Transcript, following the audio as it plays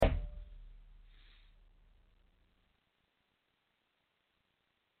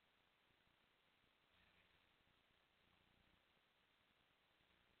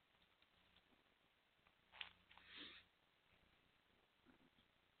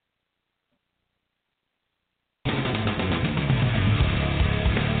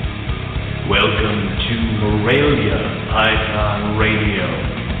Python Radio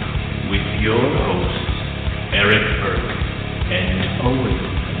with your hosts, Eric Burke and Owen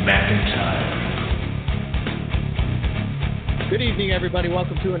McIntyre. Good evening, everybody.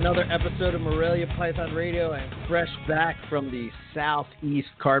 Welcome to another episode of Morelia Python Radio. I'm fresh back from the Southeast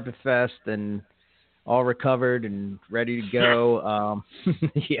Carpet Fest and all recovered and ready to go.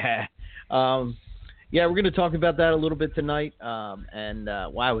 Yeah, we're going to talk about that a little bit tonight. And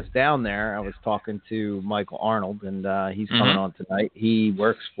while I was down there, I was talking to Michael Arnold, and he's coming on tonight. He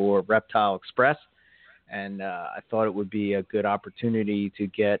works for Reptile Express, and I thought it would be a good opportunity to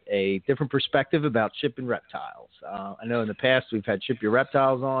get a different perspective about shipping reptiles. I know in the past we've had Ship Your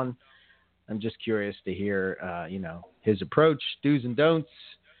Reptiles on. I'm just curious to hear, his approach, do's and don'ts.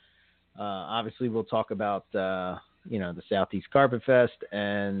 Obviously, we'll talk about, the Southeast Carpet Fest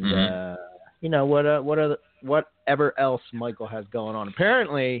and, whatever else Michael has going on.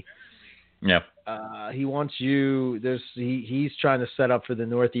 Apparently, he wants you. He's trying to set up for the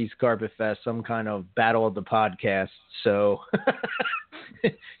Northeast Carpet Fest some kind of battle of the podcast. So,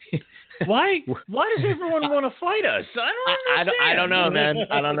 why does everyone want to fight us? I don't know, man.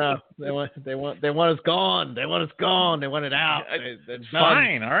 I don't know. They want us gone. They want us gone. They want it out. It's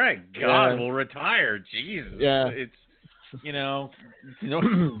fine. All right. God, we'll retire. Jesus. Yeah. It's.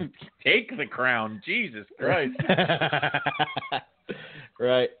 Take the crown, Jesus Christ.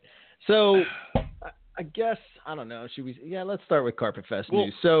 Right. So, I guess, I don't know. Let's start with Carpet Fest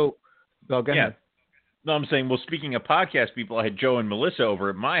news. So, go ahead. No, I'm saying, speaking of podcast people, I had Joe and Melissa over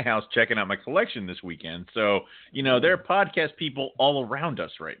at my house checking out my collection this weekend. So, there are podcast people all around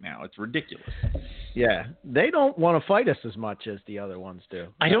us right now. It's ridiculous. Yeah. They don't want to fight us as much as the other ones do.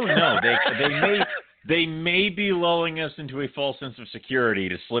 I don't know. They may be lulling us into a false sense of security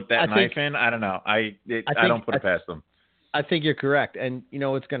to slip that knife in. I don't know. I don't put it past them. I think you're correct. And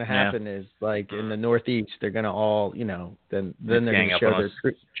what's going to happen is, like, in the Northeast, they're going to all, then they're going to show their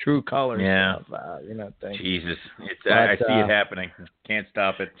true colors. Yeah. Jesus. I see it happening. Can't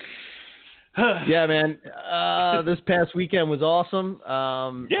stop it. Yeah, man. This past weekend was awesome.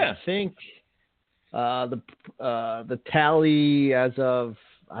 I think the tally as of,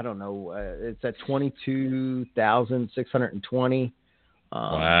 I don't know, it's at 22,620.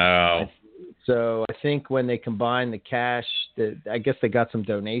 Wow. So I think when they combine the cash, I guess they got some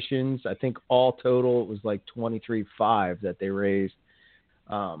donations. I think all total it was like $23,500 that they raised.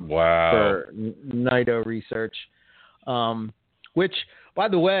 For NIDO research. Which, by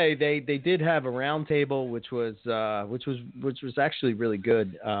the way, they did have a roundtable, which was actually really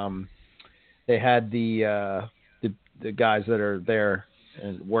good. They had the guys that are there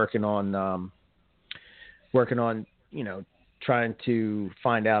and working on trying to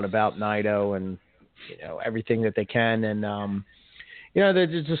find out about NIDO and everything that they can, and they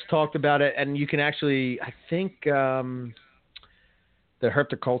just talked about it. And you can actually, I think the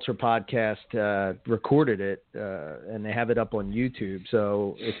Herpetoculture podcast recorded it, and they have it up on YouTube.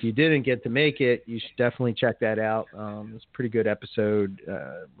 So if you didn't get to make it, you should definitely check that out. It's a pretty good episode.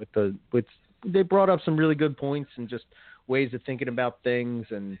 They brought up some really good points and just ways of thinking about things,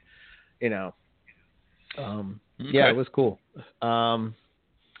 and yeah, it was cool. I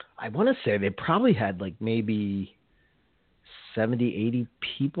want to say they probably had like maybe 70, 80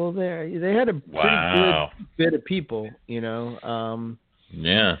 people there. They had a pretty good bit of people,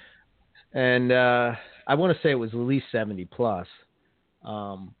 Yeah. And I want to say it was at least 70 plus.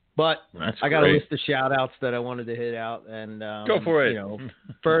 But I got a list of shout outs that I wanted to hit out, and go for it.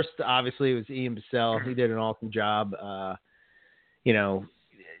 First, obviously, it was Ian Bissell. He did an awesome job.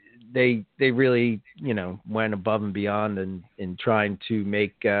 They really, went above and beyond in trying to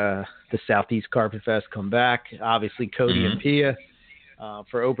make the Southeast Carpet Fest come back. Obviously, Cody and Pia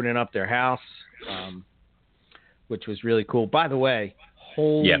for opening up their house, which was really cool. By the way,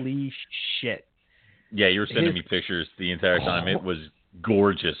 holy shit. Yeah, you were sending me pictures the entire time. It was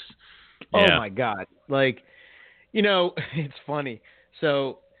gorgeous. Yeah. Oh, my God. Like, it's funny.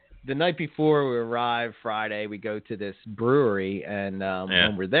 So the night before we arrived Friday, we go to this brewery, and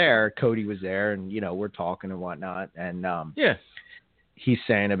when we're there, Cody was there, and, we're talking and whatnot. And he's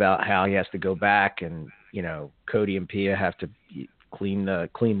saying about how he has to go back, and, Cody and Pia have to clean the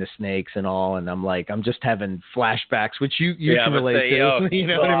snakes and all. And I'm like, I'm just having flashbacks, which you can relate to. You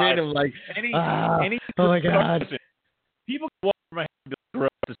know what I mean? I'm like, oh my God. People can walk through my house and be like, gross.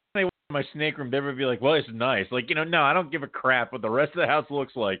 They walk in my snake room, they would be like, well, it's nice. Like, no, I don't give a crap what the rest of the house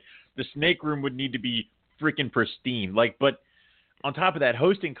looks like. The snake room would need to be freaking pristine. Like, but on top of that,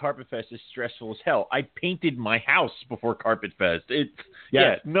 hosting Carpet Fest is stressful as hell. I painted my house before Carpet Fest.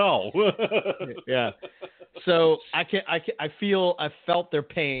 Yeah. So I felt their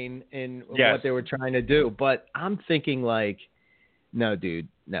pain in Yes. what they were trying to do, but I'm thinking like, no, dude,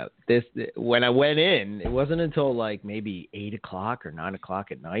 no. When I went in, it wasn't until like maybe 8 o'clock or 9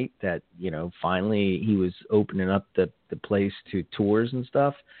 o'clock at night that, finally he was opening up the place to tours and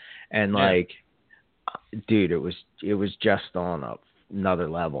stuff. And like, dude, it was just on another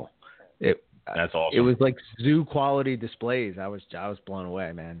level. That's awesome. It was like zoo quality displays. I was blown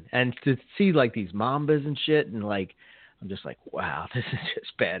away, man. And to see like these mambas and shit, and like, I'm just like, wow, this is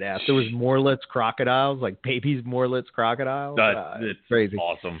just badass. There was Morlitz crocodiles, like babies Morlitz crocodiles. It's crazy,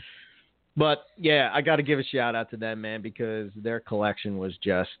 awesome. But yeah, I got to give a shout out to them, man, because their collection was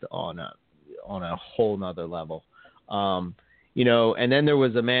just on a whole nother level. And then there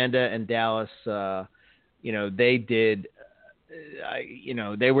was Amanda and Dallas. They did.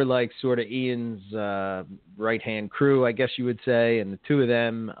 They were like sort of Ian's right-hand crew, I guess you would say, and the two of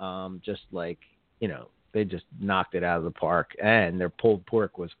them just like, they just knocked it out of the park, and their pulled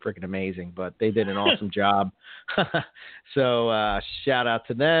pork was freaking amazing, but they did an awesome job. So shout out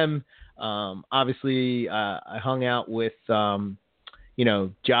to them. Obviously, I hung out with, Josh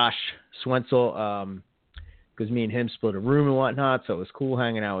Swentzel, because me and him split a room and whatnot, so it was cool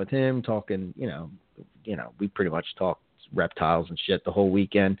hanging out with him, talking, we pretty much talked reptiles and shit the whole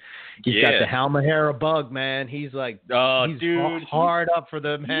weekend. He's got the Halmahera bug, man. He's like, dude, hard up for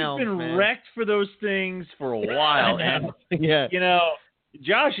them hounds. He's been man. wrecked for those things for a while, and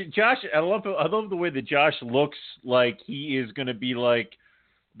Josh. I love the way that Josh looks like he is going to be like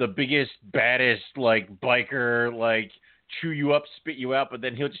the biggest, baddest, like biker, like chew you up, spit you out, but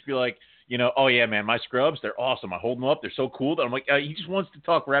then he'll just be like, oh yeah, man, my scrubs, they're awesome. I hold them up, they're so cool. I'm like, he just wants to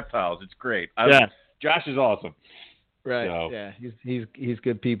talk reptiles. It's great. Josh is awesome. Right. So. Yeah. He's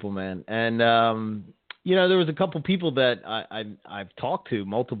good people, man. And there was a couple people that I've talked to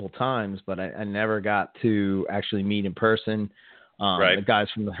multiple times, but I never got to actually meet in person. The guys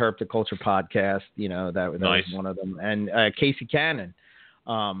from the Herpetoculture podcast, that was one of them, and Casey Cannon.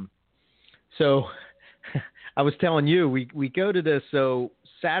 So I was telling you, we go to this. So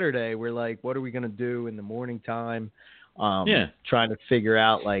Saturday, we're like, what are we gonna do in the morning time? Trying to figure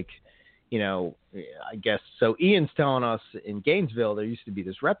out like. I guess so. Ian's telling us in Gainesville there used to be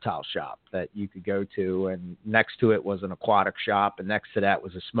this reptile shop that you could go to, and next to it was an aquatic shop, and next to that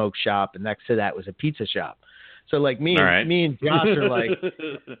was a smoke shop, and next to that was a pizza shop. So like me and Josh are like,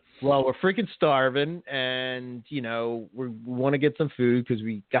 well, we're freaking starving, and we want to get some food because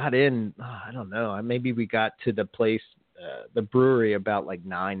we got in. I don't know. Maybe we got to the place, the brewery, about like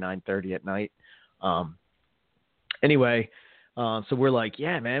 9:30 at night. Anyway. So we're like,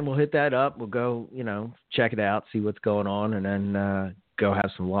 yeah, man, we'll hit that up. We'll go, check it out, see what's going on, and then go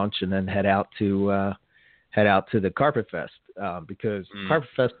have some lunch, and then head out to the Carpet Fest because Carpet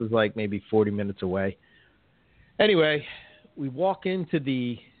Fest was like maybe 40 minutes away. Anyway, we walk into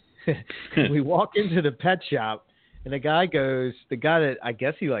the pet shop, and the guy that I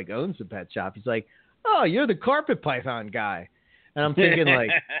guess he like owns the pet shop. He's like, oh, you're the carpet python guy, and I'm thinking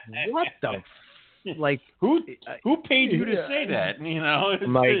like, what the. Like who paid you to say that?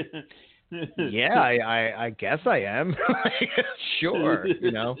 I'm like, yeah, I guess I am. Sure,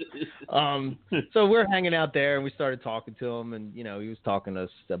 So we're hanging out there, and we started talking to him, and he was talking to us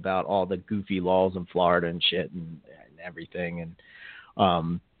about all the goofy laws in Florida and shit and everything, and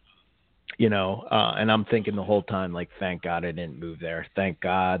and I'm thinking the whole time like, thank God I didn't move there. Thank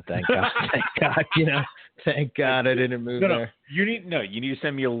God, thank God, thank God I didn't move there. You need to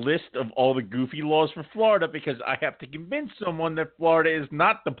send me a list of all the goofy laws for Florida, because I have to convince someone that Florida is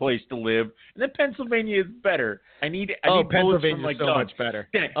not the place to live and that Pennsylvania is better. I need bullets from my gun. So much better.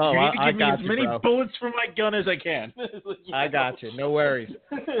 Yeah, you need to give me as many bullets from my gun as I can. I got you. No worries.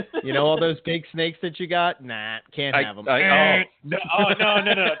 All those big snakes that you got? Nah, can't have them. No, done.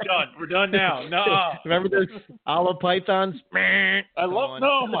 We're done now. No. Remember those olive pythons? I love.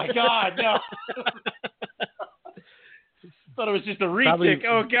 Oh my God, no. Thought it was just a retic.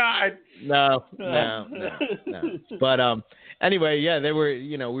 Oh God. No. But anyway, yeah, they were.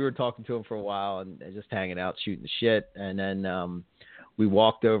 We were talking to him for a while and just hanging out, shooting the shit, and then we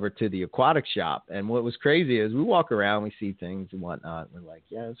walked over to the aquatic shop. And what was crazy is we walk around, we see things and whatnot. And we're like,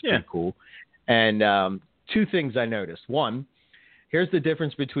 yeah, it's pretty cool. And two things I noticed. One, here's the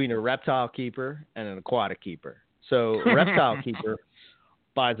difference between a reptile keeper and an aquatic keeper. So a reptile keeper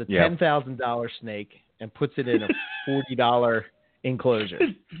buys a $10,000 snake and puts it in a $40 enclosure.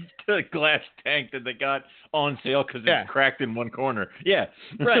 The glass tank that they got on sale because it's cracked in one corner. Yeah.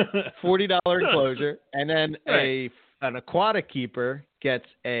 Right. $40 enclosure. And then an aquatic keeper gets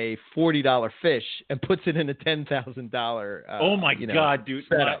a $40 fish and puts it in a $10,000 oh my God, dude.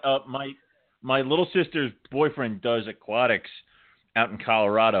 my little sister's boyfriend does aquatics out in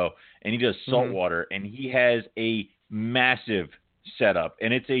Colorado, and he does saltwater, and he has a massive setup,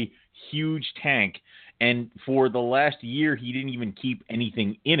 and it's a huge tank. And for the last year, he didn't even keep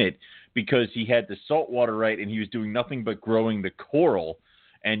anything in it because he had the saltwater right, and he was doing nothing but growing the coral.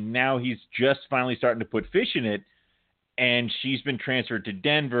 And now he's just finally starting to put fish in it, and she's been transferred to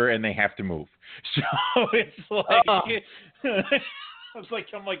Denver, and they have to move. So it's like,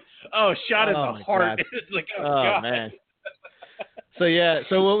 I'm like, oh, shot in the heart. It's like, oh God. Man.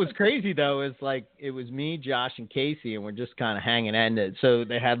 So what was crazy though is like it was me, Josh, and Casey, and we're just kind of hanging out. So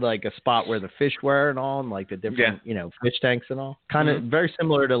they had like a spot where the fish were and all, and like the different fish tanks and all, kind of very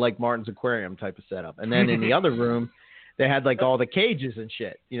similar to like Martin's Aquarium type of setup. And then in the other room, they had like all the cages and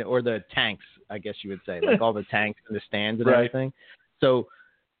shit, or the tanks, I guess you would say, like all the tanks and the stands and everything. So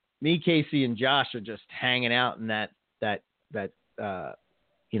me, Casey, and Josh are just hanging out in the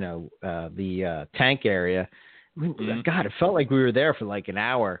tank area. God, it felt like we were there for like an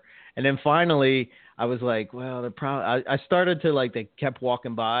hour. And then finally I was like, well, I started to like, they kept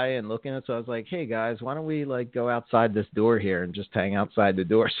walking by and looking at, so I was like, hey guys, why don't we like go outside this door here and just hang outside the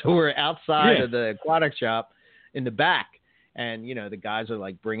door? So we're outside of the aquatic shop in the back. And, the guys are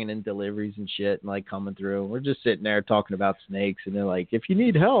like bringing in deliveries and shit and like coming through. And we're just sitting there talking about snakes. And they're like, if you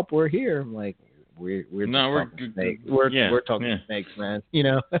need help, we're here. I'm like, we're talking snakes, man.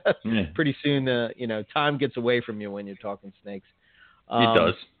 Pretty soon, time gets away from you when you're talking snakes. It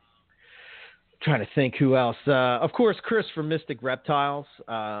does. Trying to think who else. Of course, Chris from Mystic Reptiles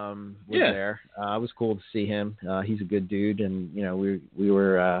was there. It was cool to see him. He's a good dude, and we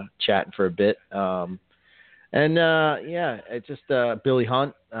were chatting for a bit. It's just Billy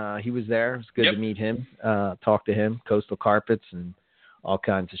Hunt. He was there. It was good to meet him. Talk to him. Coastal Carpets and all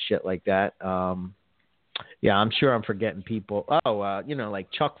kinds of shit like that. I'm sure I'm forgetting people.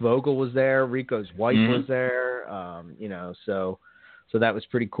 Like Chuck Vogel was there. Rico's wife was there. So that was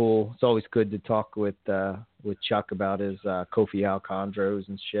pretty cool. It's always good to talk with Chuck about his Kofi Alchondros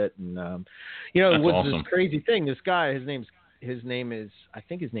and shit. And it was awesome. This crazy thing. This guy, his name is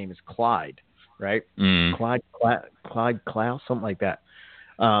Clyde, right? Clyde Klaus, something like that.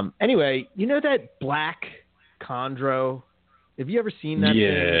 Anyway, that black chondro. Have you ever seen that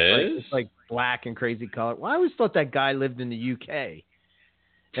thing? It's like black and crazy color. Well, I always thought that guy lived in the UK.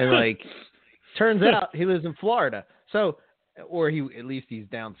 And turns out he lives in Florida. So, or at least he's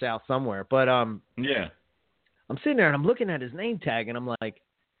down south somewhere. But I'm sitting there and I'm looking at his name tag and I'm like,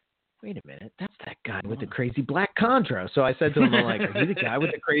 wait a minute, that's that guy with the crazy black chondro. So I said to him, I'm like, are you the guy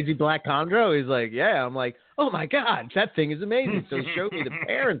with the crazy black chondro? He's like, yeah. I'm like, oh my God, that thing is amazing. So he showed me the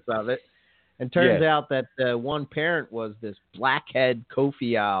parents of it. And turns out that one parent was this blackhead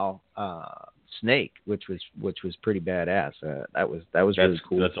Kofial snake, which was pretty badass. That was really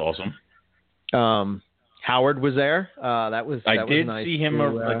cool. That's awesome. Howard was there. That was nice. I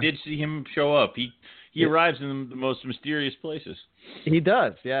did see him show up. He arrives in the most mysterious places. He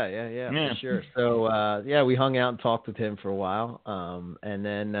does. Yeah, for sure. So we hung out and talked with him for a while. And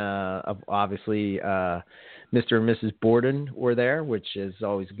then obviously Mr. and Mrs. Borden were there, which is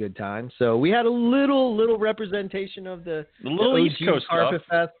always a good time. So we had a little representation of the East Coast Carpet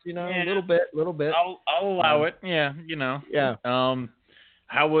Fest, a little bit. I'll allow it. Yeah, Yeah.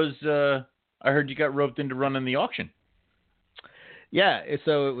 How was? I heard you got roped into running the auction. Yeah.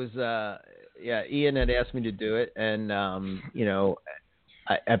 So it was. Ian had asked me to do it, and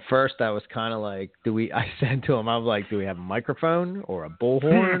at first I was kind of like, I said to him, I was like, do we have a microphone or a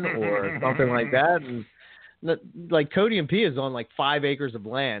bullhorn or something like that? And like Cody and P is on like 5 acres of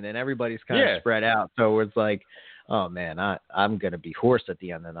land, and everybody's kind of spread out. So it's like, oh man, I'm gonna be hoarse at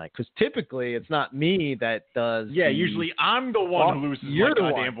the end of the night, because typically it's not me that does. Yeah, usually I'm the one who loses my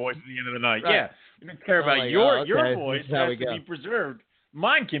goddamn voice at the end of the night. Right. Yeah, we don't care about your voice. It has to be preserved.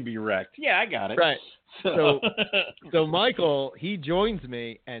 Mine can be wrecked. Yeah, I got it. Right. So Michael, he joins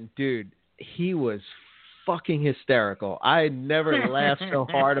me, and dude, he was fucking hysterical. I had never laughed so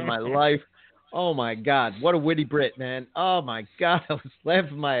hard in my life. Oh my God, what a witty Brit, man. Oh my God, I was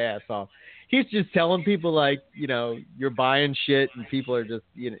laughing my ass off. He's just telling people like, you're buying shit, and people are just,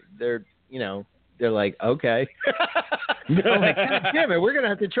 they're like, okay. I'm like, God damn it, we're gonna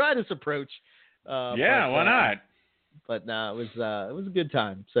have to try this approach. Why not? But no, it was a good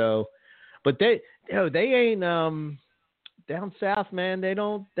time. So, but they ain't down south, man. They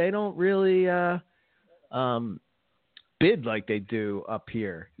don't really bid like they do up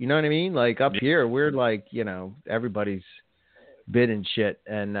here. You know what I mean? Like up here, we're like, everybody's bidding shit,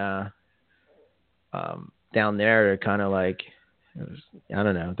 and down there they're kind of like, It was, I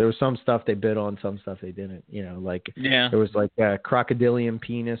don't know. There was some stuff they bid on, some stuff they didn't. You know, like there was like a crocodilian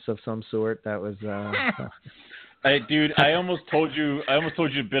penis of some sort. That was. Dude, I almost told you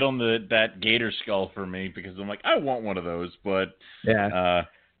to bid on that gator skull for me because I'm like, I want one of those, but yeah.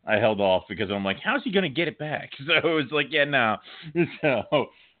 I held off because I'm like, how's he gonna get it back? So it was like, yeah, no. So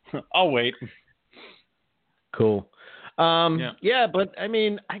I'll wait. Cool. Yeah, but I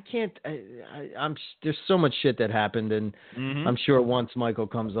mean, I can't. I'm there's so much shit that happened, and I'm sure once Michael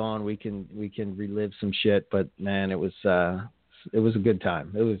comes on, we can relive some shit. But man, it was a good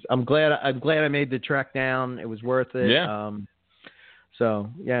time. I'm glad I made the trek down. It was worth it. Yeah. So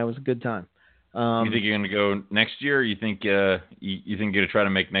yeah, it was a good time. You think you're gonna go next year? Or you think you think you're gonna try to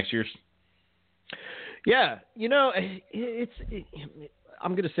make next year's? Yeah, you know,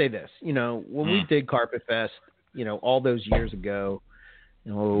 I'm gonna say this. You know, when we did Carpet Fest, you know, all those years ago,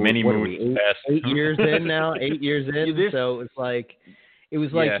 you know, many what moons are we, 8 years in now? 8 years in. So it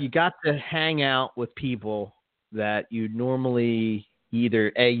was like you got to hang out with people that you normally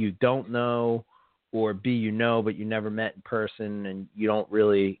either A, you don't know, or B, you know, but you never met in person, and you don't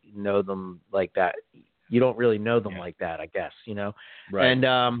really know them like that. You don't really know them like that, I guess, you know? Right.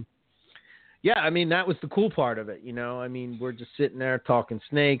 And, yeah, I mean, that was the cool part of it, you know? I mean, we're just sitting there talking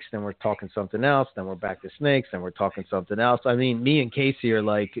snakes, then we're talking something else, then we're back to snakes, then we're talking something else. I mean, me and Casey are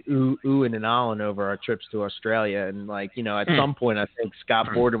like oohing and ahhing over our trips to Australia. And, like, you know, at some point, I think Scott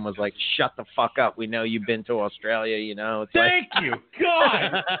Borden was like, shut the fuck up. We know you've been to Australia, you know? It's Thank you.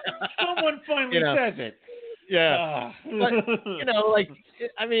 God. Someone finally says it. Yeah. But, you know, like,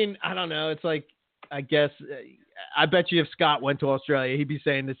 I mean, I don't know. It's like, I guess I bet you if Scott went to Australia, he'd be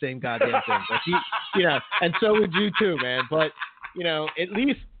saying the same goddamn thing. But he, you know, and so would you too, man. But you know, at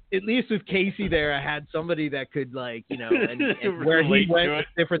least with Casey there, I had somebody that could, like, you know, and where he went was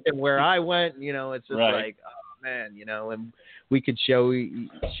different than where I went. You know, it's just like, oh man, you know, and we could show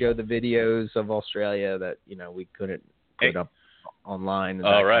the videos of Australia that, you know, we couldn't put up online.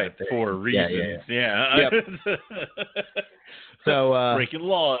 All right, for reasons. Yeah. Yep. So breaking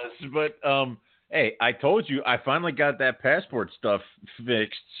laws, but hey, I told you I finally got that passport stuff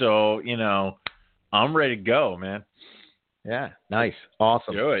fixed, so you know I'm ready to go, man. Yeah, nice,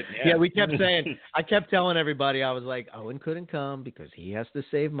 awesome. Do it. Yeah, we kept saying. I kept telling everybody, I was like, Owen couldn't come because he has to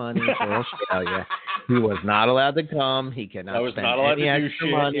save money for Australia. He was not allowed to come. He cannot spend any extra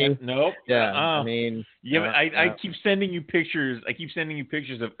money. Nope. Yeah, I mean, I keep sending you pictures. I keep sending you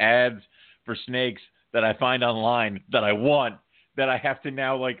pictures of ads for snakes that I find online that I want, that I have to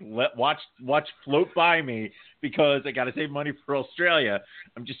now like watch float by me because I got to save money for Australia.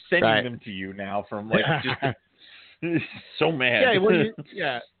 I'm just sending them to you now from like just so mad.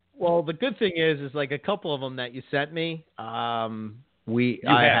 Yeah, well, the good thing is like a couple of them that you sent me. I know it's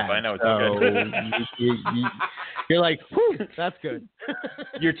good. You're like, whew, that's good.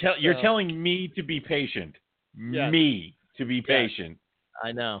 You're telling me to be patient. Yes. Me to be patient.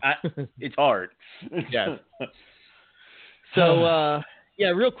 I know. It's hard. Yes. So, yeah,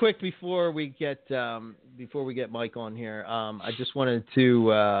 real quick before we get Mike on here, I just wanted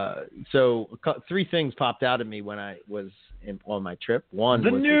to. Three things popped out at me when I was on my trip. One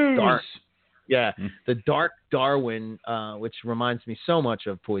was news. The Dark Darwin, which reminds me so much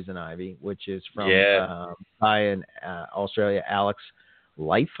of Poison Ivy, which is from by in Australia, Alex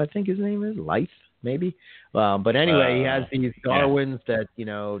Life, I think his name is Life, maybe. But anyway, he has these Darwins that, you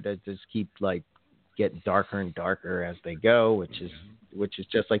know, that just keep like getting darker and darker as they go, which is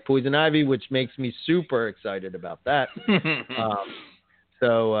just like Poison Ivy, which makes me super excited about that.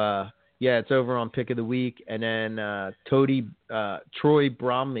 Yeah, it's over on Pick of the Week. And then Troy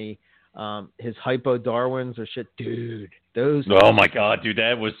Bromley, his Hypo Darwins are shit, dude. Those. Oh my God, dude,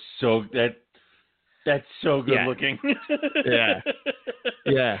 that's so good looking.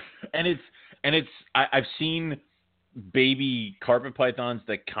 Yeah. And I've seen baby carpet pythons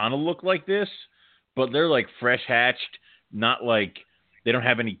that kind of look like this, but they're like fresh hatched, not like they don't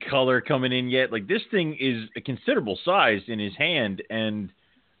have any color coming in yet. Like this thing is a considerable size in his hand, and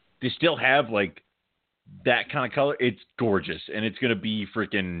they still have like that kind of color. It's gorgeous, and it's gonna be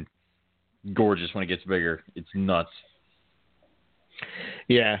freaking gorgeous when it gets bigger. It's nuts.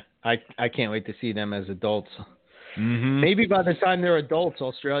 Yeah, I can't wait to see them as adults. Mm-hmm. Maybe by the time they're adults,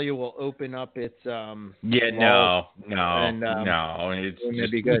 Australia will open up its no. It's going to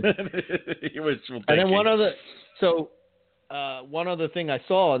be good. And then one other thing I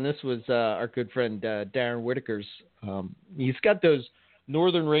saw, and this was our good friend Darren Whitaker's. He's got those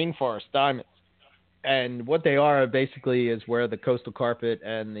northern rainforest diamonds, and what they are basically is where the coastal carpet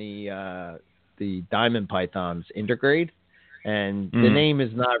and the diamond pythons integrate. And the name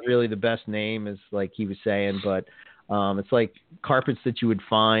is not really the best name, as like he was saying, but It's like carpets that you would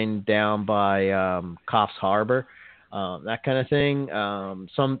find down by Coffs Harbor, that kind of thing.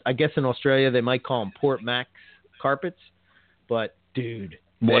 I guess in Australia they might call them Port Max carpets, but dude,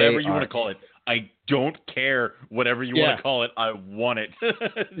 whatever you want to call it, I don't care. Whatever you want to call it, I want it.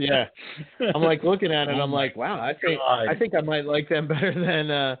 Yeah, I'm like looking at it. I'm like, wow, I think I might like them better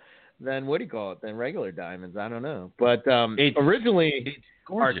than what do you call it? Than regular diamonds. I don't know, but originally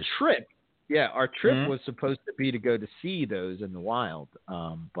our trip was supposed to be to go to see those in the wild.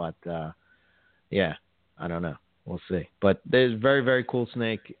 But I don't know. We'll see. But there's very, very cool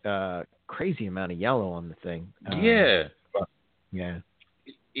snake. Crazy amount of yellow on the thing. Yeah.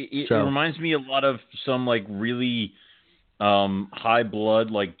 It reminds me a lot of some like really high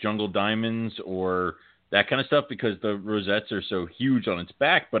blood, like jungle diamonds or that kind of stuff, because the rosettes are so huge on its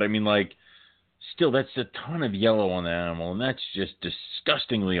back. But I mean, like, still, that's a ton of yellow on the animal, and that's just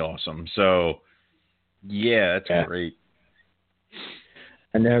disgustingly awesome. So, yeah, that's great.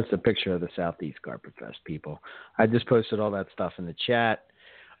 And there's a picture of the Southeast Carpet Fest, people. I just posted all that stuff in the chat.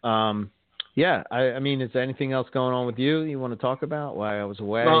 I mean, is there anything else going on with you want to talk about? While I was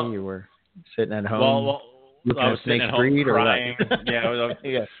away, you were sitting at home. Well, I was sitting at home crying.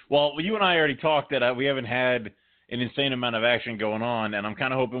 Yeah. Well, you and I already talked that we haven't had an insane amount of action going on, and I'm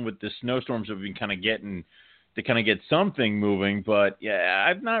kind of hoping with the snowstorms that we've been kind of getting to kind of get something moving. But yeah,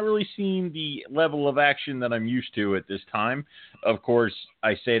 I've not really seen the level of action that I'm used to at this time. Of course,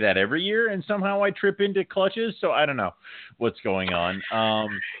 I say that every year, and somehow I trip into clutches, so I don't know what's going on.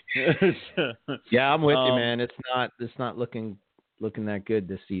 Yeah, I'm with you, man. It's not looking that good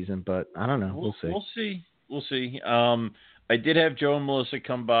this season, but I don't know. We'll see. We'll see. I did have Joe and Melissa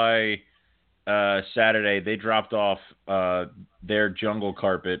come by Saturday. They dropped off their jungle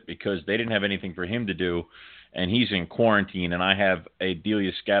carpet because they didn't have anything for him to do, and he's in quarantine, and I have a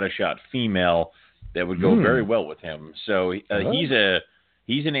Delia Scattershot female that would go very well with him. So he's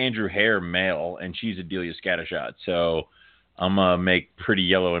an Andrew Hare male, and she's a Delia Scattershot. So I'm gonna make pretty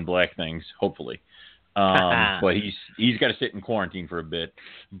yellow and black things, hopefully. But he's got to sit in quarantine for a bit.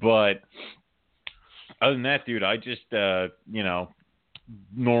 But other than that, dude, I just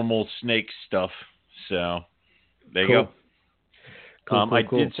normal snake stuff. So there you go. Cool. I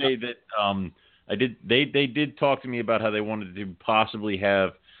did say that they did talk to me about how they wanted to possibly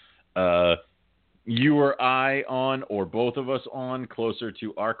have you or I on, or both of us on, closer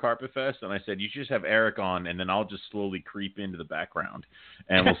to our Carpet Fest, and I said you should just have Eric on, and then I'll just slowly creep into the background,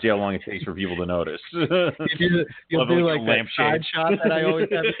 and we'll see how long it takes for people to notice. You'll do like that side shot that I always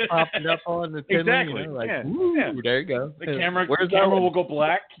have popping up on the exactly. There you go. The camera will go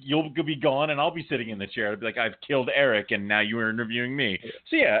black. You'll be gone, and I'll be sitting in the chair. I'll be like, I've killed Eric, and now you are interviewing me.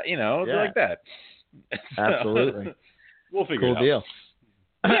 So like that. Absolutely. We'll figure it out. Cool deal.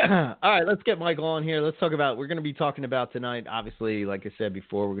 All right, let's get Michael on here. We're going to be talking about tonight, obviously, like I said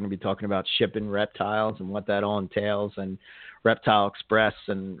before, we're going to be talking about shipping reptiles and what that all entails, and Reptile Express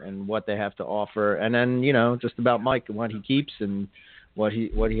and what they have to offer. And then, just about Mike and what he keeps and what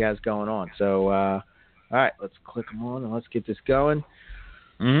he has going on. So, all right, let's click him on and let's get this going.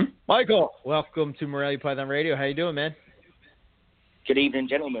 Mm-hmm. Michael, welcome to Morelia Python Radio. How you doing, man? Good evening,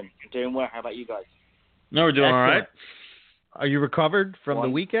 gentlemen. I'm doing well. How about you guys? No, we're doing all right. Are you recovered from the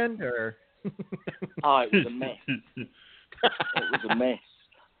weekend, or? Oh, it was a mess. It was a mess.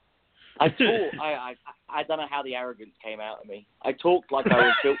 I don't know how the arrogance came out of me. I talked like I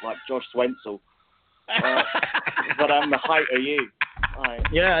was built like Josh Swenzel, but I'm the height of you.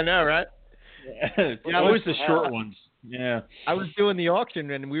 Yeah, I know, right? Yeah, always the short ones. Yeah. I was doing the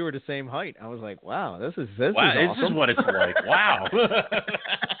auction and we were the same height. I was like, wow, this is awesome. This is what it's like. Wow.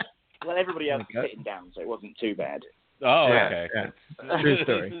 Well, everybody else was sitting down, so it wasn't too bad. Oh, okay. Yeah. True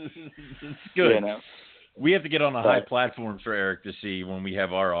story. Good. We have to get on a high platform for Eric to see when we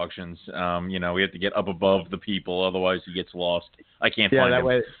have our auctions. We have to get up above the people, otherwise he gets lost. I can't find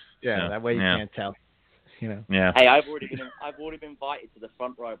him. That way you can't tell. Yeah. Hey, I've already been invited to the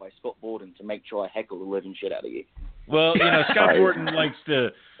front row by Scott Borden to make sure I heckle the living shit out of you. Well, Scott Borden likes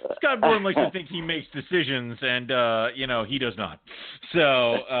to think he makes decisions, and he does not.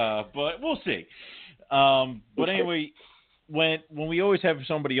 So, but we'll see. But anyway, when we always have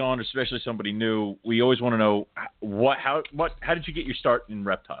somebody on, especially somebody new, we always want to know how did you get your start in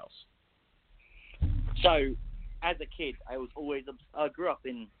reptiles? So, as a kid, I grew up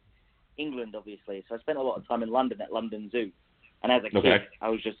in England, obviously, so I spent a lot of time in London at London Zoo, and as a kid, I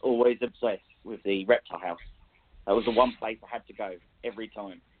was just always obsessed with the reptile house. That was the one place I had to go every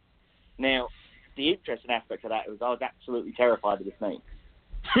time. Now, the interesting aspect of that was I was absolutely terrified of the snakes.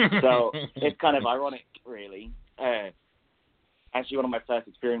 So it's kind of ironic, really. Actually, one of my first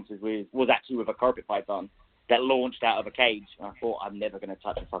experiences was actually with a carpet python. that launched out of a cage. And I thought, I'm never going to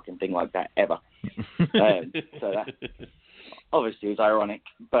touch a fucking thing like that ever. So that obviously was ironic.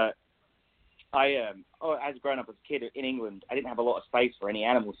 But as growing up as a kid in England, I didn't have a lot of space for any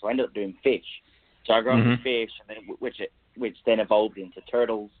animals, so I ended up doing fish. So I grew up with fish, and then which then evolved into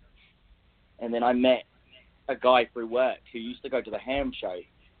turtles. And then I met a guy through work who used to go to the ham show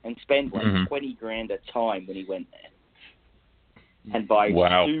and spend like $20,000 a time when he went there, and buy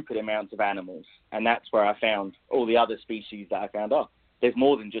stupid amounts of animals. And that's where I found all the other species that I found. Oh, there's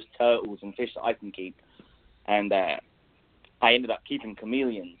more than just turtles and fish that I can keep. And I ended up keeping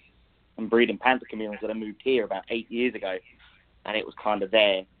chameleons and breeding panther chameleons that I moved here about 8 years ago, and it was kind of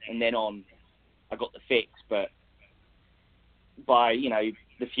there. And then on, I got the fix, but by,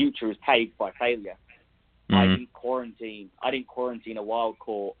 the future is paved by failure. I didn't quarantine a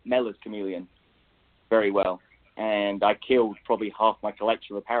wild-caught Mellors chameleon very well, and I killed probably half my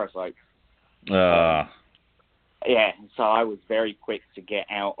collection of parasites. Yeah, so I was very quick to get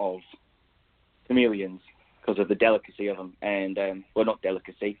out of chameleons because of the delicacy of them, and well, not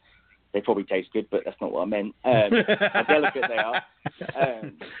delicacy. They probably taste good, but that's not what I meant. How delicate they are.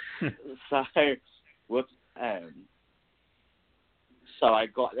 So I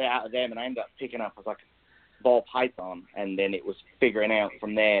got out of them, and I ended up picking up as like a ball python, and then it was figuring out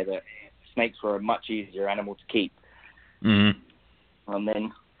from there that snakes were a much easier animal to keep. And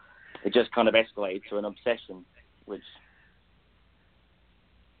then it just kind of escalated to an obsession, which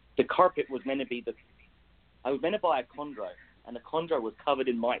the carpet was meant to be I was meant to buy a chondro, and the chondro was covered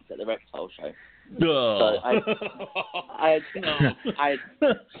in mites at the reptile show. So I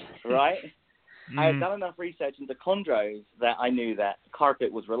had done enough research into chondros that I knew that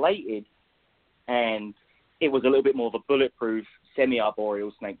carpet was related, and it was a little bit more of a bulletproof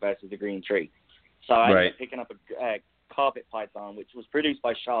semi-arboreal snake versus a green tree. So I ended up picking up a carpet python, which was produced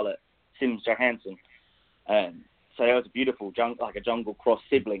by Charlotte Sims Johansson. So it was a beautiful jungle cross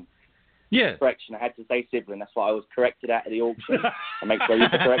sibling. Yeah. Correction, I had to say sibling. That's what I was corrected at the auction. I make sure I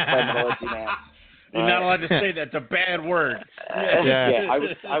use the correct terminology now. You're not allowed to say that. It's a bad word.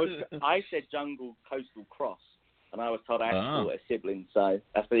 I said jungle coastal cross, and I was told I had to call it a sibling. So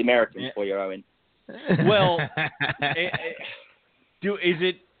that's for the Americans for you, Owen. Well, do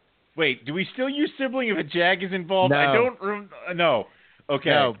we still use sibling if a jag is involved? No. I don't. No. Okay.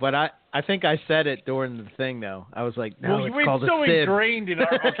 No, but I think I said it during the thing though. I was like, no, it's called so a sib. ingrained in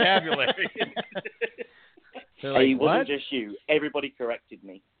our vocabulary. They're like, it wasn't what? just you. Everybody corrected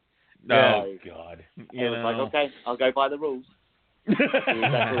me. Oh, God. I was like, okay, I'll go by the rules. That's what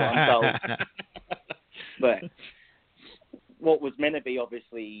I'm told. But what was meant to be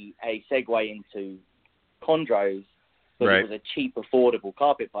obviously a segue into chondros, but it was a cheap, affordable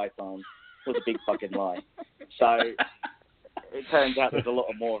carpet python, was a big fucking lie. So it turns out there's a lot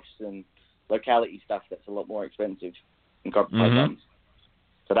of morphs and locality stuff that's a lot more expensive than carpet pythons.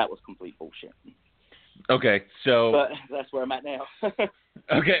 So that was complete bullshit. Okay, so but that's where I'm at now.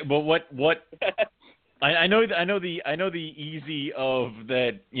 Okay, well, what? I know the easy of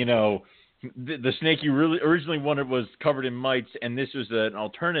that. The snake you really originally wanted was covered in mites, and this was an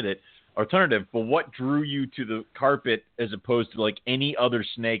alternative. But what drew you to the carpet as opposed to like any other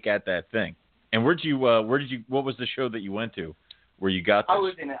snake at that thing? And where did you? What was the show that you went to, where you got this? I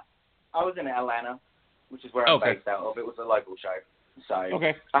was in Atlanta, which is where I'm based out of. It was a local show, so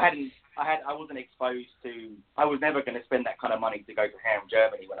I wasn't exposed to. I was never going to spend that kind of money to go to Ham,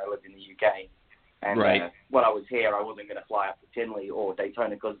 Germany, when I lived in the UK. And when I was here, I wasn't going to fly up to Tinley or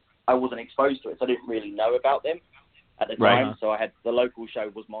Daytona because I wasn't exposed to it, so I didn't really know about them at the time. So I had the local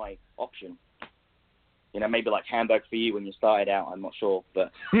show was my option. Maybe like Hamburg for you when you started out. I'm not sure,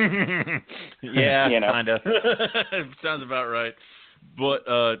 but yeah, kind of. Sounds about right. But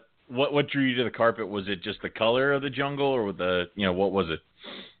what drew you to the carpet? Was it just the color of the jungle, or what was it?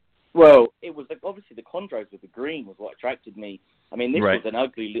 Well, it was obviously the chondros with the green was what attracted me. I mean, this was an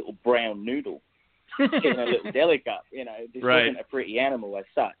ugly little brown noodle getting a little delicate. This wasn't a pretty animal as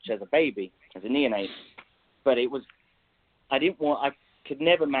such, as a baby, as a neonate. But it was. I could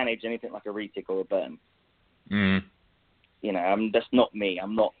never manage anything like a retic or a burn. That's not me.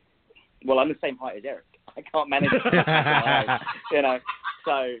 I'm not. Well, I'm the same height as Eric. I can't manage it.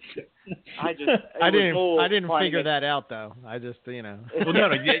 So I didn't figure that out though. I just Well, no.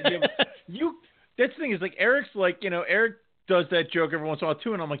 That's the thing is like Eric's like Eric does that joke every once in a while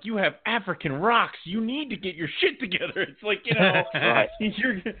too, and I'm like, you have African rocks. You need to get your shit together. It's like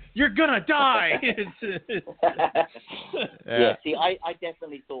you're gonna die. Yeah. See, I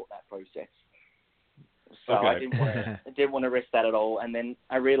definitely thought that process. So I didn't want to risk that at all. And then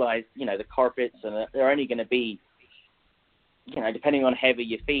I realized, the carpets, and they're only going to be, depending on how heavy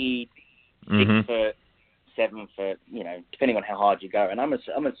you feed, 6 foot, 7 for, depending on how hard you go. And I'm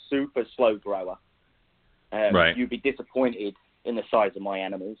a super slow grower. Right. You'd be disappointed in the size of my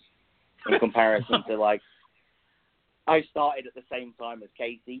animals in comparison to, like, I started at the same time as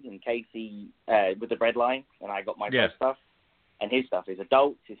Casey, and Casey with the bread line, and I got my first stuff. And his stuff is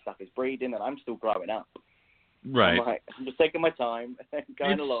adults, his stuff is breeding, and I'm still growing up. Right. I'm just taking my time,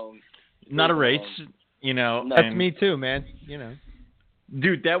 going along. Not a race, No. That's me too, man.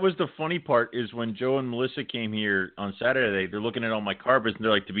 Dude, that was the funny part is when Joe and Melissa came here on Saturday, they're looking at all my carpets, and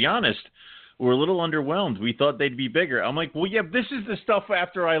they're like, to be honest, we're a little underwhelmed. We thought they'd be bigger. I'm like, well, yeah, this is the stuff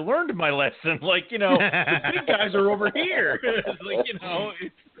after I learned my lesson. Like, the big guys are over here. It's like,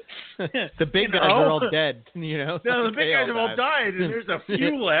 the big guys are all dead, No, the big guys have all died, and there's a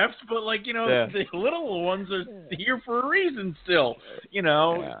few left, but, like, the little ones are here for a reason still.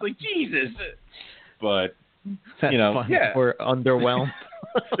 It's like, Jesus. But, That's funny. We're underwhelmed.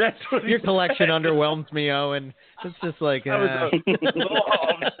 That's what your collection underwhelms me, Owen. It's just like I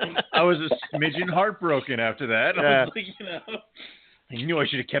was a smidgen heartbroken after that. I was like, I knew I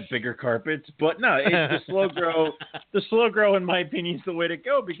should have kept bigger carpets, but no, it's the slow grow. The slow grow, in my opinion, is the way to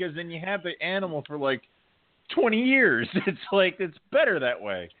go, because then you have the animal for like 20 years. It's like it's better that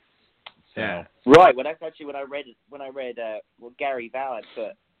way. So. Yeah. Right. Well, that's actually what I read what Gary Vallard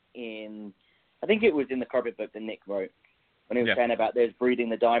put in. I think it was in the carpet book that Nick wrote. When he was saying about there's breeding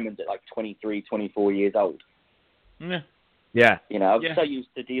the diamonds at like 23, 24 years old. Yeah. Yeah. I'm so used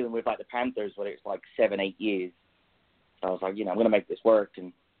to dealing with like the Panthers when it's like 7, 8 years. So I was like, I'm going to make this work.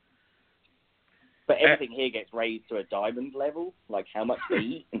 But everything here gets raised to a diamond level, like how much they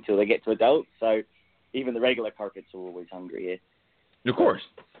eat until they get to adults. So even the regular carpets are always hungry here. Of course.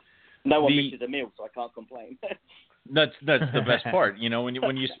 No one misses a meal, so I can't complain. That's the best part.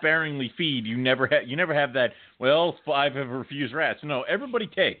 When you sparingly feed, you never have that. Well, 5 have refused rats. No, everybody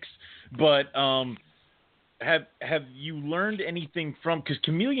takes. But have you learned anything from? Because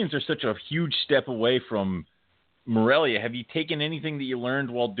chameleons are such a huge step away from Morelia. Have you taken anything that you learned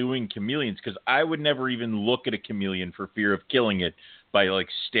while doing chameleons? Because I would never even look at a chameleon for fear of killing it by like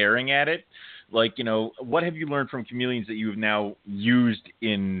staring at it. Like, what have you learned from chameleons that you have now used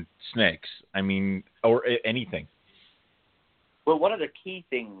in snakes? I mean, or anything. Well, one of the key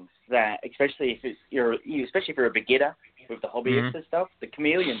things that, especially if you're a beginner with the hobbyists and stuff, the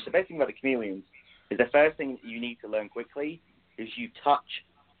best thing about the chameleons is the first thing that you need to learn quickly is you touch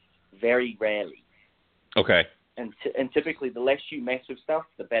very rarely. Okay. And typically, the less you mess with stuff,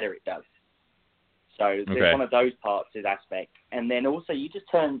 the better it does. So there's one of those parts is aspect. And then also you just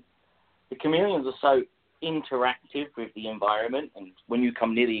the chameleons are so interactive with the environment, and when you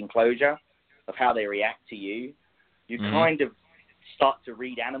come near the enclosure of how they react to you, you kind of start to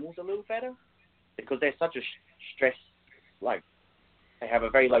read animals a little better because they're such a stress, like they have a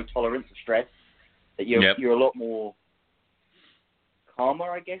very low tolerance of stress that you're a lot more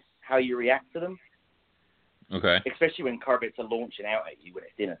calmer, I guess, how you react to them. Okay. Especially when carpets are launching out at you when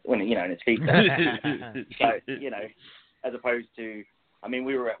it's dinner, when it's feast. So as opposed to, I mean,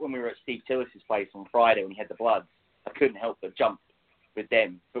 when we were at Steve Tillis's place on Friday when he had the bloods, I couldn't help but jump with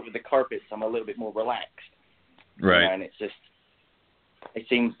them. But with the carpets, I'm a little bit more relaxed. Right. And it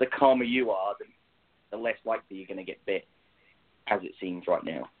seems the calmer you are, the less likely you're going to get bit, as it seems right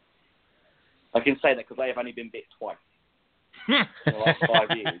now. I can say that because I have only been bit twice in the last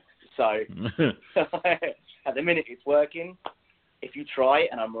 5 years. So at the minute it's working. If you try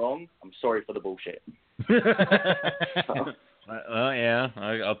and I'm wrong, I'm sorry for the bullshit. Well, yeah,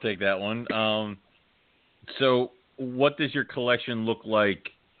 I'll take that one. So what does your collection look like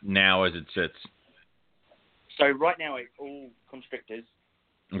now as it sits? So right now it's all constrictors.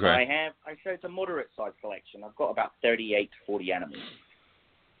 Okay. I say it's a moderate sized collection. I've got about 38 to 40 animals.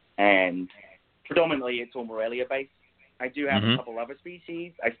 And predominantly it's all Morelia based. I do have a couple other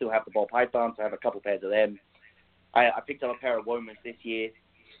species. I still have the ball pythons. I have a couple pairs of them. I picked up a pair of Womans this year.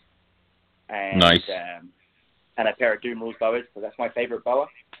 And, nice. And a pair of Doom Rules boas, because that's my favorite boa.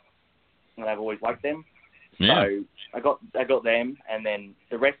 And I've always liked them. Yeah. So I got them, and then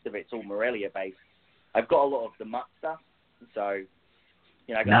the rest of it's all Morelia based. I've got a lot of the mutt stuff. So,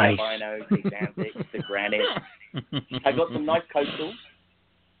 I got the albinos, the Xanthics, the granite. I got some nice coastals.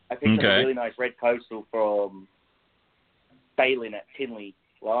 I picked up a really nice red coastal from Balin at Tinley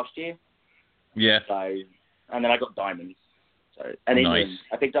last year. Yeah. So, and then I got diamonds. So, and inlands.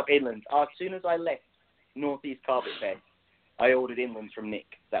 I picked up inlands. As soon as I left Northeast Carpet Fest, I ordered inlands from Nick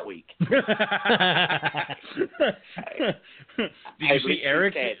that week. Did you see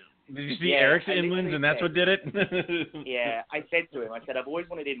Eric's? Did you see Eric's inlands, and that's what did it? Yeah, I said to him, I've always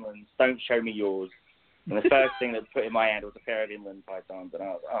wanted inlands. Don't show me yours. And the first thing that put in my hand was a pair of inland pythons, and I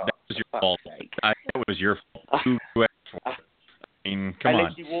was, oh, that was your fuck's fault. sake. That was your fault. Who asked for it? I mean, come on. I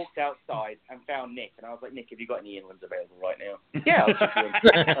literally walked outside and found Nick, and I was like, Nick, have you got any inlands available right now? Yeah, I'll just do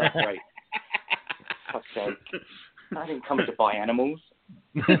them. That's great. Fuck's sake. I didn't come to buy animals.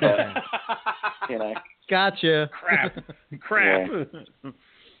 But, you know. Gotcha. Crap. Yeah.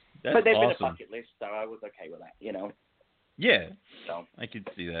 That's But there's awesome. been a bucket list, so I was okay with that, you know. Yeah, So. I could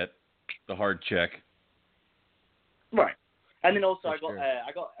see that. The hard check. Right. And then also That's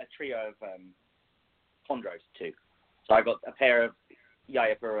I got a trio of chondros too. So I got a pair of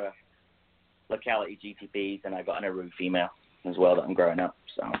Yayapura locality GTPs, and I got an Aru female as well that I'm growing up.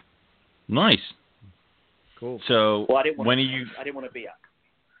 So Nice. Cool. So well, I didn't want Uh-huh. to be up.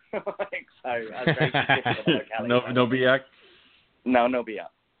 So I was very specific on the locality. no BX? No be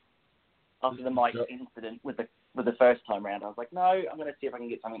up. After the Mike incident with the first time round, I was like, no, I'm going to see if I can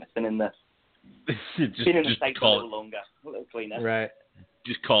get something that's been in the States a little longer, a little cleaner. Right.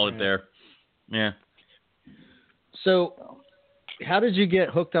 Just call it there. Yeah. So, how did you get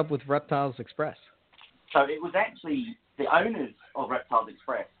hooked up with Reptiles Express? So it was actually the owners of Reptiles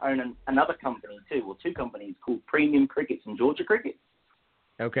Express own another company too, or two companies called Premium Crickets and Georgia Crickets.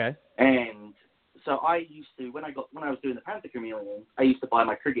 Okay. And so I used to, when I was doing the Panther Chameleon, I used to buy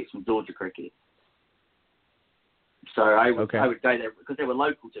my crickets from Georgia Cricket. So I would go there because they were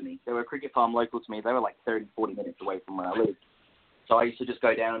local to me. They were a cricket farm local to me. They were like 30, 40 minutes away from where I lived. So I used to just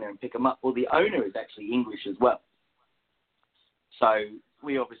go down there and pick them up. Well, the owner is actually English as well. So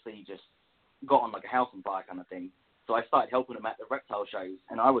we obviously just got on like a house on fire kind of thing. So I started helping them at the reptile shows,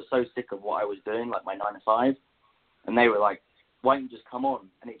 and I was so sick of what I was doing, like my 9 to 5. And they were like, why don't you just come on?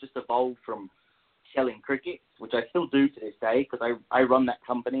 And it just evolved from selling crickets, which I still do to this day because I run that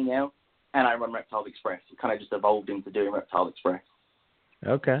company now, and I run Reptile Express. It kind of just evolved into doing Reptile Express.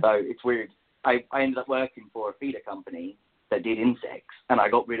 Okay. So it's weird. I ended up working for a feeder company that did insects, and I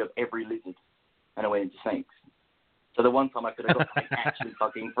got rid of every lizard, and I went into snakes. So the one time I could have got actually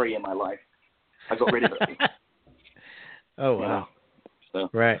fucking free in my life, I got rid of it. Oh, wow. So,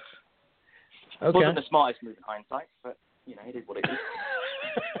 right. it Okay. wasn't the smartest move in hindsight, but, you know, it is what it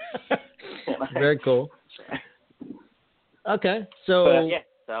is. Very cool. Okay. So, But, yeah,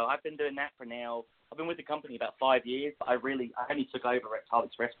 so I've been doing that for now. I've been with the company about 5 years, but I only took over Reptile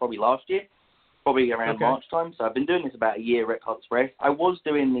Express probably last year, probably around March time. So I've been doing this about a year, Reptile Express. I was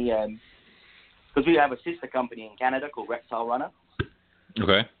doing the, because we have a sister company in Canada called Reptile Runner.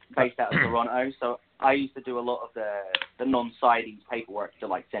 Okay. Based out of Toronto. So I used to do a lot of the non-CITES paperwork to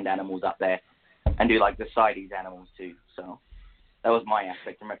like send animals up there and do like the CITES animals too. So that was my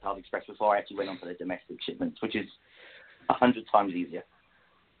aspect in Reptile Express before I actually went on for the domestic shipments, which is 100 times easier.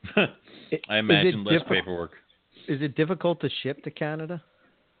 I imagine less paperwork. Is it difficult to ship to Canada?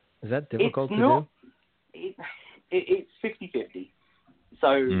 Is that difficult to do? It's 50-50.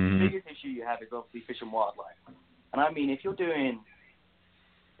 So the biggest issue you have is obviously fish and wildlife. And I mean, if you're doing,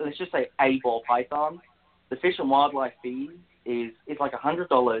 let's just say a ball python, the fish and wildlife fee is like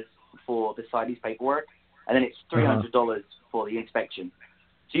 $100 for the CITES paperwork, and then it's $300 for the inspection.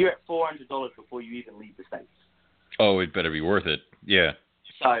 So you're at $400 before you even leave the States. Oh, it better be worth it. Yeah.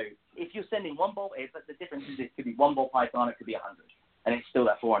 So if you're sending one ball, the difference is it could be one ball python, it could be 100, and it's still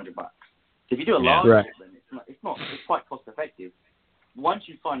that $400. So if you do a large shipment, it's quite cost effective. Once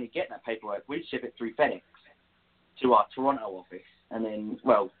you finally get that paperwork, we ship it through FedEx to our Toronto office, and then,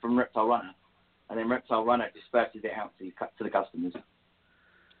 from Reptile Runner, and then Reptile Runner disperses it out to the customers.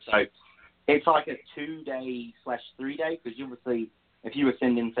 So it's like a 2-day/3 day, because obviously, if you were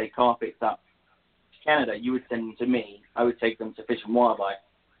sending, say, carpets up to Canada, you would send them to me, I would take them to Fish and Wildlife,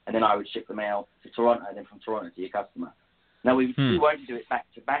 and then I would ship them out to Toronto, and then from Toronto to your customer. Now, we won't do it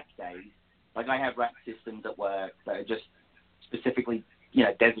back-to-back days. Like, I have rack systems at work that are just specifically,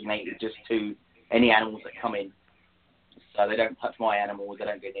 designated just to any animals that come in. So they don't touch my animals, they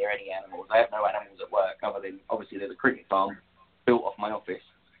don't go near any animals. I have no animals at work other than, obviously, there's a cricket farm built off my office.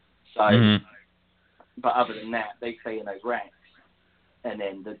 So, but other than that, they stay in those racks. And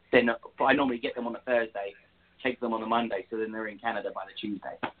then I normally get them on a Thursday, take them on a Monday, so then they're in Canada by the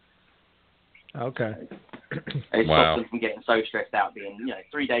Tuesday. Okay. It stops them from getting so stressed out being,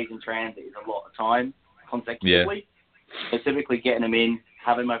 3 days in transit is a lot of time consecutively. Yeah. So typically getting them in,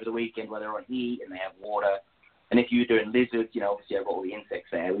 have them over the weekend where they're on heat and they have water. And if you're doing lizards, obviously I've got all the insects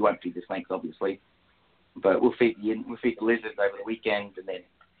there. We won't feed the snakes, obviously. But we'll feed the lizards over the weekend, and then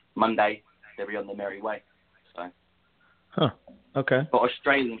Monday they'll be on their merry way. So. Okay. But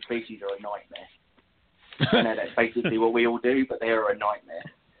Australian species are a nightmare. I know that's basically what we all do, but they are a nightmare.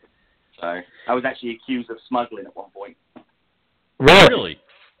 So I was actually accused of smuggling at one point. Really?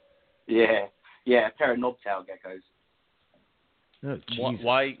 Yeah. Yeah, a pair of knobtail geckos. Oh,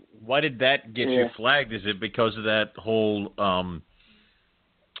 Why did that get you flagged? Is it because of that whole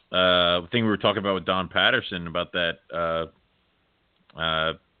thing we were talking about with Don Patterson about that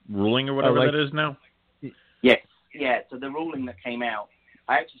ruling or whatever that is now? Yes, yeah. So the ruling that came out,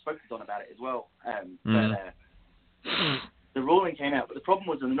 I actually spoke to Don about it as well. But the ruling came out, but the problem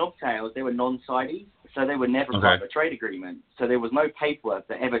was in the knobtails, they were non-CITES, so they were never part of a trade agreement. So there was no paperwork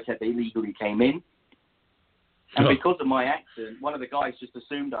that ever said they legally came in. And because of my accent, one of the guys just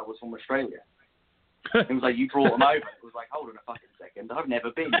assumed I was from Australia. It was like, you brought them over. It was like, hold on a fucking second, I've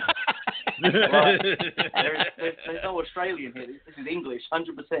never been. There's no Australian here. This is English,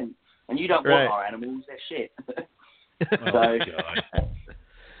 100%. And you don't want our animals, they're shit. God.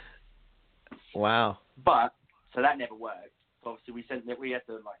 Wow. But, so that never worked. Obviously, we had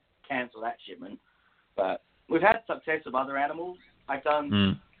to cancel that shipment. But we've had success with other animals. I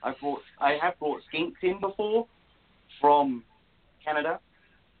have brought skinks in before from Canada,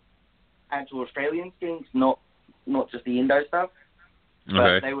 actual Australian skinks, not just the Indo stuff.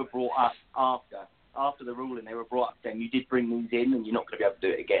 But they were brought up after the ruling. They were brought up saying, you did bring these in and you're not going to be able to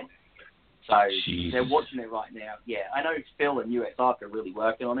do it again. So they're watching it right now. Yeah, I know Phil and US Ark are really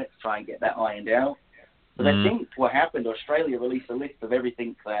working on it to try and get that ironed out. But I think what happened, Australia released a list of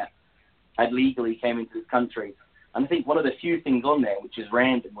everything that had legally came into this country. And I think one of the few things on there, which is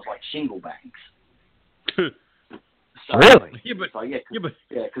random, was shinglebanks. Really?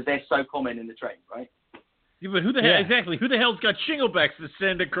 Because they're so common in the trade, right? Yeah, but who the hell exactly? Who the hell's got shinglebacks to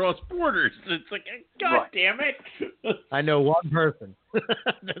send across borders? It's like, God damn it! I know one person.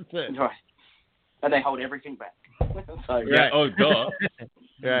 That's it. Right, and they hold everything back. So, Oh, duh.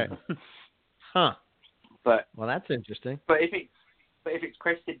 Right. Huh. But that's interesting. But if it's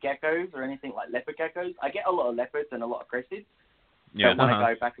crested geckos or anything like leopard geckos, I get a lot of leopards and a lot of crested. Yeah. But when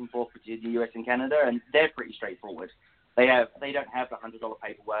I go back and forth between the US and Canada, and they're pretty straightforward. They don't have the $100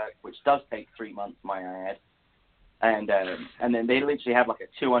 paperwork, which does take 3 months, might I add. And then they literally have a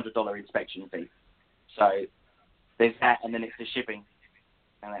 $200 inspection fee. So there's that, and then it's the shipping,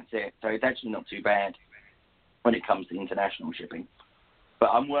 and that's it. So it's actually not too bad when it comes to international shipping.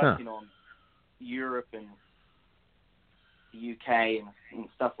 But I'm working on Europe and the UK and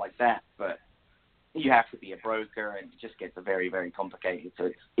stuff like that. But you have to be a broker, and it just gets very, very complicated.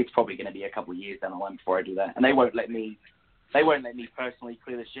 So it's probably going to be a couple of years down the line before I do that. And they won't let me personally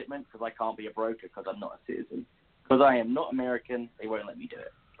clear the shipment because I can't be a broker because I'm not a citizen. Because I am not American, they won't let me do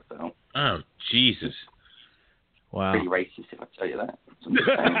it. So, oh, Jesus. Wow. Pretty racist if I tell you that.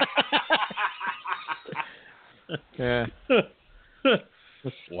 Yeah.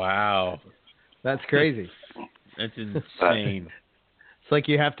 Wow. That's crazy. That's insane. It's like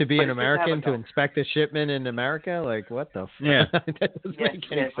you have to be an American to inspect a shipment in America? Like, what the fuck? Yeah. That doesn't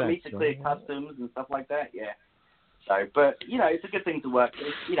make any sense. For me to clear customs and stuff like that, yeah. So, but, it's a good thing to work.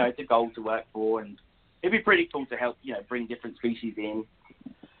 It's a goal to work for, and it'd be pretty cool to help, bring different species in.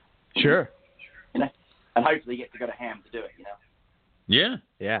 Sure. And hopefully get to go to Ham to do it, Yeah.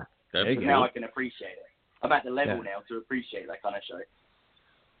 Yeah. Now I can appreciate it. I'm at the level now to appreciate that kind of show.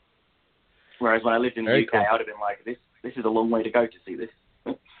 Whereas when I lived in the UK, I would have been like, this is a long way to go to see this.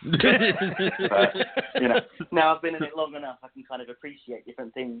 But, now I've been in it long enough, I can kind of appreciate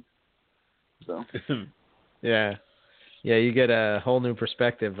different things. So. Yeah. Yeah, you get a whole new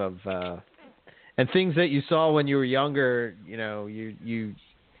perspective of and things that you saw when you were younger, you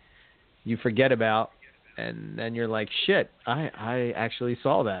forget about, and then you're like, shit, I actually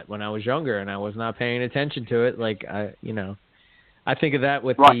saw that when I was younger and I was not paying attention to it. Like I think of that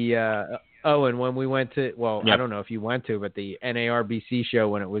with the and when we went to, I don't know if you went to, but the NARBC show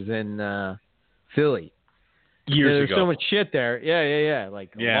when it was in Philly. Years ago. There's so much shit there. Yeah.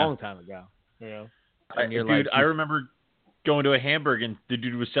 Like a long time ago. And you're dude, I remember going to a Hamburg and the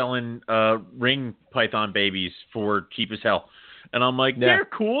dude was selling ring python babies for cheap as hell. And I'm like, they're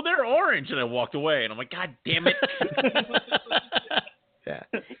cool, they're orange. And I walked away and I'm like, God damn it. Yeah.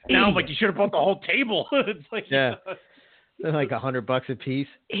 Now I'm like, you should have bought the whole table. It's like, they're like $100 a piece.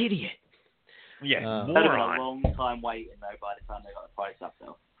 Idiot. Yeah, moron. That was a long time waiting though by the time they got the price up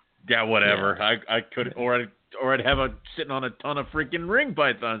though. Yeah, whatever. Yeah. I could, or I'd have sitting on a ton of freaking ring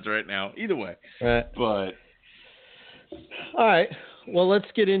pythons right now. Either way. Right. But all right. Well, let's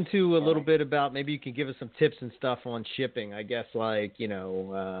get into a little bit about, maybe you can give us some tips and stuff on shipping. I guess make it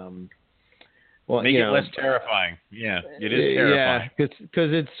less terrifying. Yeah, it is terrifying. Yeah,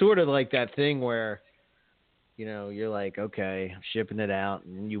 because it's sort of like that thing where, you're like, okay, I'm shipping it out,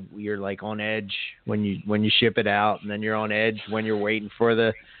 and you're like on edge when you ship it out, and then you're on edge when you're waiting for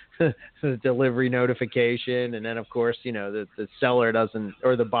the the delivery notification, and then of course, the seller doesn't,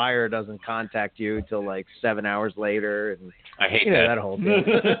 or the buyer doesn't contact you till like 7 hours later, and I hate that whole thing.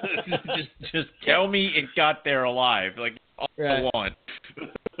 just tell me it got there alive, like all I want.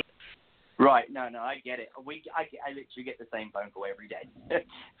 Right, no, I get it. I literally get the same phone call every day,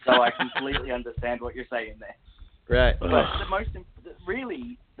 so I completely understand what you're saying there. Right. But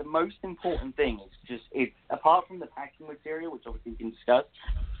the most important thing is apart from the packing material, which obviously we can discuss,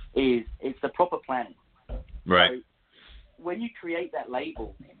 is it's the proper planning. Right. So when you create that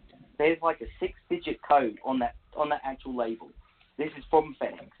label, there's like a 6-digit code on that actual label. This is from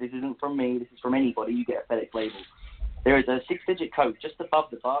FedEx. This isn't from me. This is from anybody. You get a FedEx label. There is a 6-digit code just above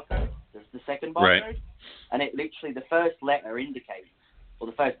the barcode. There's the second barcode. Right. And it literally, the first letter indicates, or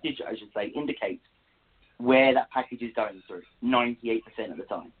the first digit, I should say, indicates where that package is going through 98% of the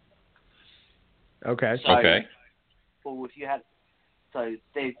time. Okay. So, okay. Well, if you had, so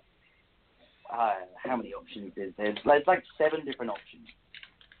there's, how many options is there? There's like 7 different options.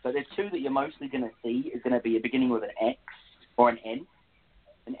 So there's 2 that you're mostly going to see is going to be a beginning with an X or an N.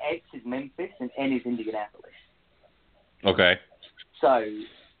 An X is Memphis and N is Indianapolis. Okay. So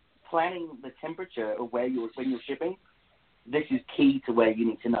planning the temperature of when you're shipping, this is key to where you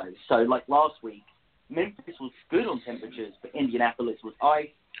need to know. So like last week, Memphis was good on temperatures, but Indianapolis was ice.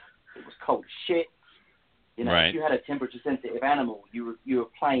 It was cold as shit. Right. If you had a temperature-sensitive animal, you were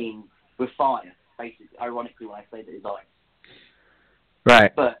playing with fire, basically, ironically, when I say that it's ice.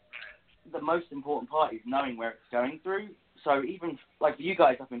 Right. But the most important part is knowing where it's going through. So even, like for you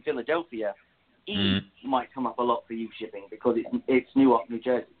guys up in Philadelphia, E might come up a lot for you shipping because it's Newark, New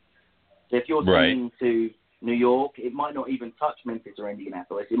Jersey. So if you're sending to New York, it might not even touch Memphis or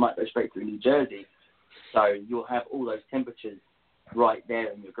Indianapolis. It might go straight through New Jersey. So you'll have all those temperatures right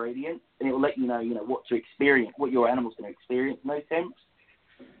there in your gradient, and it will let you know, what to experience, what your animal's going to experience in those temps.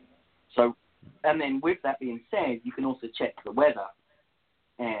 So, and then with that being said, you can also check the weather.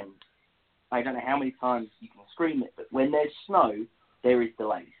 And I don't know how many times you can scream it, but when there's snow, there is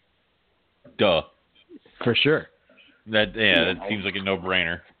delays. Duh. For sure. That seems like a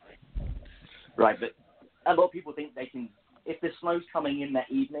no-brainer. Right, but a lot of people think they can, if the snow's coming in that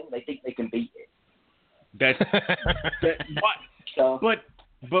evening, they think they can beat it. What? So,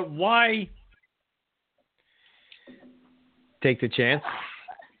 but why take the chance?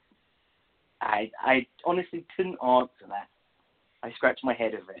 I honestly couldn't answer that. I scratched my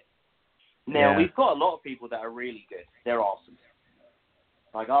head of it. Now, we've got a lot of people that are really good. They're awesome.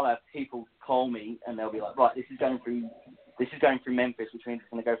 Like, I'll have people call me, and they'll be like, right, this is going through Memphis, which means it's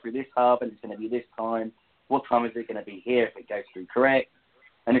going to go through this hub, and it's going to be this time. What time is it going to be here if it goes through correct?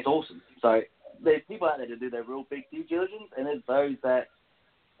 And it's awesome. So there's people out there that do their real big due diligence, and there's those that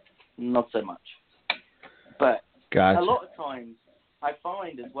not so much. But gotcha. A lot of times I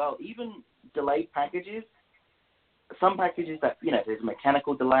find as well, even delayed packages, some packages that, there's a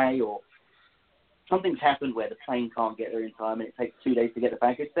mechanical delay or something's happened where the plane can't get there in time and it takes 2 days to get the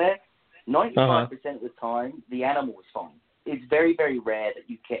package there, 95% of the time, the animal is fine. It's very, very rare that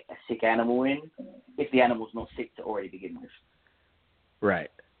you get a sick animal in if the animal's not sick to already begin with. Right.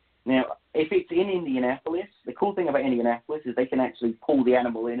 Now, if it's in Indianapolis, the cool thing about Indianapolis is they can actually pull the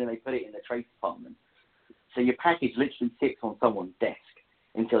animal in and they put it in the trace department. So your package literally sits on someone's desk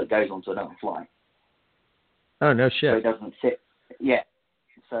until it goes onto another flight. Oh, no shit. So it doesn't sit,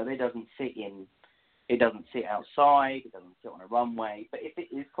 so it doesn't sit outside, it doesn't sit on a runway. But if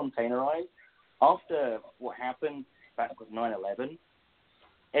it is containerized, after what happened back with 9/11,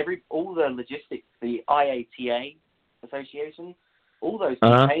 all the logistics, the IATA association, all those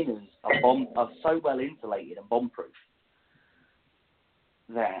containers are so well insulated and bomb-proof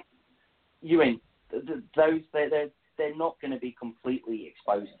that they're not going to be completely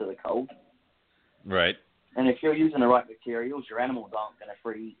exposed to the cold. Right. And if you're using the right materials, your animals aren't going to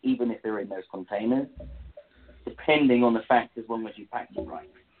freeze, even if they're in those containers, depending on the fact as long as you pack them right.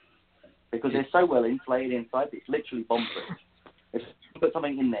 Because they're so well insulated inside, it's literally bomb-proof. If you put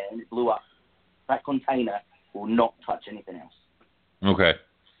something in there and it blew up, that container will not touch anything else. Okay.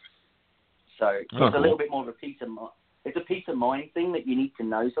 So it's a little bit more of a peace of mind. It's a peace of mind thing that you need to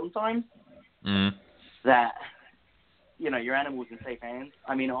know sometimes that, your animal's in safe hands.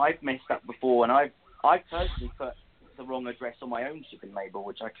 I mean, I've messed up before, and I personally put the wrong address on my own shipping label,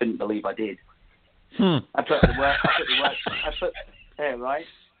 which I couldn't believe I did. I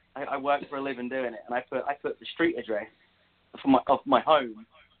work for a living doing it, and I put the street address of my home,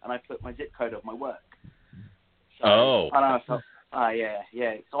 and I put my zip code of my work. So, And I thought,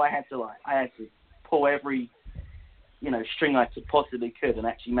 So I had to pull every, string I possibly could, and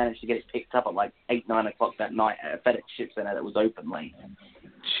actually managed to get it picked up at like 8, 9 o'clock that night at a FedEx ship center that was open late.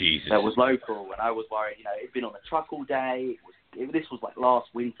 Jesus. That was local, and I was worried. It'd been on the truck all day. This was like last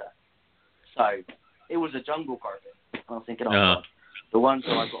winter, so it was a jungle carpet. And I was thinking, God, the ones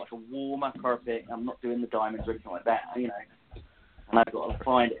where I've got like a warmer carpet, I'm not doing the diamonds or anything like that, and I've got to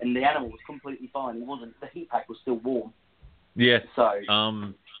find it. And the animal was completely fine. It wasn't. The heat pack was still warm. Yeah. So,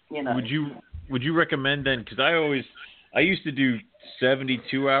 would you recommend then? Because I used to do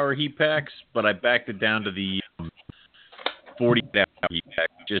 72-hour heat packs, but I backed it down to the 40-hour heat pack,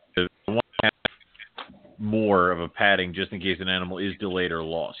 just to want to have more of a padding, just in case an animal is delayed or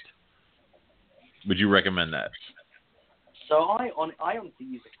lost. Would you recommend that? So I honestly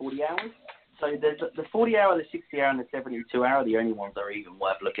use the 40 hours. So the 40 hour, the 60 hour, and the 72 hour are the only ones that are even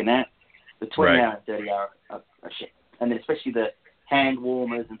worth looking at. The 20 hour and 30 hour are shit. And then especially the hand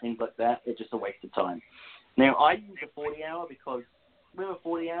warmers and things like that, they're just a waste of time. Now, I use the 40 hour because with a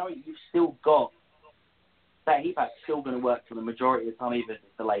 40 hour, you've still got that heat pack's still going to work for the majority of the time, even if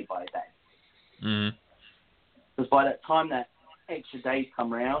it's delayed by a day. Mm-hmm. Because by that time that extra days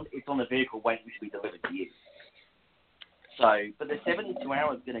come around, it's on the vehicle waiting to be delivered to you. So, but the 72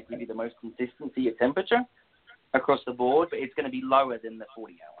 hours is going to give you the most consistency of temperature across the board, but it's going to be lower than the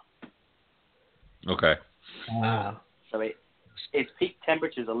 40 hour. Okay. Wow. So its peak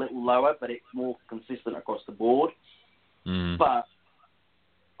temperature is a little lower, but it's more consistent across the board. Mm. But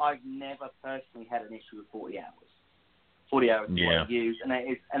I've never personally had an issue with 40 hours. 40 hours is what I use, and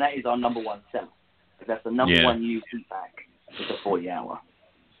that is our number one seller. That's the number one used heat pack is the 40 hour.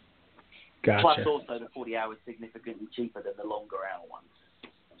 Gotcha. Plus also the 40 hours significantly cheaper than the longer hour ones.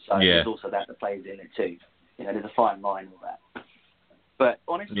 So there's also that plays in it too. There's a fine line with that. But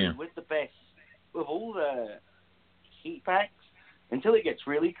honestly, with all the heat packs, until it gets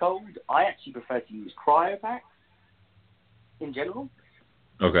really cold, I actually prefer to use cryo packs in general.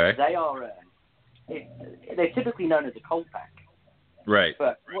 Okay. They are, they're typically known as a cold pack. Right.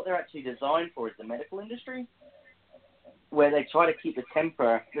 But what they're actually designed for is the medical industry, where they try to keep the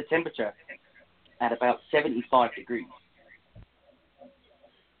temperature at about 75 degrees.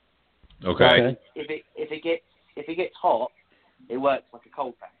 Okay. So if it gets hot, it works like a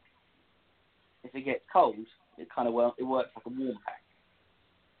cold pack. If it gets cold, it works like a warm pack.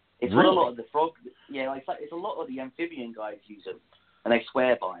 It's what a lot of the frog, it's a lot of the amphibian guys use them, and they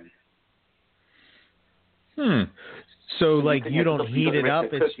swear by them. So like you don't heat it up,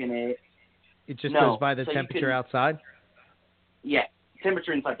 it just goes by the temperature outside? Yeah,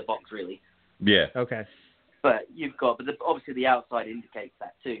 temperature inside the box, really. Yeah. Okay. But obviously the outside indicates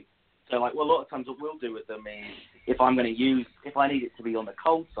that too. So like, a lot of times what we'll do with them is, if I need it to be on the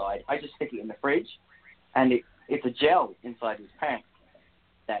cold side, I just stick it in the fridge, and it's a gel inside this pack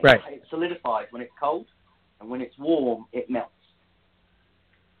that it solidifies when it's cold, and when it's warm, it melts.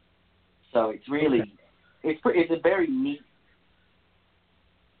 So it's really, it's a very neat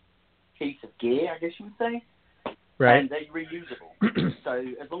piece of gear, I guess you would say. Right. And they're reusable. So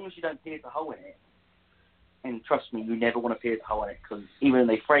as long as you don't pierce a hole in it, and trust me, you never want to pierce a hole in it, because even when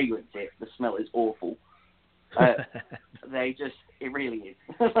they fragrance it, the smell is awful. It really is.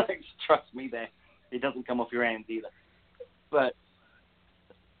 Trust me there. It doesn't come off your hands either. But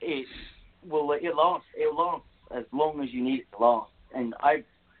it'll last as long as you need it to last. And I've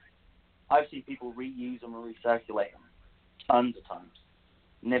seen people reuse them and recirculate them tons of times.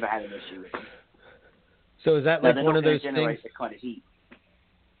 Never had an issue with them. So is that like one of those things? The kind of heat.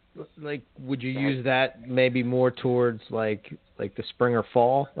 Like, would you use that maybe more towards like the spring or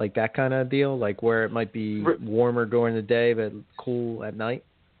fall, like that kind of deal, like where it might be warmer during the day but cool at night?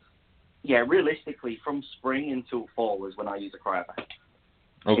 Yeah, realistically, from spring until fall is when I use a cryo pack.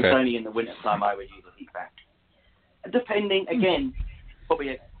 Okay. It's only in the winter time I would use a heat pack. Depending, again, probably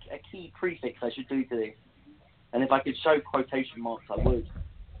a key prefix I should do to this, and if I could show quotation marks, I would.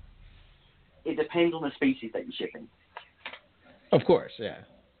 It depends on the species that you're shipping. Of course, yeah.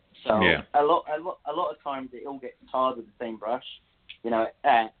 So a lot of times it all gets tarred with the same brush,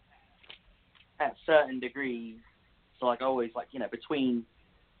 at certain degrees. So like always, between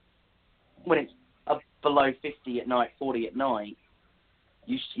when it's up below 50 at night, 40 at night,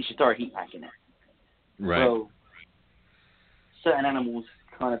 you should throw a heat pack in it. Right. So certain animals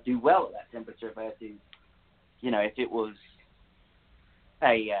kind of do well at that temperature versus, if it was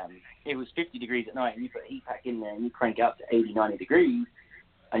it was 50 degrees at night and you put a heat pack in there and you crank it up to 80, 90 degrees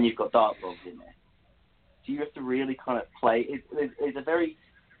and you've got dart frogs in there. So you have to really kind of play. There's a very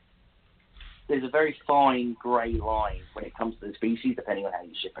fine grey line when it comes to the species, depending on how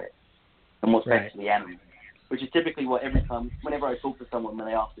you ship it and what's best for the animal. Which is typically what whenever I talk to someone when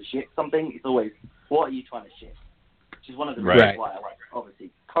they ask to ship something, it's always, what are you trying to ship? Which is one of the reasons why I like,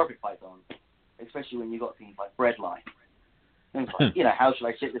 obviously, carpet pythons, especially when you've got things like breadline. And it's like, how should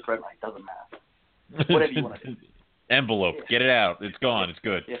I ship this bread? Like, it doesn't matter. Whatever you want to do. Envelope, get it out. It's gone. It's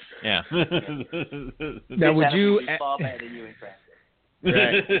good. Yes, yeah. Now, would you? Far better than you in transit.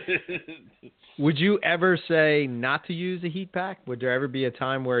 Right. Would you ever say not to use a heat pack? Would there ever be a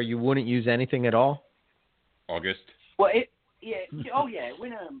time where you wouldn't use anything at all? August. Well, oh yeah.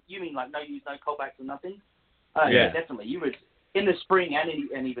 When you mean like no use, no callbacks or nothing? Yeah, definitely. You would in the spring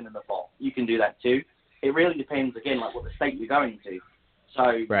and even in the fall. You can do that too. It really depends again, like what the state you're going to.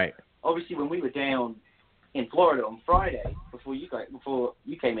 So right. Obviously, when we were down in Florida on Friday before you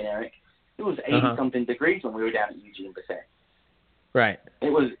came in, Eric, it was 80-something degrees when we were down at Eugene Bassett. Right. It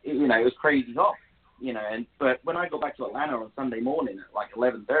was crazy hot, but when I got back to Atlanta on Sunday morning at like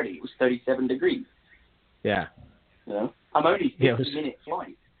 11:30, it was 37 degrees. Yeah. I'm only 50-minute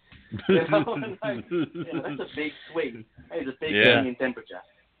flight. That's a big swing. It's a big swing in temperature.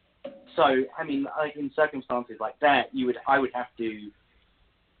 So, I mean, like in circumstances like that, I would have to.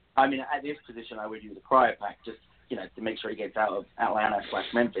 I mean, at this position, I would use a cryo pack just, to make sure he gets out of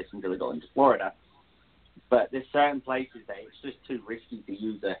Atlanta/Memphis until he got into Florida. But there's certain places that it's just too risky to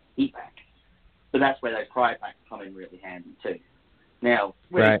use a heat pack. But that's where those cryo packs come in really handy too. Now,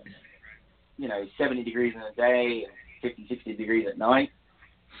 when it's 70 degrees in the day and 50, 60 degrees at night,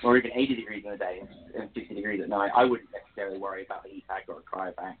 or even 80 degrees in the day and 60 degrees at night, I wouldn't necessarily worry about a heat pack or a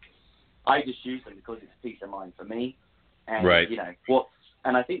cryo pack. I just use them because it's peace of mind for me. And,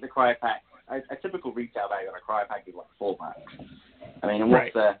 and I think the cryo pack, a typical retail value on a cryo pack is like $4. I mean, and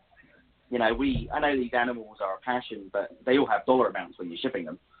what's the, I know these animals are a passion, but they all have dollar amounts when you're shipping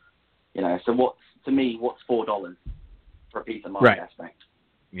them. So what's $4 for a peace of mind aspect?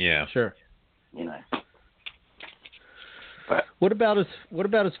 Yeah, sure. But what about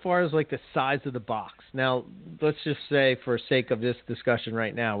as far as like the size of the box? Now, let's just say, for sake of this discussion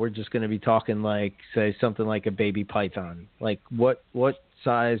right now, we're just going to be talking like, say, something like a baby python. Like, what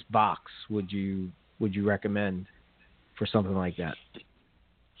size box would you recommend for something like that?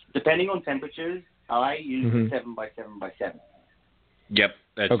 Depending on temperatures, I use 7x7x7. Yep,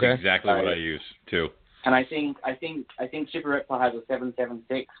 that's exactly what I use too. And I think Shipper Reptile has a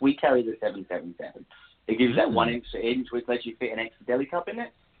 776. We carry the 777. It gives that 1 extra inch, which lets you fit an extra deli cup in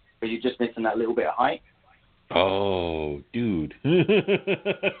it, but you're just missing that little bit of height. Oh, dude.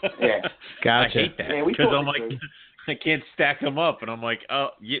 Yeah. Gotcha. I hate that because I'm like, I can't stack them up, and I'm like, oh,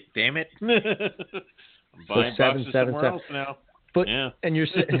 yeah, damn it. I'm buying boxes somewhere else now. But and you're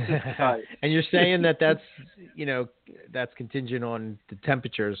saying that's contingent on the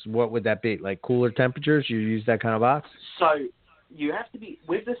temperatures. What would that be? Like cooler temperatures? You use that kind of box? So you have to be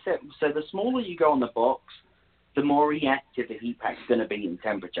with the set. So the smaller you go on the box, the more reactive the heat pack's going to be in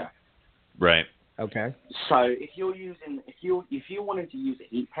temperature. Right. Okay. So if you wanted to use a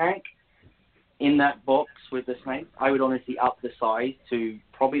heat pack in that box with the snake, I would honestly up the size to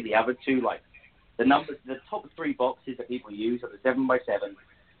probably the other two, like the top 3 boxes that people use are the 7x7,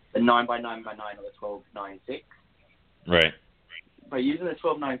 the 9x9x9, or the 12x9x6. Right. By using the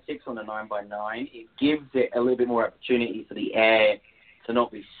 12x9x6 on the 9x9, it gives it a little bit more opportunity for the air to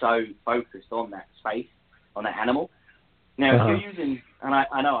not be so focused on that space, on that animal. Now, if you're using, and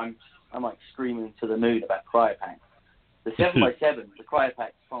I know I'm like screaming to the moon about cryo packs. The 7x7, the cryo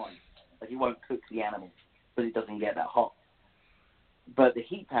pack's fine. Like, it won't cook the animal because it doesn't get that hot. But the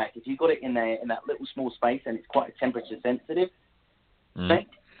heat pack, if you've got it in there in that little small space and it's quite temperature sensitive,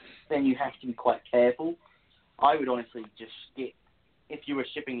 then you have to be quite careful. I would honestly just skip. If you were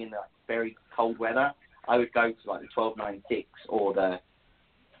shipping in the very cold weather, I would go to like the 12x9x6 or the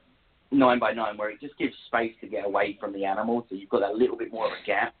 9x9, where it just gives space to get away from the animal, so you've got that little bit more of a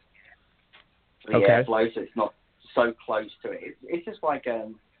gap for the airflow, so it's not so close to it. It's just like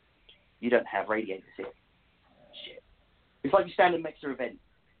you don't have radiators here. Shit. It's like you stand in next to a vent.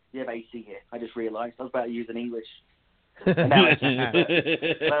 You have AC here. I just realised I was about to use an English. And now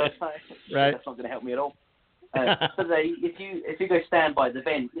right. That's not going to help me at all. But if you go stand by the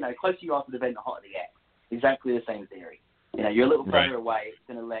vent, closer you are to the vent, the hotter the air. Exactly the same theory. You're a little further away. It's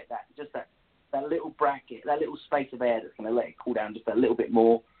going to let that little bracket, that little space of air that's going to let it cool down just a little bit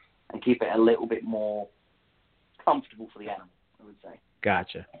more and keep it a little bit more comfortable for the animal, I would say.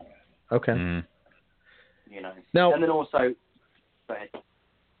 Gotcha. Okay. Mm. Now, and then also, go ahead.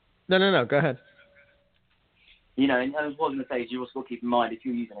 No, go ahead. And I was going to say, you also got to keep in mind if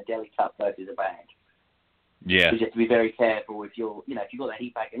you're using a deli cup versus a bag. Yeah. You have to be very careful if you've got the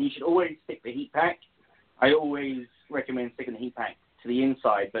heat pack, and you should always stick the heat pack. I always recommend sticking the heat pack to the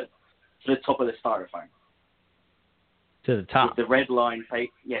inside, but to the top of the styrofoam. To the top. With the red line to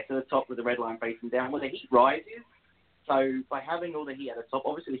the top with the red line facing down, where the heat rises. So by having all the heat at the top,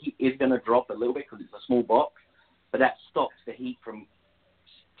 obviously the heat is going to drop a little bit because it's a small box. but that stops the heat from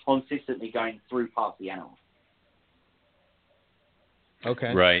consistently going through past the animal.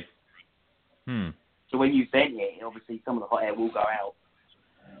 Okay. Right. So when you vent it, obviously some of the hot air will go out,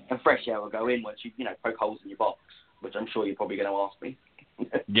 and fresh air will go in once you poke holes in your box, which I'm sure you're probably going to ask me.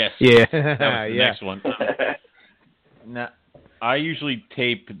 Yes. Yeah. That was the yeah. next one. Now, I usually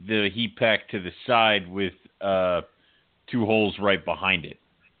tape the heat pack to the side with 2 holes right behind it,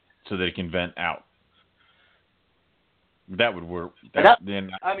 so that it can vent out. That would work.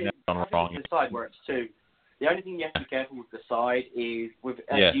 Then I mean, I'm wrong. the side works too. The only thing you have to be careful with the side is with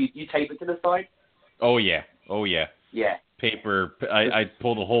Yeah. you tape it to the side. Oh yeah. Yeah. Paper. I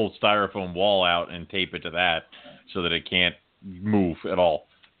pull the whole styrofoam wall out and tape it to that, so that it can't move at all.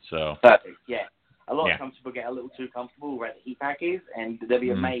 So. Perfect. Yeah. A lot Yeah. of times people get a little too comfortable where the heat pack is, and they'll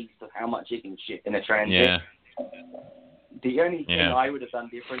be amazed at how much it can ship in a transit. Yeah. The only thing I would have done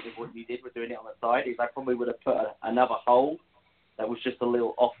different with what you did with doing it on the side is I probably would have put another hole that was just a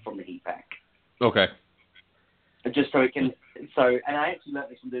little off from the heat pack. Okay. Just so it can. And I actually learned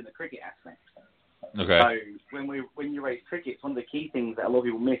this from doing the cricket aspect. Okay. So when you raise crickets, one of the key things that a lot of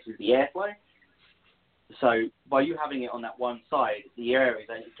people miss is the airflow. So by you having it on that one side, the air is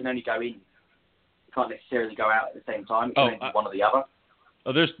it can only go in. It can't necessarily go out at the same time. It can only do one or the other.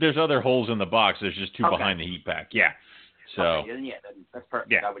 Oh, there's other holes in the box. There's just 2 behind the heat pack. Yeah. So. Okay, then that's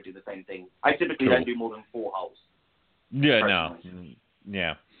perfect. Yeah. I would do the same thing. I typically don't do more than 4 holes. Yeah. No. Personally.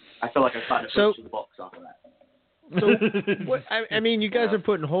 Yeah. I feel like I started to push the box after that. So, I mean, you guys are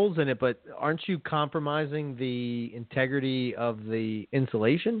putting holes in it, but aren't you compromising the integrity of the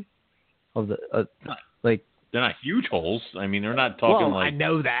insulation? Of the like, they're not huge holes. I mean, they're not talking well, like. I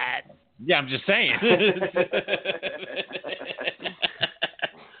know that. Yeah, I'm just saying.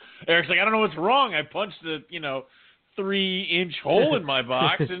 Eric's like, I don't know what's wrong. I punched the 3-inch hole in my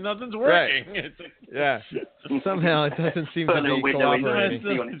box and nothing's working. Right. It's like, Yeah. Somehow it doesn't seem to be cooperating.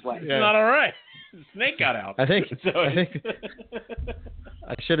 It's not all right. The snake got out. I think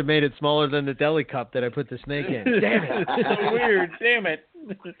I I should have made it smaller than the deli cup that I put the snake in. Damn it! It's so weird. Damn it.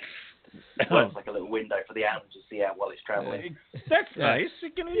 It's like a little window for the animal to see out while it's traveling. That's nice.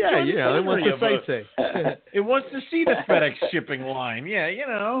 It can it wants to sightsee. It wants to see the FedEx shipping line. Yeah,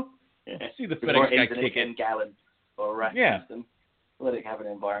 see the FedEx guy kick it. Gallon or a rack system. Let it have an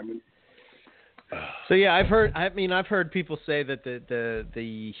environment. So yeah, I've heard people say that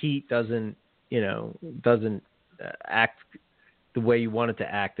the heat doesn't act the way you want it to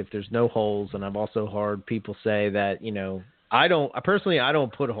act if there's no holes, and I've also heard people say that I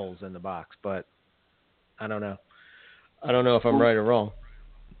don't put holes in the box, but I don't know if I'm right or wrong.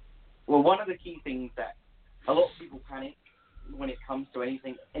 Well, one of the key things that a lot of people panic when it comes to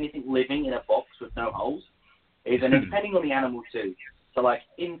anything living in a box with no holes is, and depending on the animal too. So like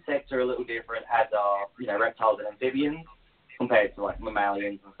insects are a little different, as are reptiles and amphibians, compared to like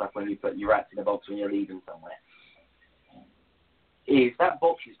mammalians and stuff when you put your rats in a box when you're leaving somewhere. Is that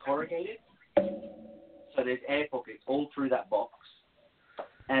box is corrugated, so there's air pockets all through that box,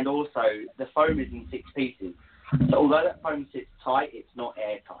 and also the foam is in 6 pieces. So although that foam sits tight, it's not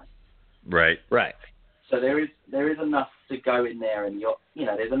airtight. Right. So there is enough to go in there, and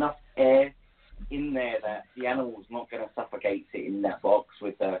there's enough air in there that the animal's not going to suffocate sitting in that box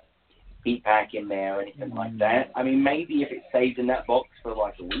with the heat pack in there or anything like that. I mean, maybe if it stays in that box for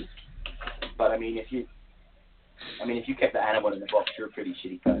like a week, but if you kept the animal in the box, you're a pretty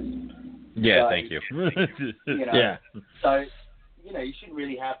shitty person. Yeah, so, thank you. Yeah. So, you shouldn't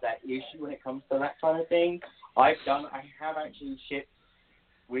really have that issue when it comes to that kind of thing. I have actually shipped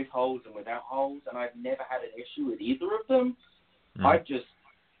with holes and without holes, and I've never had an issue with either of them.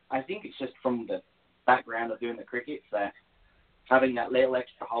 I think it's just from the background of doing the crickets that having that little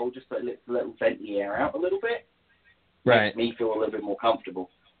extra hole just to little vent the air out a little bit makes me feel a little bit more comfortable.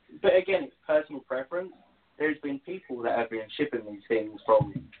 But again, it's personal preference. There's been people that have been shipping these things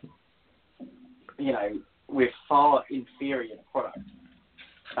from, with far inferior product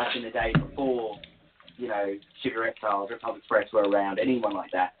back in the day before, Sugar Reptiles, Reptile Express were around, anyone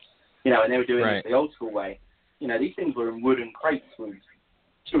like that, and they were doing it the old school way. These things were in wooden crates with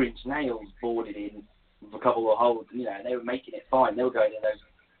 2-inch nails boarded in with a couple of holes, and they were making it fine. They were going in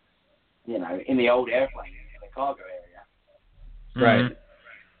those, in the old airplane, in the cargo area. Right.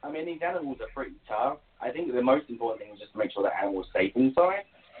 I mean, these animals are pretty tough. I think the most important thing is just to make sure that animal's safe inside.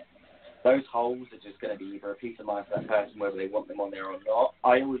 Those holes are just going to be either a peace of mind for that person, whether they want them on there or not.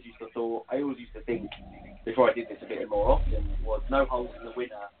 I always used to think, before I did this a bit more often, was no holes in the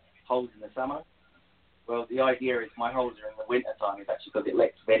winter, holes in the summer. Well, the idea is my holes are in the winter time is actually because it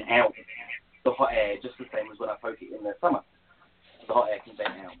lets vent out the hot air just the same as when I poke it in the summer. The hot air can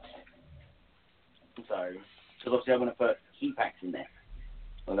vent out. So, because obviously in there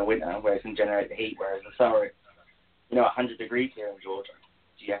in the winter, where it can generate the heat, whereas in the summer it's 100 degrees here in Georgia,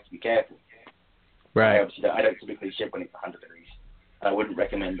 so you have to be careful. Right. I don't typically ship when it's 100 degrees. I wouldn't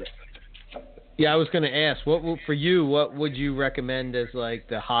recommend it. Yeah, I was going to ask, what would you recommend as like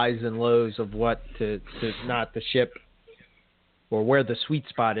the highs and lows of what to not to ship, or where the sweet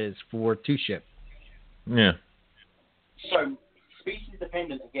spot is to ship? Yeah. So species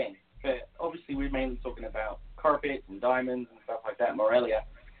dependent again, but obviously we're mainly talking about carpets and diamonds and stuff like that. Morelia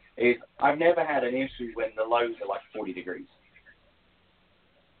is I've never had an issue when the lows are like 40 degrees.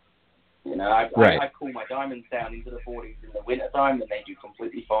 I cool my diamonds down into the 40s in the winter time, and they do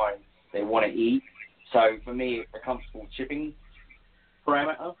completely fine. They want to eat. So for me, it's a comfortable shipping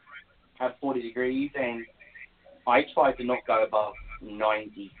parameter. Have 40 degrees, and I try to not go above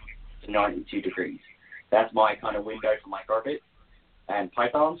 90 to 92 degrees. That's my kind of window for my carpet and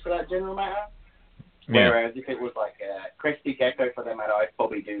pythons for that general matter. Yeah. Whereas if it was like a crested gecko for that matter, I'd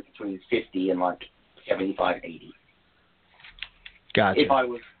probably do between 50 and like 75, 80. Gotcha. If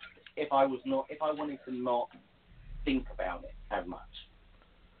I wanted to not think about it as much.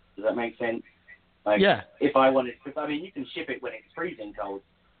 Does that make sense? Yeah. If I wanted, because you can ship it when it's freezing cold.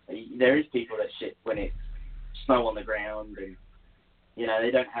 There is people that ship when it's snow on the ground, and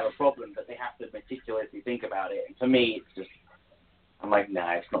they don't have a problem, but they have to meticulously think about it. And for me, it's just, I'm like,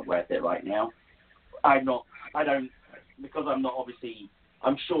 nah, it's not worth it right now. Because I'm not obviously,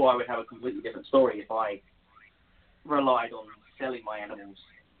 I'm sure I would have a completely different story if I relied on selling my animals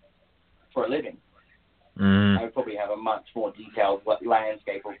for a living. I would probably have a much more detailed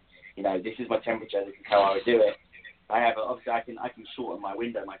landscape of, this is my temperature, this is how I would do it. Obviously I can shorten my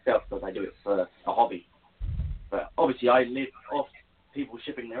window myself because I do it for a hobby. But obviously I live off people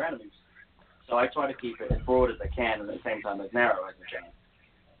shipping their animals. So I try to keep it as broad as I can and at the same time as narrow as I can.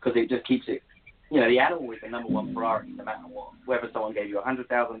 Because it just keeps it, the animal is the number one priority no matter what. Whether someone gave you $100,000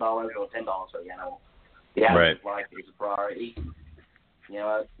 or $10 for the animal, the animal's life is a priority.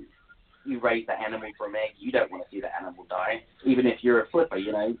 You raise that animal from egg, you don't want to see that animal die. Even if you're a flipper,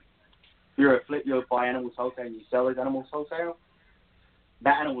 you'll buy animals wholesale and you sell those animals wholesale.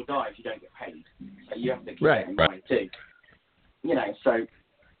 That animal will die if you don't get paid. So you have to keep that in mind too. So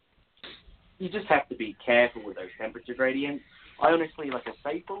you just have to be careful with those temperature gradients. I honestly, like a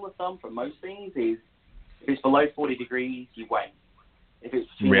safe rule of thumb for most things is if it's below 40 degrees, you wait. If it's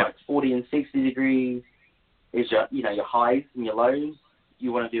between like 40 and 60 degrees, is your highs and your lows,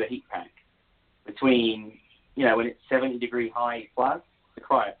 you want to do a heat pack. Between, when it's 70 degree high plus, the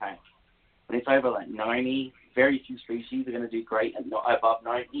cryo pack. When it's over like 90, very few species are going to do great and not above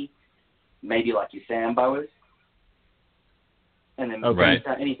 90. Maybe like your sand boas. And then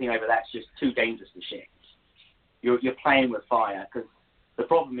anything over that's just too dangerous to ship. You're playing with fire, because the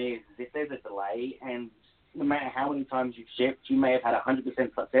problem is if there's a delay, and no matter how many times you've shipped, you may have had 100%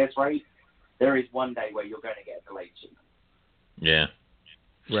 success rate. There is one day where you're going to get a delayed shipment. Yeah.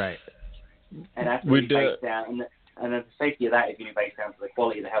 Right. And that's going to be based down, and the safety of that is going to be based down to the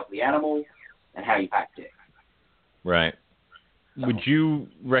quality of the health of the animal and how you packed it. Right. So, would you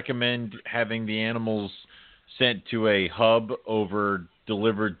recommend having the animals sent to a hub over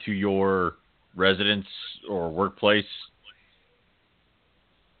delivered to your residence or workplace?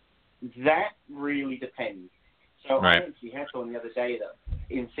 That really depends. So I actually had someone the other day that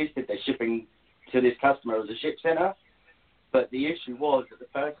insisted they're shipping to this customer as a ship center, but the issue was that the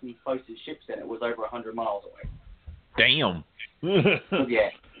person's closest ship center was over 100 miles away. Damn. Yeah,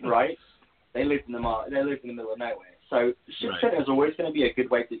 right? They lived in the middle of nowhere. So ship center is always going to be a good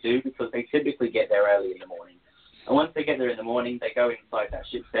way to do, because they typically get there early in the morning. And once they get there in the morning, they go inside that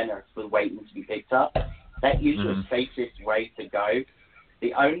ship center for waiting to be picked up. That is the safest way to go.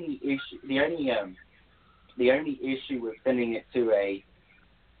 The only issue with sending it to a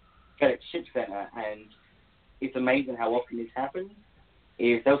FedEx ship center, and it's amazing how often this happens,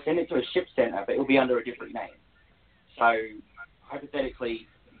 is they'll send it to a ship center, but it'll be under a different name. So hypothetically,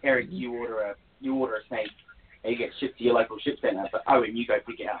 Eric, you order a snake, and you get shipped to your local ship center, but Owen, you go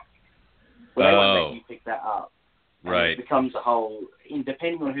pick it up. Well, they won't let you pick that up. Right. It becomes a whole,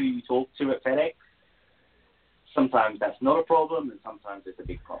 depending on who you talk to at FedEx, sometimes that's not a problem, and sometimes it's a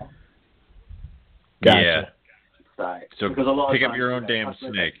big problem. Gotcha. Yeah. So because a lot pick of up your own damn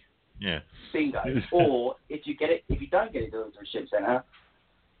snake. Yeah. Bingo. Or if you don't get it delivered to a ship center,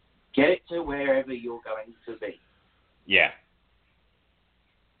 get it to wherever you're going to be. Yeah.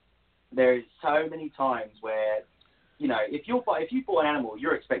 There's so many times where, if you bought an animal,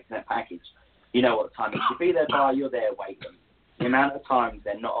 you're expecting that package. You know what time it should be there by, you're there waiting. The amount of times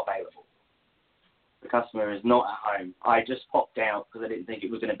they're not available. The customer is not at home. I just popped out because I didn't think it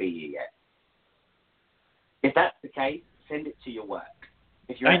was going to be here yet. If that's the case, send it to your work.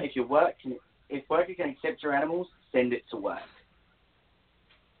 If work can accept your animals, send it to work.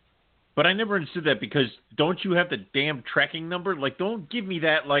 But I never understood that, because don't you have the damn tracking number? Like, don't give me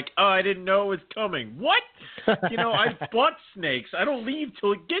that, like, oh, I didn't know it was coming. What? I bought snakes. I don't leave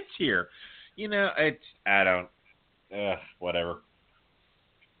till it gets here. Whatever.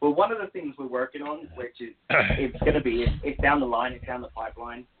 Well, one of the things we're working on, which is, it's down the line, it's down the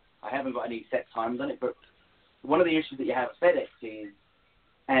pipeline. I haven't got any set times on it, but one of the issues that you have at FedEx is,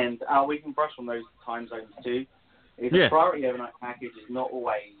 and we can brush on those time zones too, is the priority overnight package is not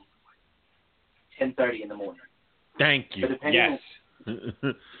always 10:30 in the morning. Thank you. So depending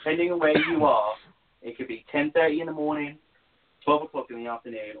on where you are, it could be 10:30 in the morning, 12 o'clock in the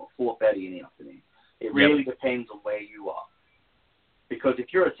afternoon, or 4:30 in the afternoon. It really depends on where you are. Because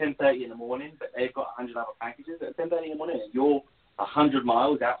if you're at 10:30 in the morning, but they've got 100 other packages at 10:30 in the morning, and you're 100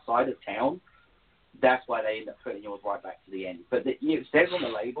 miles outside of town, that's why they end up putting yours right back to the end. But it says on the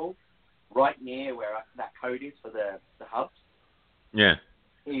label, right near where that code is for the hubs,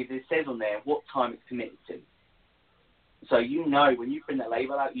 it says on there what time it's committed to. So when you print that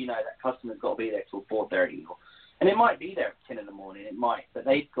label out, that customer's got to be there till 4:30. And it might be there at 10 in the morning, but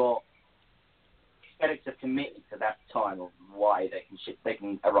FedEx are committed to that time of why they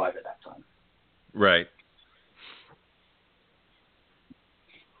can arrive at that time. Right.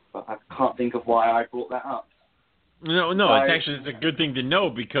 But I can't think of why I brought that up. No, it's a good thing to know,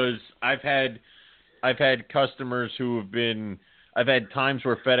 because I've had customers who have been. I've had times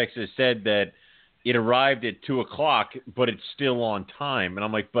where FedEx has said that it arrived at 2:00, but it's still on time, and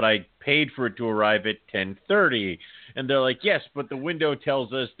I'm like, but I paid for it to arrive at 10:30, and they're like, yes, but the window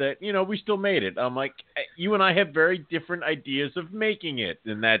tells us that we still made it. I'm like, you and I have very different ideas of making it,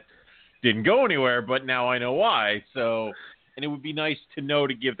 and that didn't go anywhere, but now I know why. So, and it would be nice to know,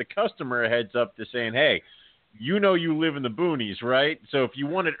 to give the customer a heads up to saying, hey, you live in the boonies, right? So if you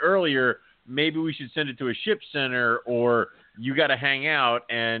want it earlier, maybe we should send it to a ship center, or you got to hang out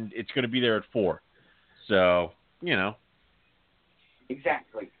and it's going to be there at 4. So,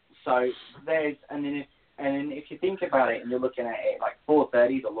 Exactly. So and then if you think about it and you're looking at it, like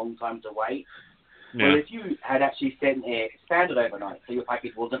 4:30 is a long time to wait. Yeah. Well, if you had actually sent it standard overnight, so your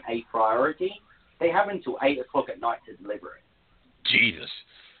package wasn't a priority, they have until 8:00 at night to deliver it. Jesus.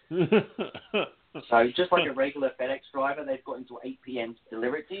 So just like a regular FedEx driver, they've got until 8 p.m. to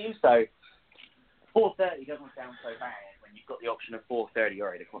deliver it to you. So 4:30 doesn't sound so bad when you've got the option of 4:30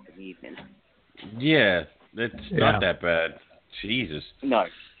 or 8 o'clock in the evening. Yeah, that's not that bad. Jesus. No.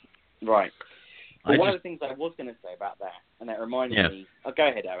 Right. But one of the things I was going to say about that, and that reminded me. Oh, go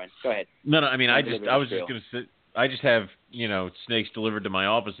ahead, Aaron. Go ahead. No. I mean, I was just going to say, I just have snakes delivered to my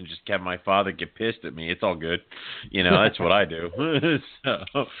office and just have my father get pissed at me. It's all good. That's what I do.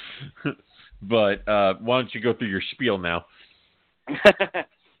 So, but why don't you go through your spiel now?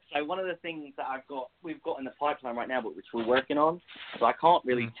 So one of the things that we've got in the pipeline right now, but which we're working on, so I can't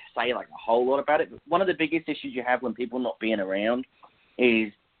really say like a whole lot about it. But one of the biggest issues you have when people not being around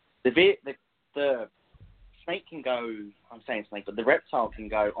is the snake can go. I'm saying snake, but the reptile can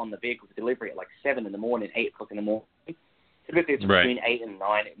go on the vehicle for delivery at like 7 in the morning, 8 o'clock in the morning. Typically, it's between 8 and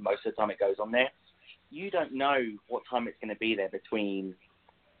 9. Most of the time, it goes on there. You don't know what time it's going to be there between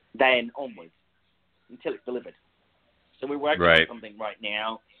then onwards until it's delivered. So we're working on something right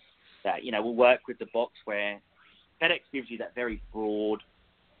now that, we'll work with the box where FedEx gives you that very broad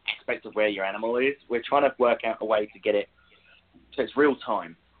aspect of where your animal is. We're trying to work out a way to get it so it's real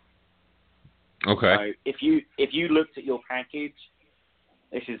time. Okay. So if you looked at your package,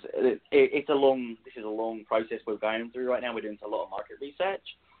 this is a long process we're going through right now. We're doing a lot of market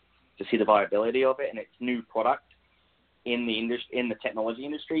research to see the viability of it, and it's new product in the technology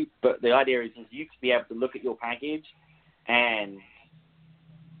industry. But the idea is you could be able to look at your package, and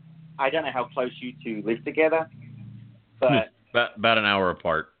I don't know how close you two live together, but about an hour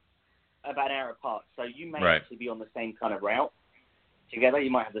apart. About an hour apart. So you may actually be on the same kind of route together. You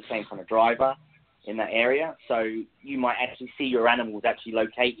might have the same kind of driver in that area. So you might actually see your animals actually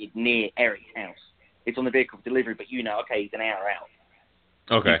located near Eric's house. It's on the vehicle for delivery, but he's an hour out.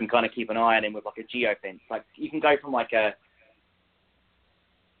 Okay. You can kind of keep an eye on him with like a geofence. Like you can go from like a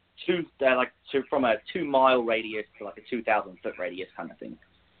 2 mile radius to like a 2,000 foot radius kind of thing.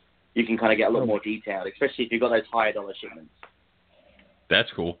 You can kind of get a lot more detailed, especially if you've got those higher dollar shipments.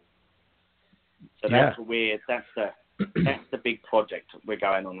 That's cool. So that's the big project we're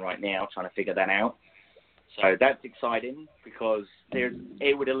going on right now, trying to figure that out. So that's exciting because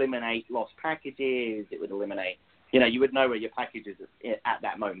it would eliminate lost packages. It would eliminate, you would know where your package is at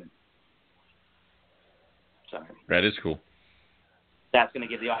that moment. So that is cool. That's going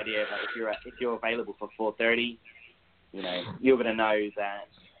to give the idea that if you're available for 4:30, You know, you're going to know that,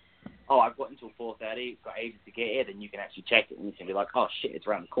 oh, I've got until 4:30, it's got ages to get here, then you can actually check it and you can be like, oh, shit, it's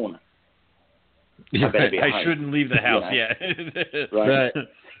around the corner. I shouldn't leave the house, yeah. Right.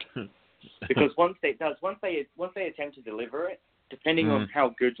 Because once they attempt to deliver it, depending on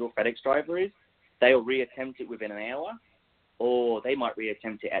how good your FedEx driver is, they'll reattempt it within an hour, or they might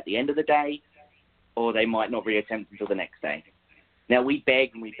reattempt it at the end of the day, or they might not reattempt until the next day. Now, we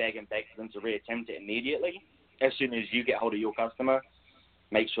beg and beg for them to reattempt it immediately. As soon as you get hold of your customer,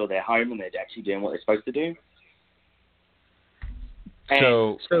 make sure they're home and they're actually doing what they're supposed to do.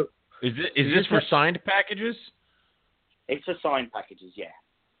 So is this for signed packages? It's for signed packages, yeah.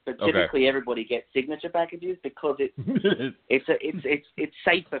 But typically everybody gets signature packages because it's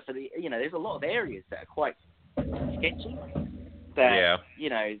safer for the, you know, there's a lot of areas that are quite sketchy. That, you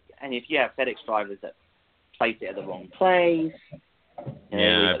know, and if you have FedEx drivers that place it at the wrong place,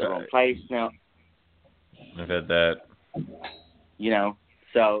 at the wrong place. Now, I've had that. You know,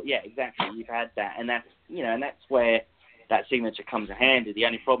 so yeah, exactly. You've had that, and that's, you know, and that's where that signature comes in handy. The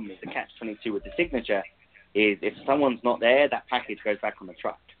only problem is the catch-22 with the signature is if someone's not there, that package goes back on the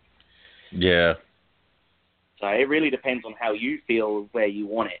truck. Yeah. So it really depends on how you feel where you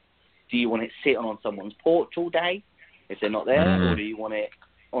want it. Do you want it sitting on someone's porch all day if they're not there, or do you want it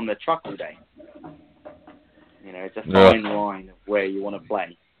on the truck all day? You know, it's a fine line of where you want to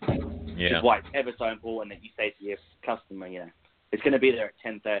play. Yeah. It's why it's ever so important that you say to your customer, you know, it's going to be there at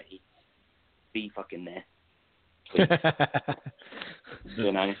 10:30. Be fucking there.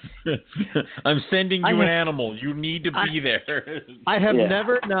 You know, I'm sending you an animal. You need to be there. I have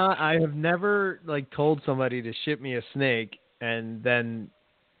never like told somebody to ship me a snake and then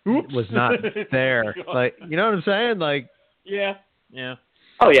it was not there. Like, you know what I'm saying? Like, yeah.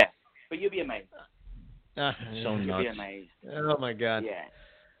 Oh yeah, but you'll be amazed. So you'll nuts. be amazed. Oh my God. Yeah,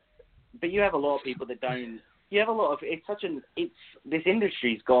 but you have a lot of people that don't. You have a lot of. This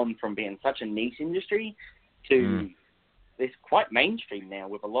industry's gone from being such a niche industry to this quite mainstream now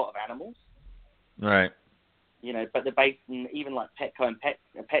with a lot of animals. Right. You know, but they're based in even like Petco and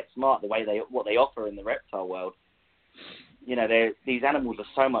PetSmart, what they offer in the reptile world. You know, these animals are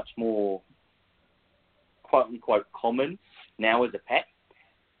so much more quote unquote common now as a pet.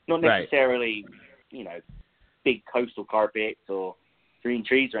 Not necessarily, you know, big coastal carpets or green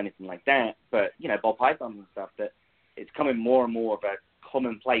trees or anything like that, but, you know, ball pythons and stuff, that it's coming more and more of a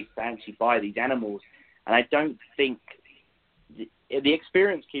common place to actually buy these animals. And I don't think the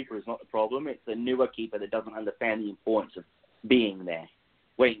experienced keeper is not the problem. It's the newer keeper that doesn't understand the importance of being there,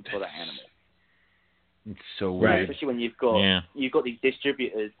 waiting for that animal. It's so weird. Especially when you've got these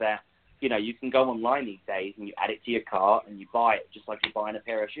distributors that, you know, you can go online these days and you add it to your cart and you buy it just like you're buying a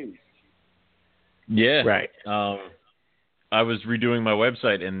pair of shoes. Yeah. Right. I was redoing my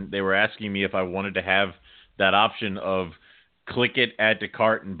website and they were asking me if I wanted to have that option of click it, add to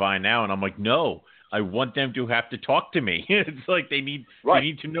cart, and buy now. And I'm like, no, I want them to have to talk to me. It's like they need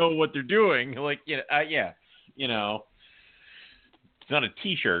to know what they're doing. Like, you know, it's not a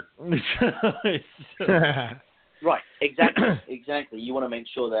T-shirt. Right, exactly. You want to make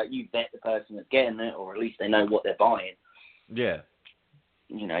sure that you vet the person that's getting it, or at least they know what they're buying. Yeah.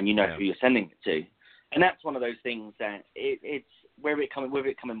 You know, and you know who you're sending it to. And that's one of those things that it's with it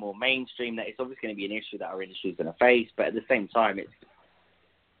coming more mainstream, that it's obviously going to be an issue that our industry is going to face. But at the same time,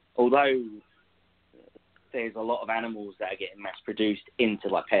 although there's a lot of animals that are getting mass produced into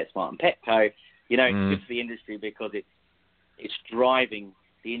like PetSmart and Petco, you know, it's good for the industry because it's driving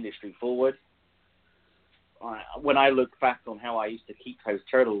the industry forward. When I look back on how I used to keep those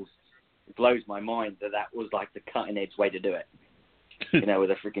turtles, it blows my mind that was like the cutting edge way to do it. You know, with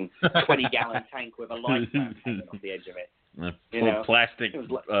a freaking 20-gallon tank with a light hanging off the edge of it. Plastic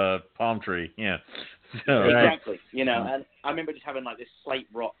palm tree, yeah. So, exactly. You know, and I remember just having like this slate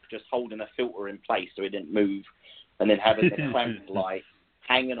rock just holding a filter in place so it didn't move, and then having the clamp light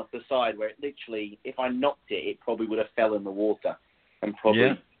hanging off the side where it literally, if I knocked it, it probably would have fell in the water and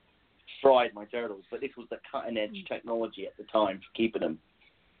probably fried my turtles. But this was the cutting edge technology at the time for keeping them.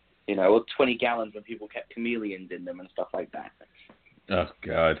 You know, or 20 gallons when people kept chameleons in them and stuff like that. Oh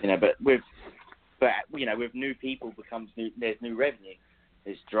God! You know, but with new people there's new revenue.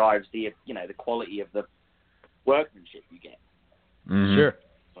 This drives the quality of the workmanship you get. Mm-hmm. Sure.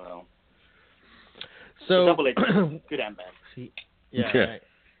 Well, so double-edged, good and bad. Yeah. Right.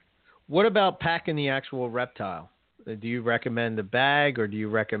 What about packing the actual reptile? Do you recommend a bag or do you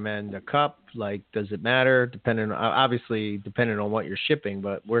recommend a cup? Like, does it matter? Depending on what you're shipping,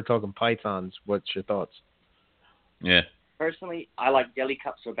 but we're talking pythons. What's your thoughts? Yeah. Personally, I like deli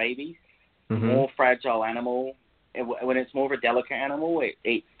cups for babies. More fragile animal. When it's more of a delicate animal,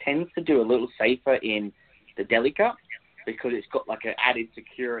 it tends to do a little safer in the deli cup. because it's got like an added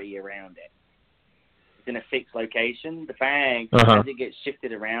security around it. It's in a fixed location. The bag, as it gets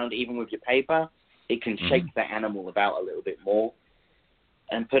shifted around, even with your paper, it can shake the animal about a little bit more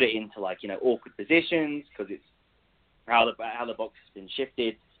and put it into like, awkward positions because it's how the box has been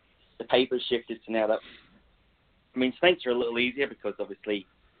shifted. The paper's shifted, so now that, snakes are a little easier because obviously,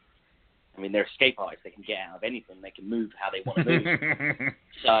 they're escape artists. They can get out of anything. They can move how they want to move.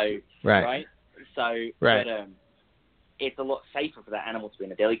 So, right? So, but it's a lot safer for that animal to be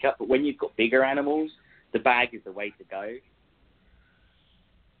in a deli cup. But when you've got bigger animals, the bag is the way to go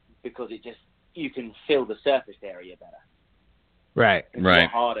because you can fill the surface area better. Right. It's a lot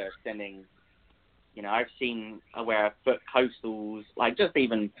harder sending. I've seen where I've put coastals, like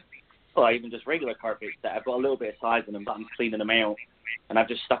even just regular carpets that have got a little bit of size in them, but I'm cleaning them out, and I've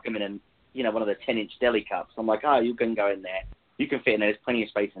just stuck them in one of the 10-inch deli cups. I'm like, you can go in there. You can fit in there. There's plenty of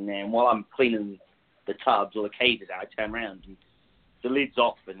space in there. And while I'm cleaning the tubs or the cages out, I turn around and the lid's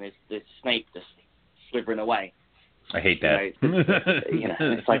off, and there's this snake just slithering away. I hate that.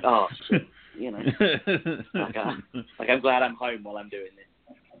 It's like, shit. Like I'm glad I'm home while I'm doing this.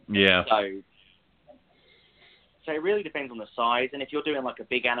 Yeah. So it really depends on the size, and if you're doing like a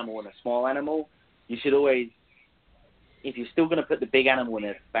big animal and a small animal, you should always, if you're still going to put the big animal in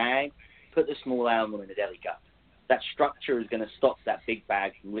a bag, put the small animal in a deli cup. That structure is going to stop that big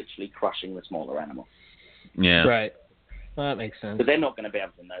bag from literally crushing the smaller animal. Yeah. Right. Well, that makes sense. But they're not going to be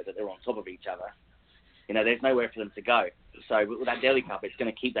able to know that they're on top of each other. There's nowhere for them to go. So with that deli cup, it's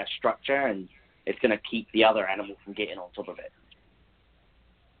going to keep that structure, and it's going to keep the other animal from getting on top of it.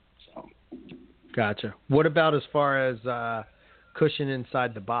 So. Gotcha. What about as far as cushion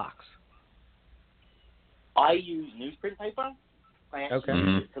inside the box? I use newsprint paper. I actually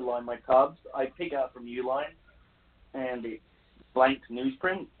use it to line my tubs. I pick out from Uline, and it's blank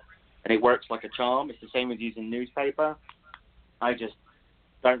newsprint, and it works like a charm. It's the same as using newspaper. I just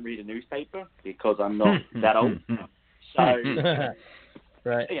don't read a newspaper because I'm not that old. So,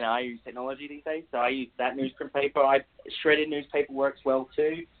 right. I use technology these days, so I use that newsprint paper. Shredded newspaper works well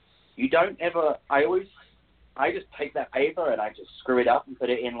too. You don't ever. I just take that paper and I just screw it up and put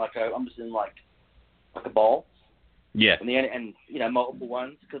it in I'm just in like a ball. Yeah. And multiple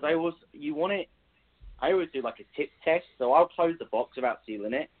ones because I always do like a tip test. So I'll close the box without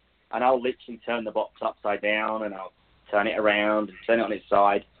sealing it, and I'll literally turn the box upside down and I'll turn it around and turn it on its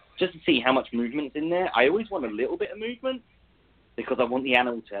side just to see how much movement's in there. I always want a little bit of movement because I want the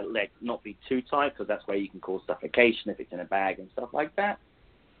animal to not be too tight because that's where you can cause suffocation if it's in a bag and stuff like that.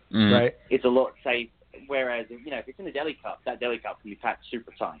 Right. It's a lot safe. Whereas if it's in a deli cup, that deli cup can be packed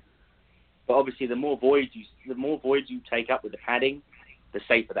super tight. But obviously, the more voids you take up with the padding, the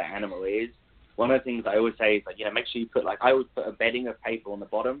safer that animal is. One of the things I always say is make sure you put I always put a bedding of paper on the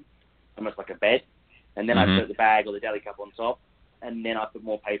bottom, almost like a bed, and then I put the bag or the deli cup on top, and then I put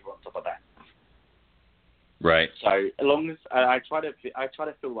more paper on top of that. Right. So as long as I try to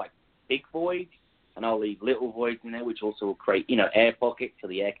fill like big voids, and I'll leave little voids in there, which also will create air pockets so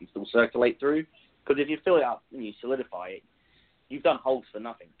the air can still circulate through. Because if you fill it up and you solidify it, you've done holes for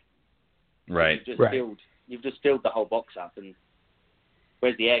nothing. Right. You've just filled the whole box up, and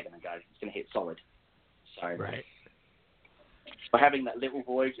where's the air going to go? It's going to hit solid. So right. By having that little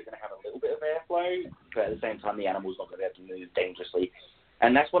void, you're going to have a little bit of airflow, but at the same time, the animal's not going to be able to move dangerously.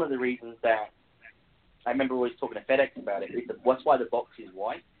 And that's one of the reasons that I remember always talking to FedEx about it. That's why the box is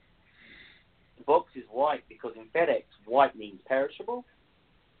white. The box is white because in FedEx, white means perishable.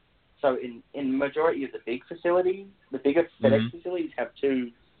 So in majority of the big facilities, the bigger FedEx facilities have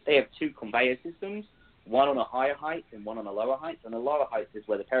two conveyor systems, one on a higher height and one on a lower height. And the lower height is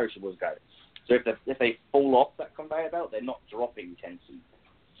where the perishables go. So if they fall off that conveyor belt, they're not dropping 10 feet. Do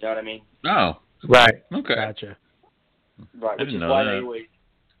you know what I mean? Oh. Right. Okay. Gotcha. Right, which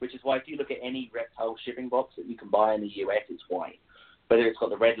is why if you look at any reptile shipping box that you can buy in the US, it's white. Whether it's got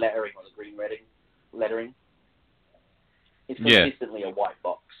the red lettering or the green lettering, it's consistently a white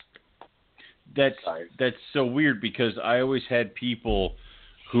box. That's so weird because I always had people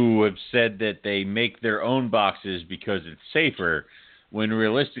who have said that they make their own boxes because it's safer, when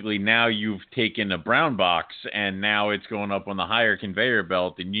realistically now you've taken a brown box and now it's going up on the higher conveyor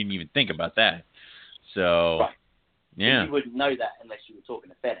belt and you didn't even think about that. So, right. Yeah. You wouldn't know that unless you were talking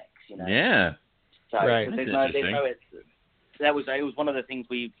to FedEx, Yeah. So right. It was one of the things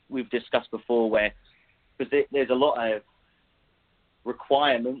we've discussed before where, because there's a lot of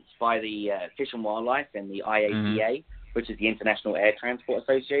requirements by the Fish and Wildlife and the IATA, which is the International Air Transport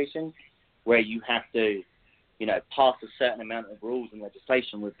Association, where you have to, pass a certain amount of rules and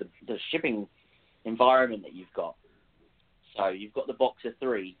legislation with the shipping environment that you've got. So you've got the box of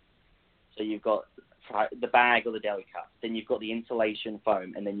 3. So you've got the bag or the deli cup. Then you've got the insulation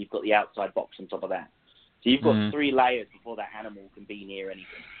foam, and then you've got the outside box on top of that. So you've got 3 layers before that animal can be near anything.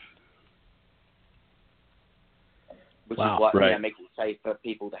 Which is what makes it safe for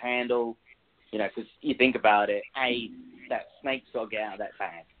people to handle. Because you think about it, that snake's got to get out of that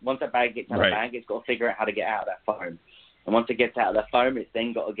bag. Once that bag gets out of the bag, it's got to figure out how to get out of that foam. And once it gets out of the foam, it's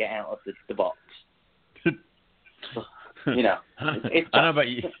then got to get out of the box. I don't know about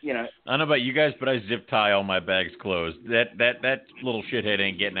you. I don't know about you guys, but I zip tie all my bags closed. That little shithead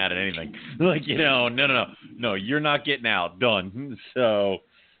ain't getting out of anything. No, you're not getting out. Done. So,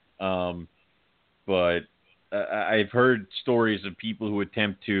 but I've heard stories of people who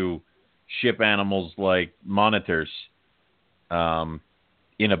attempt to ship animals like monitors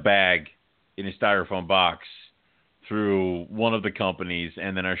in a bag in a styrofoam box through one of the companies,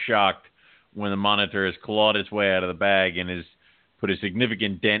 and then are shocked when the monitor has clawed its way out of the bag and has put a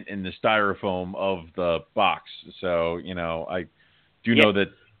significant dent in the styrofoam of the box. So, I do know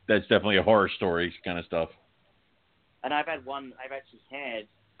that that's definitely a horror story kind of stuff. And I had,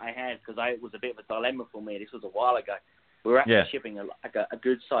 because it was a bit of a dilemma for me. This was a while ago. We were actually shipping a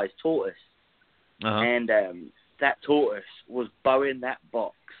good-sized tortoise. And that tortoise was bowing that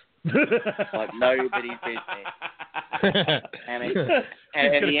box like nobody's business. And in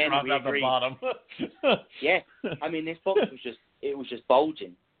the end, we agreed. This box was just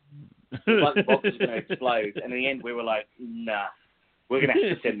bulging. It was like the box was going to explode. And in the end, we were like, nah, we're going to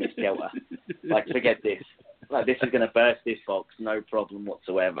have to send this Delta. Like, forget this. Like, this is going to burst this box, no problem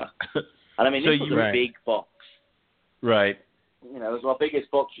whatsoever. And this was a big box. Right. It was our biggest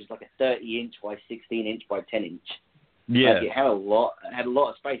box, was like a 30-inch by 16-inch by 10-inch. Yeah. Like, it had a lot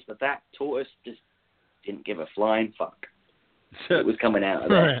of space, but that tortoise just didn't give a flying fuck. It was coming out of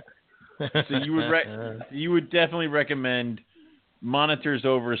there. So you would definitely recommend monitors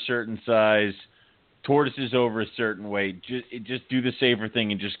over a certain size, tortoises over a certain weight. Just do the safer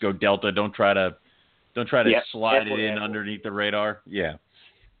thing and just go Delta. Don't try to slide it in underneath the radar. Yeah.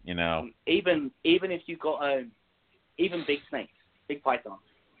 Even if you got even big snakes, big python.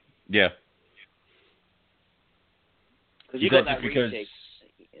 Yeah. Because you got that because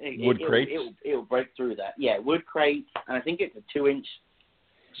wood crates? It'll break through that. Yeah, wood crate, and I think it's a 2-inch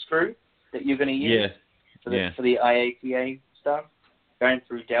screw that you're going to use for the IATA stuff, going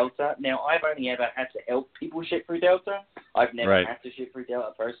through Delta. Now, I've only ever had to help people ship through Delta. I've never had to ship through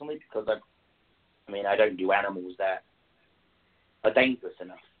Delta personally because I don't do animals that are dangerous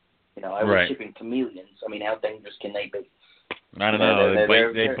enough. I was shipping chameleons. How dangerous can they be? I don't know.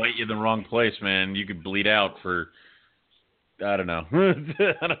 They bite you in the wrong place, man. You could bleed out for, I don't know.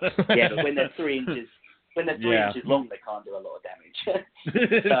 Yeah, but when they're 3 inches, inches long, they can't do a lot of damage.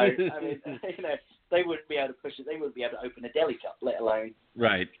 So, they wouldn't be able to push it. They wouldn't be able to open a deli cup, let alone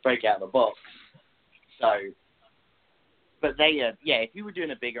break out the box. So, but if you were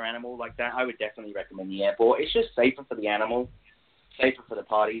doing a bigger animal like that, I would definitely recommend the airport. It's just safer for the animal, safer for the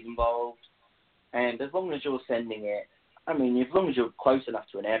parties involved, and as long as you're sending it, as long as you're close enough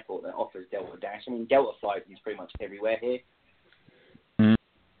to an airport that offers Delta Dash. Delta flies is pretty much everywhere here. And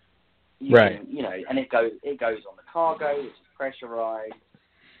it goes on the cargo, which is pressurized.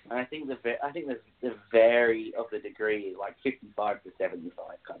 And I think the vary of the degree is like 55 to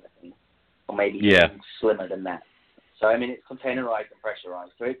 75 kind of thing, or maybe even slimmer than that. So it's containerized and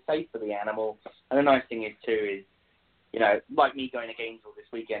pressurized, so it's safe for the animal. And the nice thing is too like me going to Gainesville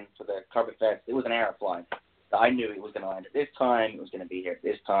this weekend for the Carpet Fest, it was an hour flight. So I knew it was going to land at this time, it was going to be here at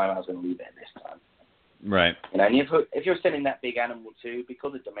this time, I was going to leave it at this time. Right. And if you're sending that big animal too,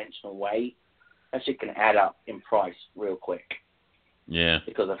 because of dimensional weight, that shit can add up in price real quick. Yeah.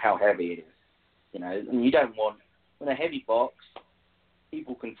 Because of how heavy it is. And you don't want, in a heavy box,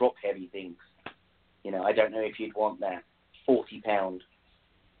 people can drop heavy things. I don't know if you'd want that 40-pound,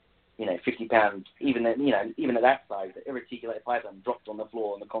 50-pound, even at that size, the reticulated python dropped on the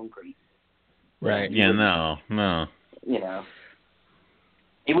floor on the concrete. Right. Yeah, no.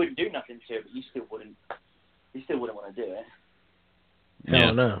 It wouldn't do nothing to it, but you still wouldn't want to do it.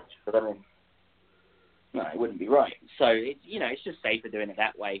 No. But no, it wouldn't be right. So it's just safer doing it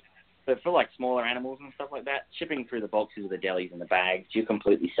that way. But for like smaller animals and stuff like that, shipping through the boxes with the delis and the bags, you're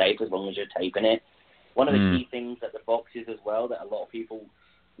completely safe as long as you're taping it. One of the key things at the boxes as well that a lot of people,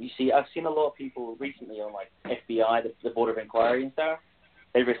 I've seen a lot of people recently on like FBI, the Board of Inquiry and stuff.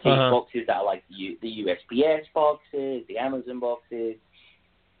 They receive boxes that are like the USPS boxes, the Amazon boxes.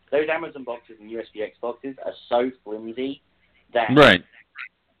 Those Amazon boxes and USPS boxes are so flimsy that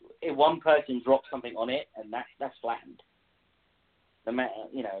if one person drops something on it, and that's flattened.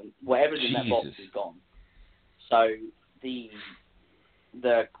 Whatever's in that box is gone. So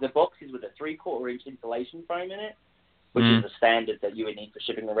the boxes with a 3/4-inch insulation frame in it, which is the standard that you would need for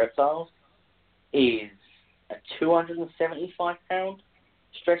shipping the reptiles, is a 275-pound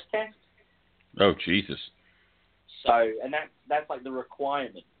stress test. Oh, Jesus. So, and that's like the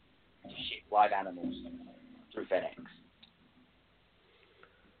requirement to ship live animals through FedEx.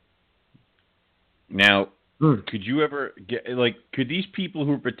 Now, could you ever get, like, could these people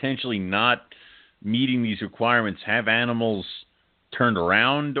who are potentially not meeting these requirements have animals turned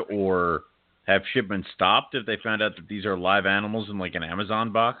around or have shipments stopped if they found out that these are live animals in, like, an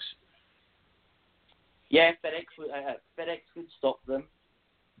Amazon box? Yeah, FedEx would stop them.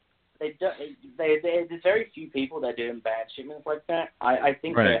 There's very few people that are doing bad shipments like that. I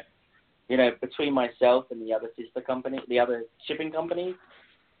think that, you know, between myself and the other the other shipping companies,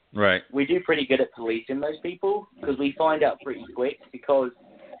 right, we do pretty good at policing those people because we find out pretty quick, because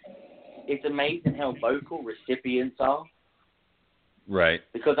it's amazing how vocal recipients are. Right.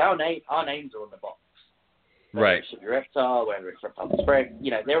 Because our names are on the box. Right. Whether it's Reptile, whether it's Reptile Express,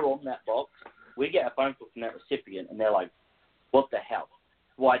 you know, they're on that box. We get a phone call from that recipient, and they're like, "What the hell?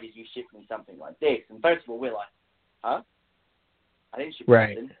 Why did you ship me something like this?" And first of all, we're like, "Huh? I didn't ship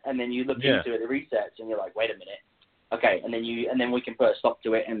anything." And then you look into it, the research, and you're like, "Wait a minute, okay." And then we can put a stop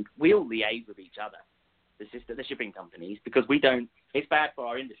to it, and we'll liaise with each other, the shipping companies, because we don't. It's bad for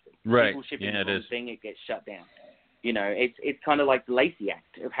our industry. Right. People shipping the wrong thing, it gets shut down. You know, it's kind of like the Lacey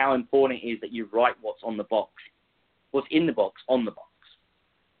Act of how important it is that you write what's on the box, what's in the box on the box.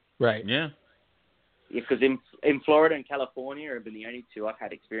 Right. Yeah. Because in Florida and California have been the only two I've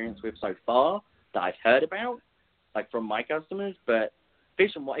had experience with so far that I've heard about, like from my customers. But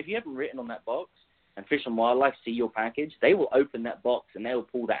Fish and Wildlife, if you haven't written on that box and Fish and Wildlife see your package, they will open that box and they will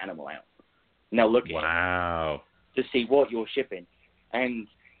pull that animal out. And they'll look at it to see what you're shipping. And,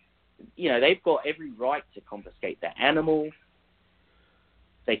 you know, they've got every right to confiscate that animal.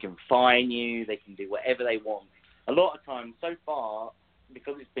 They can fine you. They can do whatever they want. A lot of times, so far,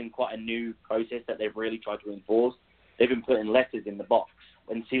 because it's been quite a new process that they've really tried to enforce, they've been putting letters in the box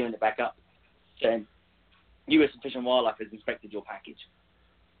and sealing it back up, saying, U.S. Fish and Wildlife has inspected your package.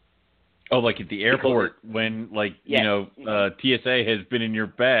 Oh, like at the airport when, like, you know, TSA has been in your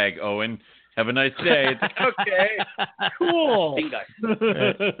bag. Oh, and have a nice day. It's like, okay, cool. Bingo.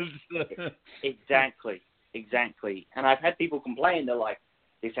 Exactly. And I've had people complain. They're like,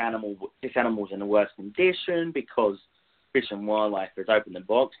 this animal's in a worse condition because Fish and Wildlife has opened the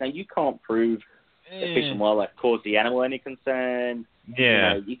box. Now, you can't prove that Fish and Wildlife caused the animal any concern.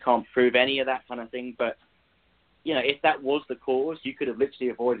 Yeah. You know, you can't prove any of that kind of thing. But, you know, if that was the cause, you could have literally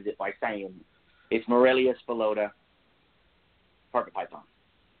avoided it by saying it's Morelia spilota carpet python.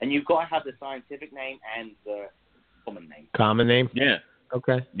 And you've got to have the scientific name and the common name. Common name? Yeah.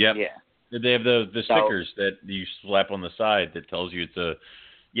 Okay. Yep. Yeah. They have the stickers that you slap on the side that tells you it's a...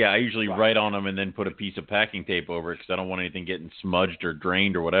 Yeah, I usually write on them and then put a piece of packing tape over it because I don't want anything getting smudged or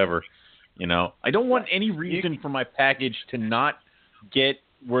drained or whatever. You know, I don't want any reason for my package to not get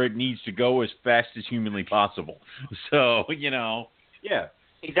where it needs to go as fast as humanly possible. So, you know, yeah.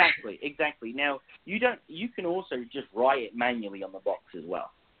 Exactly. Now, you can also just write it manually on the box as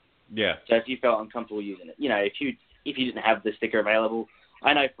well. Yeah. So if you felt uncomfortable using it, you know, if you didn't have the sticker available,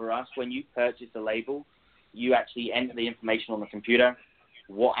 I know for us, when you purchase a label, you actually enter the information on the computer,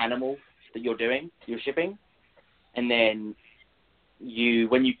 what animal that you're shipping, and then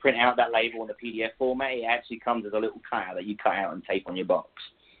when you print out that label in the PDF format, it actually comes as a little cutout that you cut out and tape on your box.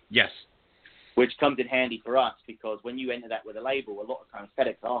 Yes. Which comes in handy for us because when you enter that with a label, a lot of times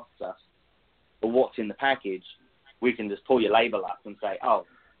FedEx asks us, well, what's in the package? We can just pull your label up and say, oh,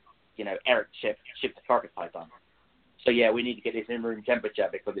 you know, Eric shipped the carpet python. So, yeah, we need to get this in room temperature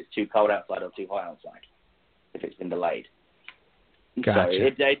because it's too cold outside or too hot outside if it's been delayed. Gotcha.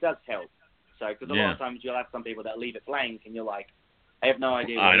 So it does help. So, because a lot of times you'll have some people that leave it blank and you're like, I have no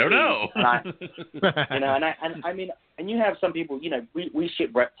idea. I don't know. You know, and you have some people, you know, we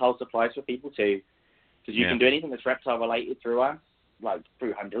ship reptile supplies for people too, because you can do anything that's reptile related through us, like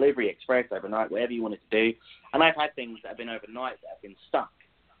through home delivery, express, overnight, whatever you want it to do. And I've had things that have been overnight that have been stuck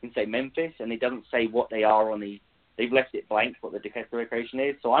in, say, Memphis, and it doesn't say what they are they've left it blank what the declaration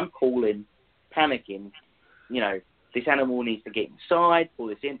is. So I'm calling, panicking, you know, this animal needs to get inside, pull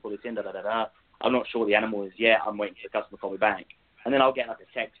this in, da-da-da-da. I'm not sure what the animal is yet. I'm waiting for the customer to call me back. And then I'll get like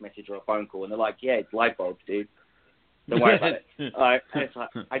a text message or a phone call, and they're like, yeah, it's light bulbs, dude. Don't worry about it. All right. And it's like,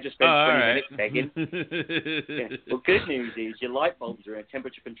 I just spent 20 minutes begging. Yeah. Well, good news is your light bulbs are in a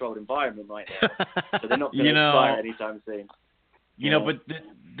temperature-controlled environment right now, so they're not going to expire anytime soon. You know, but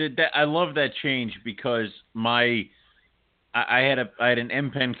I love that change because I had an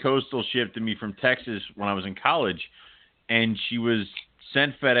M-Pen Coastal shipped to me from Texas when I was in college, and she was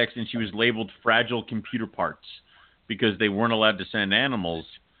sent FedEx, and she was labeled fragile computer parts because they weren't allowed to send animals,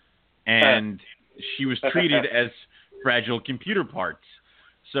 and she was treated as fragile computer parts.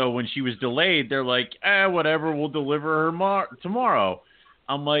 So when she was delayed, they're like, whatever, we'll deliver her tomorrow.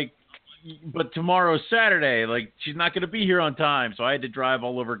 I'm like, but tomorrow's Saturday. Like, she's not going to be here on time. So I had to drive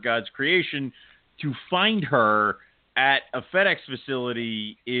all over God's creation to find her at a FedEx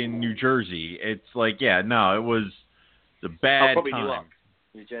facility in New Jersey. It's like, it was a bad time.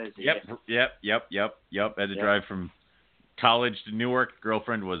 New Jersey. Yep. Had to drive from college to Newark.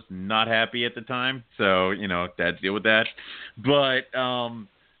 Girlfriend was not happy at the time, so had to deal with that. But I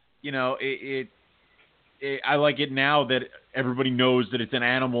like it now that everybody knows that it's an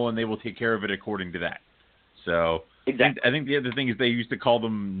animal and they will take care of it according to that. So exactly. I think the other thing is they used to call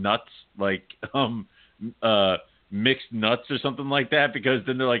them nuts, like mixed nuts or something like that, because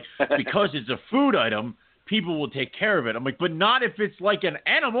then they're like, because it's a food item, people will take care of it. I'm like, but not if it's like an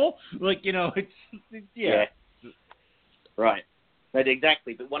animal. Like, it's yeah. Right. But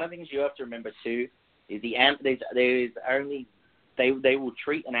exactly. But one of the things you have to remember too is there's only they will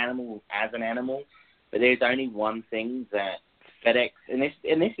treat an animal as an animal, but there's only one thing that FedEx and this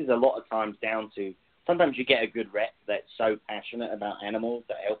is a lot of times down to sometimes you get a good rep that's so passionate about animals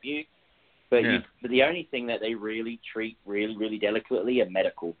that help you, but the only thing that they really treat really, really delicately are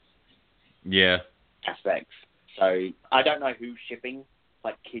medical aspects. So I don't know who's shipping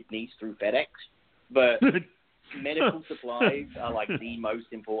like kidneys through FedEx, but medical supplies are like the most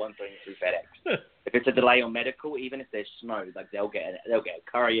important thing through FedEx. If it's a delay on medical, even if there's snow, like they'll get a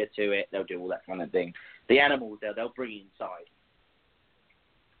courier to it. They'll do all that kind of thing. The animals, they'll bring it inside.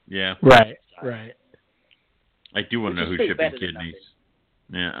 Yeah. Right. I do want to know who's shipping kidneys.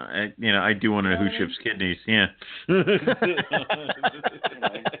 Yeah, I do want to know who ships kidneys. Yeah.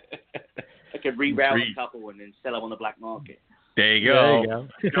 I could reroute a couple and then sell them on the black market. There you go.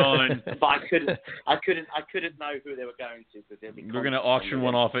 But I couldn't know who they were going to because we're going to auction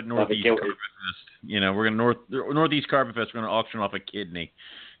one off at Northeast Carpet Fest. We're going to Northeast Carpet Fest. We're going to auction off a kidney.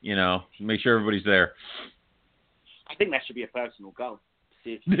 Make sure everybody's there. I think that should be a personal goal.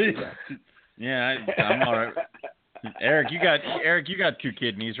 See if you do that. Yeah, I'm all right. Eric, you got 2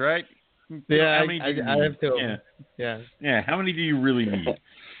 kidneys, right? Yeah, how many I have 2. Yeah. How many do you really need?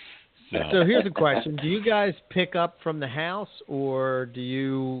 So here's a question: do you guys pick up from the house, or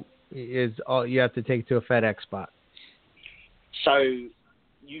you have to take it to a FedEx spot? So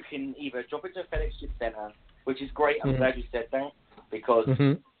you can either drop it to a FedEx ship center, which is great. I'm glad you said that because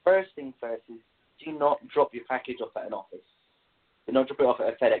first thing first is do not drop your package off at an office. Do not drop it off at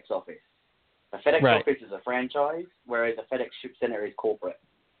a FedEx office. A FedEx office is a franchise, whereas a FedEx ship center is corporate.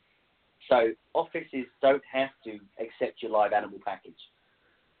 So offices don't have to accept your live animal package.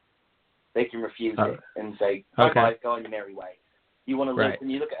 They can refuse it and say, bye-bye, go on your merry way. You want to look, when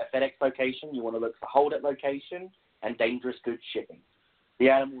you look at a FedEx location, you want to look for hold at location and dangerous goods shipping. The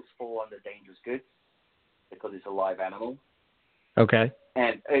animals fall under dangerous goods because it's a live animal. Okay.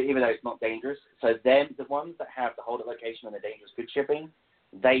 And even though it's not dangerous, so then the ones that have the hold at location and the dangerous goods shipping,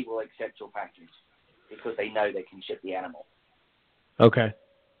 they will accept your package because they know they can ship the animal. Okay.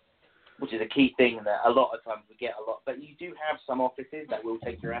 Which is a key thing that a lot of times we get a lot. But you do have some offices that will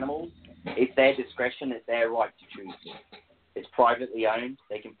take your animals. It's their discretion. It's their right to choose. It's privately owned.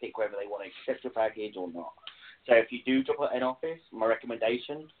 They can pick whether they want to accept your package or not. So if you do drop it in an office, my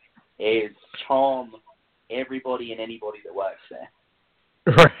recommendation is charm everybody and anybody that works there.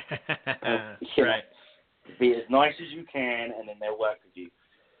 Right. Be as nice as you can, and then they'll work with you.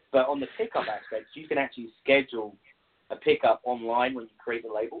 But on the pickup aspect, you can actually schedule a pickup online when you create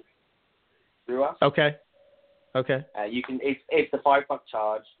the label through us. Okay. You can. It's the $5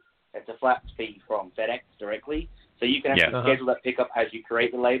 charge. It's a flat fee from FedEx directly. So you can actually schedule that pickup as you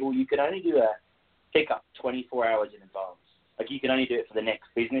create the label. You can only do a pickup 24 hours in advance. Like you can only do it for the next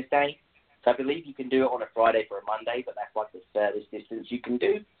business day. So I believe you can do it on a Friday for a Monday, but that's like the furthest distance you can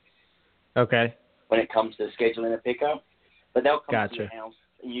do. Okay. When it comes to scheduling a pickup. But they'll come to your house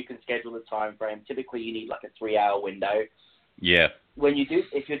and you can schedule the time frame. Typically you need like a 3-hour window. Yeah.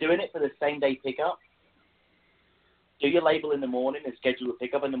 If you're doing it for the same day pickup, do your label in the morning and schedule a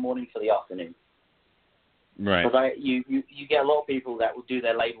pickup in the morning for the afternoon. Right. Because you get a lot of people that will do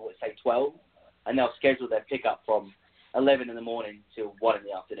their label at say 12, and they'll schedule their pickup from 11 in the morning till 1 in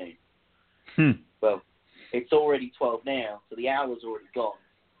the afternoon. Well, it's already 12 now, so the hour's already gone,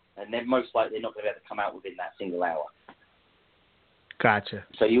 and they're most likely not going to be able to come out within that single hour. Gotcha.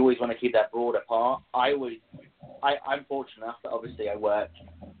 So you always want to keep that broad apart. I'm fortunate enough that obviously I work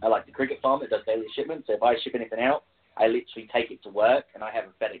at like the cricket farm that does daily shipments. So if I ship anything out, I literally take it to work, and I have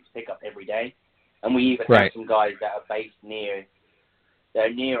a FedEx pickup every day. And we even have some guys that are based near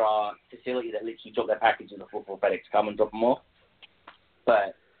they're near our facility that literally drop their packages off for FedEx to come and drop them off.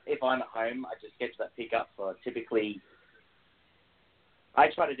 But if I'm at home, I just schedule that pickup for typically, I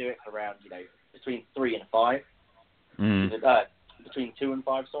try to do it for around, between 3 and 5. Between 2 and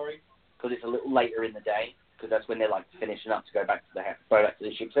 5, sorry, because it's a little later in the day, because that's when they're like finishing up to go back to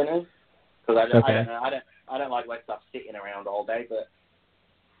the ship center. Because I don't like my stuff sitting around all day, but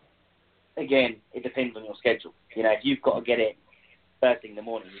again, it depends on your schedule. If you've got to get it first thing in the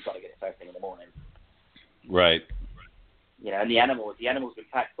morning, you've got to get it first thing in the morning. Right. And the animals been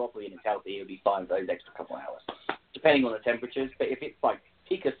packed properly and it's healthy, it'll be fine for those extra couple of hours, depending on the temperatures. But if it's like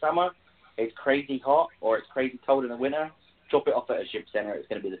peak of summer, it's crazy hot or it's crazy cold in the winter, drop it off at a ship center. It's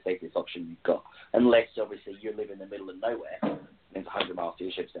going to be the safest option you've got, unless obviously you live in the middle of nowhere and it's 100 miles to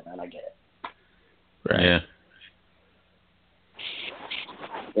your ship center, and I get it. Right. Yeah.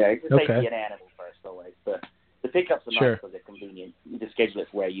 Yeah, it's the safety of an animal first always, but the pickups are nice because they're convenient. You just schedule it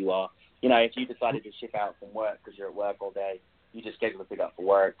for where you are. If you decided to ship out from work because you're at work all day, you just schedule a pickup for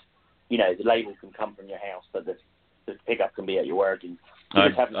work. The labels can come from your house, but the pickup can be at your work. And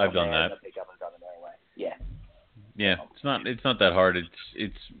I've done that. The pickup and drive it their way. Yeah. Yeah, it's not that hard.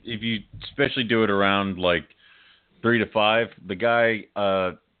 It's if you especially do it around like 3 to 5. The guy,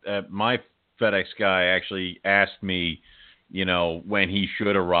 my FedEx guy actually asked me, when he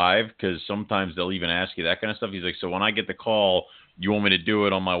should arrive, because sometimes they'll even ask you that kind of stuff. He's like, so when I get the call, you want me to do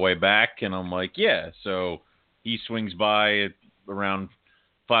it on my way back? And I'm like, yeah. So he swings by at around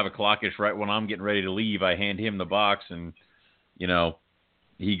 5 o'clock-ish, right when I'm getting ready to leave. I hand him the box, and,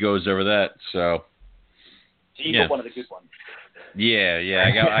 he goes over that. So you got one of the good ones. Yeah.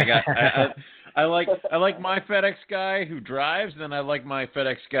 I like my FedEx guy who drives, and I like my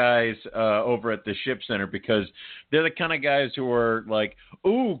FedEx guys over at the ship center, because they're the kind of guys who are like,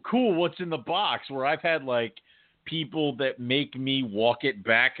 "Ooh, cool, what's in the box?" Where I've had like people that make me walk it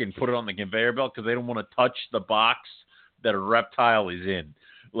back and put it on the conveyor belt because they don't want to touch the box that a reptile is in.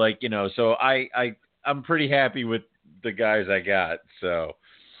 So I'm pretty happy with the guys I got. So.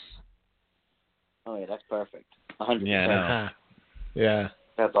 Oh yeah, that's perfect. 100%. Yeah, I know. Yeah.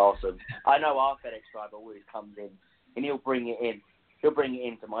 That's awesome. I know our FedEx driver always comes in, and he'll bring it in. He'll bring it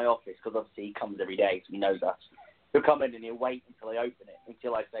into my office, because obviously he comes every day, so he knows us. He'll come in and he'll wait until I open it,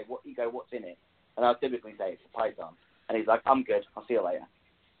 until I say, what's in it? And I'll typically say it's a python. And he's like, I'm good. I'll see you later.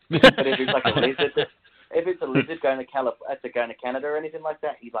 But if it's like a lizard, going to Canada or anything like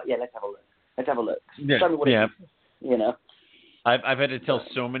that, he's like, yeah, let's have a look. Yeah. Show me what it is. I've had to tell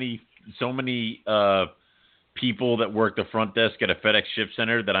so many people that work the front desk at a FedEx ship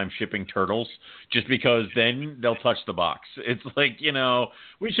center that I'm shipping turtles, just because then they'll touch the box. It's like,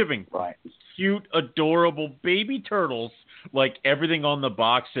 we're shipping cute, adorable baby turtles. Like, everything on the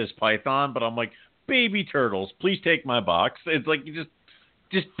box says Python, but I'm like, baby turtles, please take my box. It's like, you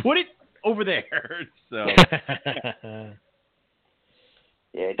just put it over there. So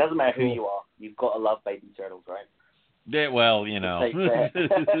yeah, it doesn't matter who you are. You've got to love baby turtles, right? Yeah, well, it's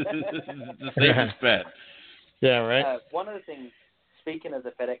the safest bet. Yeah, right. One of the things, speaking as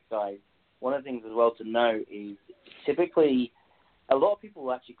a FedEx guy, one of the things as well to know is typically a lot of people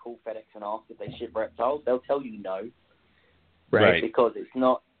will actually call FedEx and ask if they ship reptiles. They'll tell you no. Right. Because it's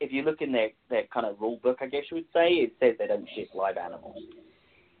not, if you look in their kind of rule book, I guess you would say, it says they don't ship live animals.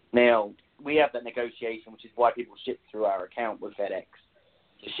 Now, we have that negotiation, which is why people ship through our account with FedEx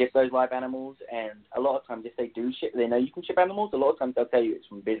to ship those live animals. And a lot of times, if they do ship, they know you can ship animals. A lot of times they'll tell you it's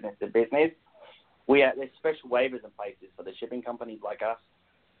from business to business. There's special waivers in places for the shipping companies like us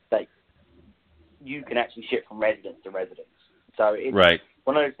that you can actually ship from residence to residence. So it's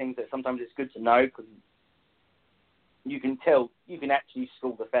one of those things that sometimes it's good to know, because you can actually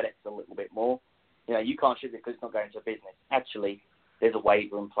school the FedEx a little bit more. You can't ship it because it's not going to a business. Actually, there's a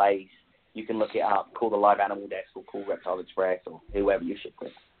waiver in place. You can look it up, call the live animal desk, or call Reptile Express, or whoever you ship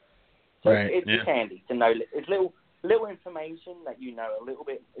with. So it's handy to know. It's little information that you know a little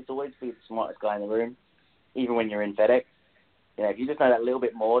bit. It's always be the smartest guy in the room, even when you're in FedEx. If you just know that little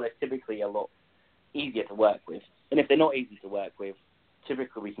bit more, they're typically a lot easier to work with. And if they're not easy to work with,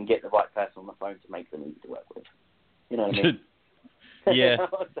 typically we can get the right person on the phone to make them easy to work with. You know what I mean? Yeah.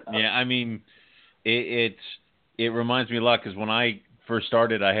 Yeah, I mean, it reminds me a lot, because when I first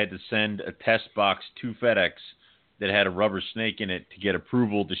started, I had to send a test box to FedEx that had a rubber snake in it to get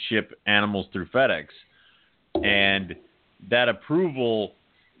approval to ship animals through FedEx. And that approval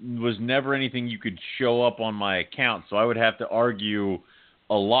was never anything you could show up on my account, so I would have to argue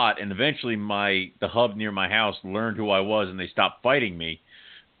a lot. And eventually the hub near my house learned who I was, and they stopped fighting me.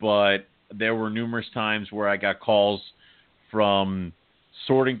 But there were numerous times where I got calls from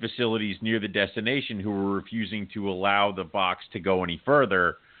sorting facilities near the destination who were refusing to allow the box to go any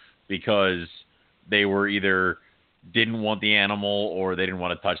further because they were either didn't want the animal or they didn't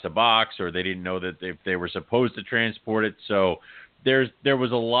want to touch the box or they didn't know that if they were supposed to transport it. So there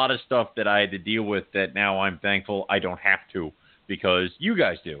was a lot of stuff that I had to deal with that now I'm thankful I don't have to because you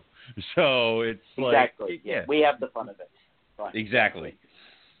guys do. So it's exactly. Like, yeah. We have the fun of it. Right. Exactly.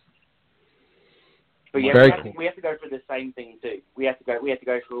 But yeah, we have to go through the same thing too. We have to go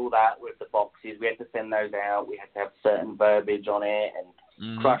through all that with the boxes. We have to send those out. We have to have certain verbiage on it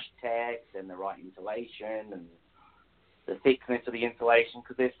and crushed text and the right insulation and the thickness of the insulation,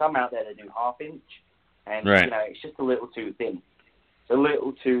 because there's some out there that do 1/2 inch, and it's just a little too thin. It's a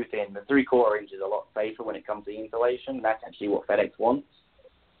little too thin. The 3/4 inch is a lot safer when it comes to insulation. That's actually what FedEx wants.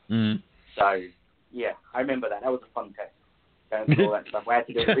 So yeah, I remember that. That was a fun test. Going through all that stuff. I had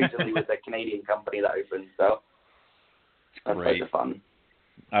to do it recently with the Canadian company that opened, so that's loads of fun.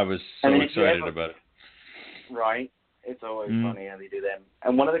 I was so excited about it. Right. It's always funny how they do them.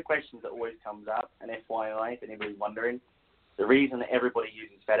 And one of the questions that always comes up, and FYI, if anybody's wondering, the reason that everybody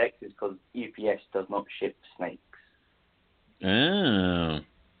uses FedEx is because UPS does not ship snakes. Oh.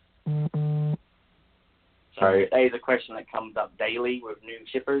 So that is a question that comes up daily with new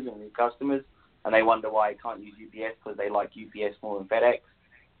shippers and new customers, and they wonder why I can't use UPS because they like UPS more than FedEx.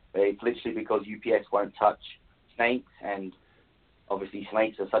 But it's literally because UPS won't touch snakes, and obviously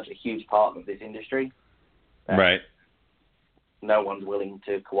snakes are such a huge part of this industry. Right. No one's willing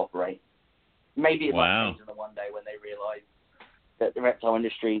to cooperate. Maybe it might change in the one day when they realise that the reptile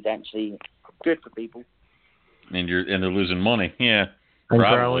industry is actually good for people. And they're losing money. Yeah. And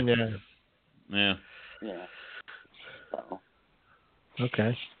probably. growing, Yeah. Yeah. So.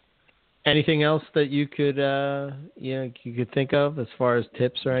 Okay. Anything else that you could you could think of as far as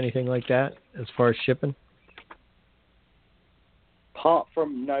tips or anything like that as far as shipping? Apart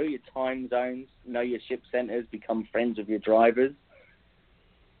from know your time zones, know your ship centers, become friends with your drivers.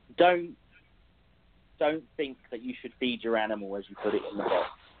 Don't think that you should feed your animal as you put it in the box.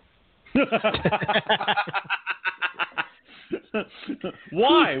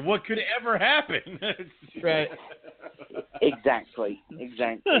 Why? What could ever happen? Right. Exactly.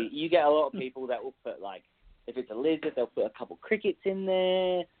 You get a lot of people that will put, like, if it's a lizard, they'll put a couple crickets in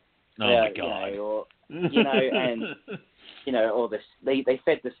there. Oh my God. Or they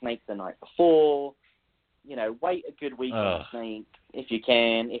fed the snake the night before. Wait a good week on the snake if you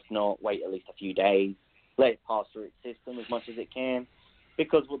can. If not, wait at least a few days. Let it pass through its system as much as it can.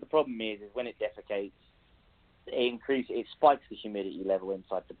 Because what the problem is when it defecates, it spikes the humidity level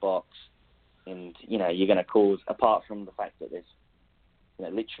inside the box. And, you're going to cause, apart from the fact that there's,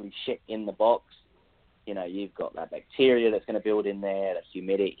 literally shit in the box, you've got that bacteria that's going to build in there, that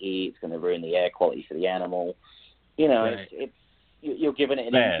humidity, it's going to ruin the air quality for the animal. Right. You're giving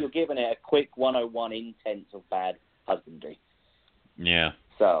it a quick 101 intense of bad husbandry. Yeah.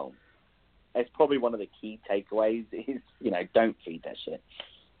 So that's probably one of the key takeaways is, don't feed that shit.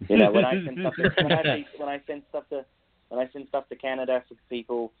 When I send stuff to Canada for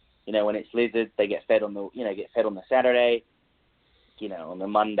people, when it's lizards, they get fed on the Saturday. On the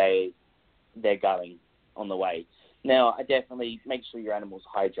Monday, they're going on the way. Now, I definitely make sure your animals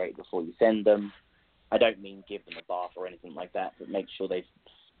hydrate before you send them. I don't mean give them a bath or anything like that, but make sure they've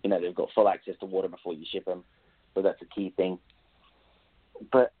got full access to water before you ship them. So that's a key thing.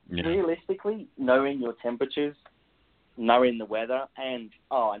 But realistically, knowing your temperatures, knowing the weather, and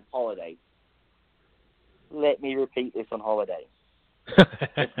holidays. Let me repeat this on holidays.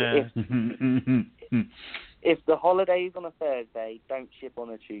 If the holiday is on a Thursday, don't ship on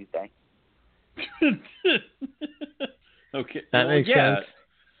a Tuesday. Okay, that makes sense.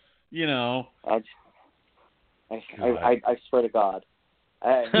 I swear to God.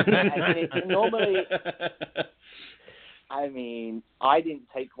 Normally, I didn't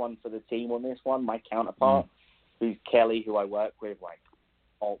take one for the team on this one. My counterpart, who's Kelly, who I work with,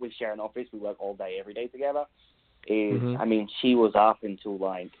 we share an office. We work all day, every day together. She was up until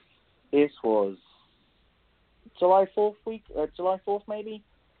this was July 4th week, July 4th maybe.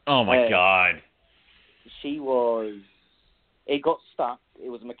 Oh my God! It got stuck. It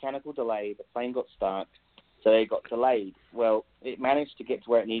was a mechanical delay. The plane got stuck, so it got delayed. Well, it managed to get to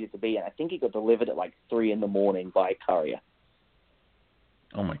where it needed to be, and I think it got delivered at 3 a.m. by courier.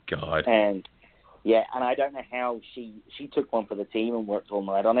 Oh my God! And I don't know how she took one for the team and worked all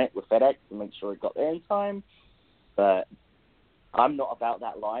night on it with FedEx to make sure it got there in time. But I'm not about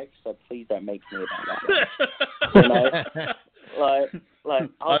that life, so please don't make me about that life.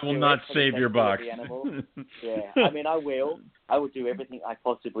 I will not save your box. I will. I would do everything I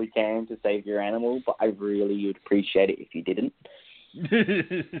possibly can to save your animal, but I really would appreciate it if you didn't.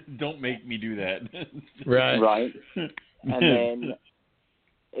 Don't make me do that. Right. And then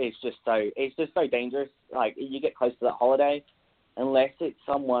it's just so dangerous. Like, you get close to that holiday, unless it's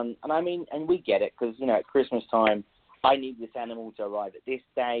someone, and we get it, because, at Christmas time, I need this animal to arrive at this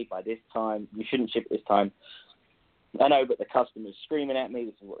day, by this time, you shouldn't ship at this time. I know, but the customer's screaming at me,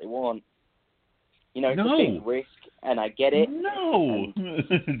 this is what they want. It's a big risk, and I get it. No.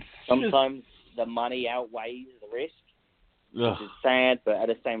 Sometimes the money outweighs the risk, which is sad, but at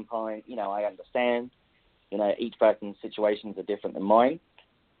the same time, I understand. Each person's situations are different than mine.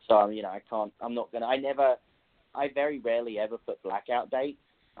 So, I very rarely ever put blackout dates.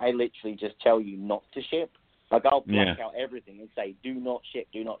 I literally just tell you not to ship. Like, I'll black out everything and say, do not ship.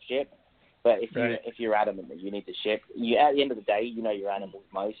 But if you're adamant that you need to ship, at the end of the day, your animals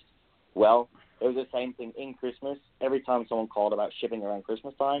most well. It was the same thing in Christmas. Every time someone called about shipping around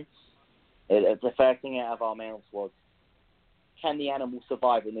Christmas time, the first thing out of our mouths was, can the animal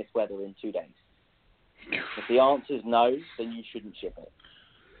survive in this weather in 2 days? If the answer is no, then you shouldn't ship it.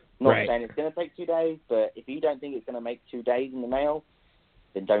 Not saying it's going to take 2 days, but if you don't think it's going to make 2 days in the mail,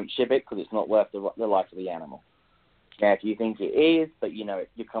 then don't ship it, because it's not worth the life of the animal. Now, if you think it is, but you're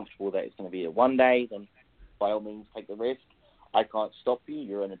comfortable that it's going to be a 1 day, then by all means take the risk. I can't stop you.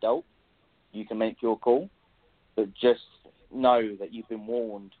 You're an adult. You can make your call, but just know that you've been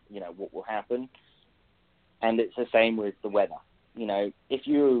warned, what will happen. And it's the same with the weather. If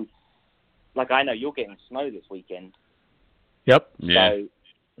you, I know you're getting snow this weekend. Yep. So,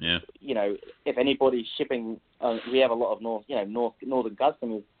 if anybody's shipping, we have a lot of northern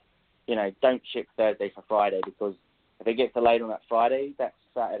customers, don't ship Thursday for Friday, because if it gets delayed on that Friday, that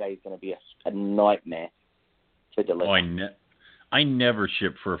Saturday is going to be a nightmare to deliver. Oh, I never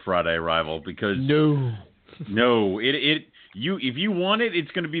ship for a Friday arrival, because no, if you want it, it's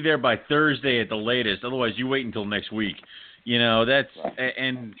going to be there by Thursday at the latest. Otherwise, you wait until next week. That's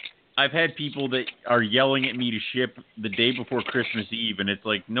and I've had people that are yelling at me to ship the day before Christmas Eve, and it's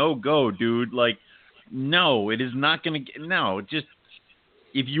like, no go, dude. Like, no, it is not going to. No, just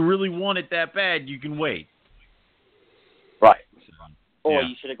if you really want it that bad, you can wait. Right. Or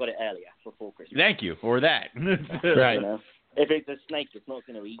you should have got it earlier, before Christmas. Thank you, or that. Right. If it's a snake, it's not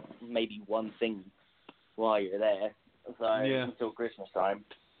going to eat maybe one thing while you're there, until Christmas time.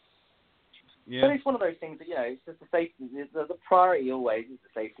 Yeah. But it's one of those things that, it's just the safety. The priority always is the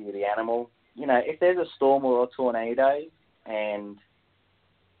safety of the animal. If there's a storm or a tornado and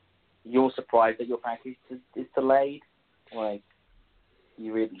you're surprised that your package is delayed,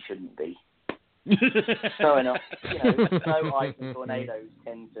 you really shouldn't be. Snow, ice, and tornadoes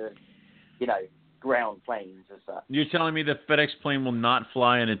tend to, ground planes and stuff. You're telling me the FedEx plane will not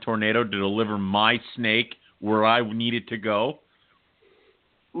fly in a tornado to deliver my snake where I need it to go?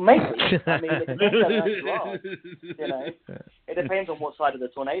 Maybe. It depends on how you are. It depends on what side of the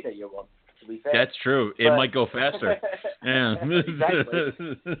tornado you're on, to be fair. That's true. It might go faster. Yeah. Exactly.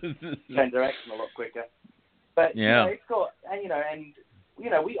 Turn direction a lot quicker. But, it's got,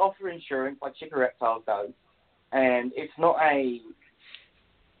 we offer insurance like Shipper Reptiles does, and it's not a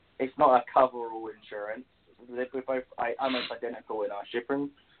cover-all insurance. We're both almost identical in our shipping.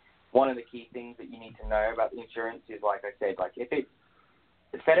 One of the key things that you need to know about the insurance is, like I said,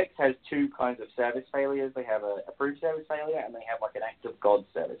 FedEx has two kinds of service failures. They have a approved service failure, and they have an act of God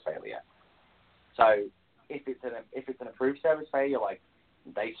service failure. So if it's an approved service failure, like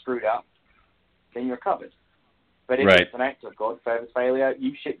they screwed up, then you're covered. But if it's an act of God service failure,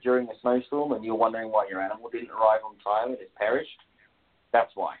 you ship during a snowstorm and you're wondering why your animal didn't arrive on time and it's perished,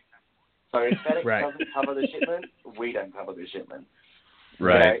 that's why. So if FedEx doesn't cover the shipment, we don't cover the shipment.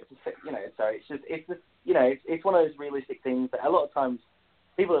 Right. So it's one of those realistic things that a lot of times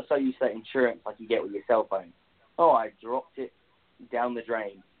people are so used to that insurance, like you get with your cell phone. Oh, I dropped it down the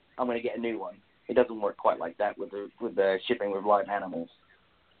drain. I'm going to get a new one. It doesn't work quite like that with the shipping with live animals.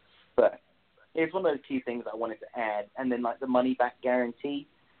 But it's one of those key things I wanted to add. And then the money back guarantee.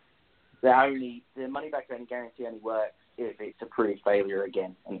 The money back guarantee only works if it's approved failure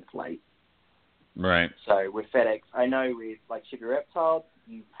again and it's late. Right. So with FedEx, I know with Shipper Reptiles,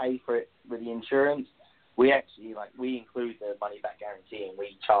 you pay for it with the insurance. We actually we include the money back guarantee and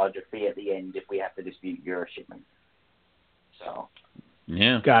we charge a fee at the end if we have to dispute your shipment. So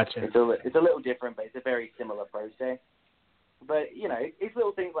yeah, gotcha. It's a little different, but it's a very similar process. But it's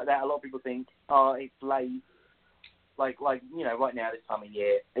little things like that. A lot of people think, oh, it's late. Right now this time of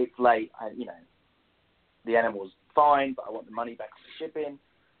year, it's late. The animal's fine, but I want the money back on the shipping.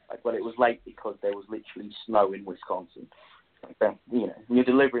 Well, it was late because there was literally snow in Wisconsin. You're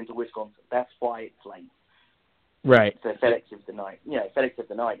delivering to Wisconsin. That's why it's late. Right. So FedEx has denied. FedEx has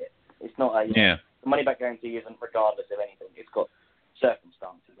denied it. It's not the money back guarantee isn't regardless of anything. It's got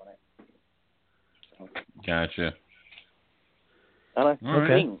circumstances on it. So, Gotcha. I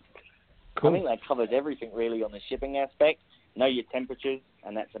Cool. think that covers everything really on the shipping aspect. Know your temperatures,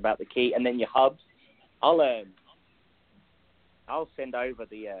 and that's about the key. And then your hubs. I'll send over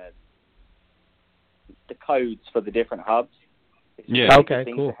the codes for the different hubs. It's really good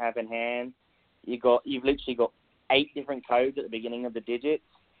things to have in hand. You've literally got 8 different codes at the beginning of the digits.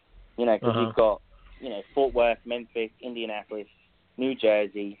 Because you've got Fort Worth, Memphis, Indianapolis, New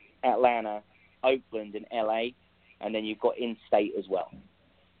Jersey, Atlanta, Oakland, and LA, and then you've got in-state as well.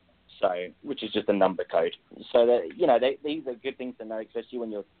 So, which is just a number code. So that these are good things to know, especially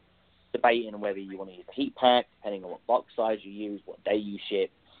when you're debating whether you want to use a heat pack, depending on what box size you use, what day you ship,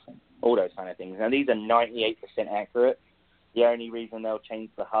 all those kind of things. Now, these are 98% accurate. The only reason they'll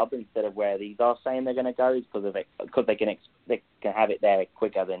change the hub instead of where these are saying they're going to go is because they can have it there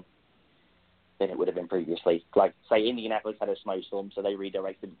quicker than it would have been previously. Like, say, Indianapolis had a snowstorm, so they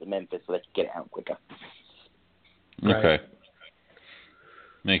redirected it to Memphis so they could get it out quicker. Okay.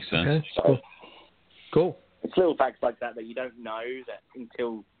 Makes sense. Okay. So, cool. It's little facts like that you don't know that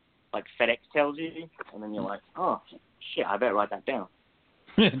until, like, FedEx tells you, and then you're like, oh, shit, I better write that down.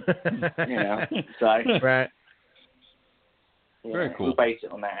 So... Right. Very cool. We'll base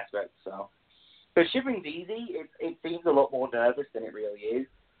it on that aspect. So, but shipping's easy. It seems a lot more nervous than it really is.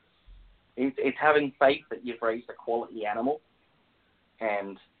 It's having faith that you've raised a quality animal,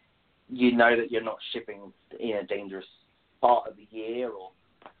 and you know that you're not shipping in a dangerous part of the year or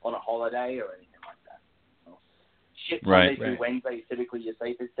on a holiday or anything like that. So, ship Monday through Wednesday is typically your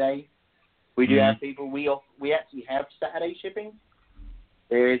safest day. We do have people. We actually have Saturday shipping.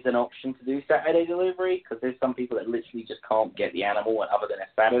 There is an option to do Saturday delivery because there's some people that literally just can't get the animal other than a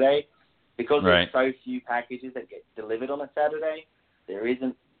Saturday. Because there's so few packages that get delivered on a Saturday, there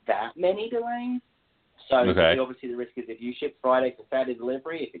isn't that many delays. So obviously the risk is if you ship Friday for Saturday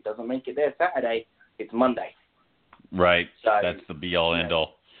delivery, if it doesn't make it there Saturday, it's Monday. Right. So, that's the be-all,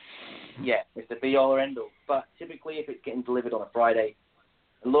 end-all. Yeah, it's the be-all or end-all. But typically if it's getting delivered on a Friday,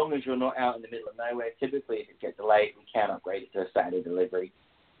 as long as you're not out in the middle of nowhere, typically if it gets delayed, we can upgrade it to a Saturday delivery,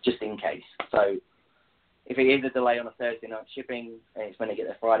 just in case. So if it is a delay on a Thursday night shipping and it's going to get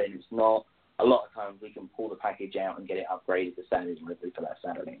there Friday and it's not, a lot of times we can pull the package out and get it upgraded to Saturday delivery for that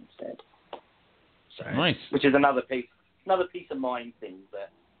Saturday instead. So, nice. Which is another peace of mind thing,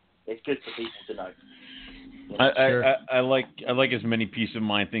 but it's good for people to know. You know? I like as many peace of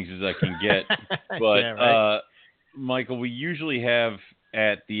mind things as I can get, but Michael, we usually have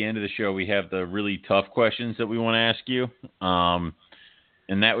at the end of the show we have the really tough questions that we want to ask you,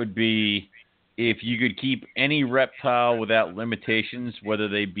 and that would be if you could keep any reptile without limitations, whether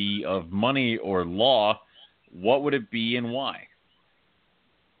they be of money or law, what would it be and why?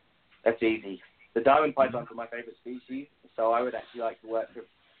 That's easy. The diamond pythons are my favorite species, so I would actually like to work with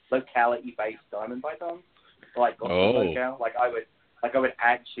locality-based diamond pythons, like locale. Like I would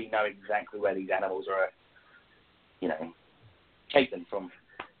actually know exactly where these animals are, taken from,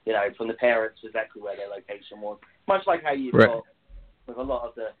 from the parents, exactly where their location was. Much like how you've got with a lot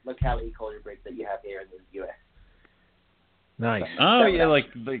of the locality colubrids that you have here in the US. Nice. Like.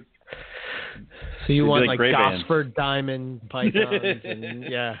 So you want like Gosford diamond pythons, and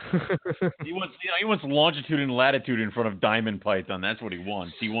He wants longitude and latitude in front of diamond python. That's what he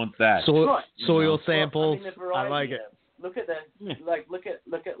wants. He wants that. Soil samples. I like it. Look at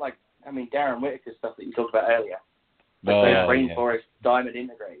Darren Whitaker's stuff that you talked about earlier. Rainforest diamond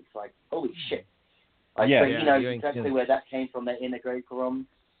integrates. Like, holy shit. You know exactly where that came from, that integrate from.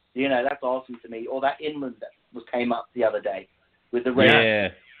 That's awesome to me. Or that inland that came up the other day with the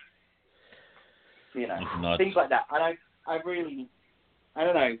red. Things like that. I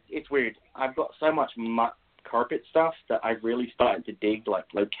don't know. It's weird. I've got so much carpet stuff that I've really started to dig like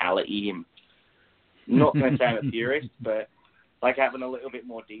locality and not going to say I'm a purist, but like having a little bit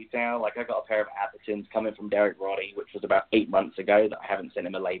more detail. Like I got a pair of Athertons coming from Derek Roddy, which was about 8 months ago that I haven't sent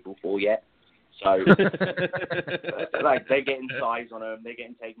him a label for yet. So like they're getting size on them, they're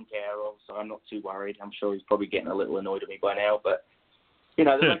getting taken care of, so I'm not too worried. I'm sure he's probably getting a little annoyed at me by now, but the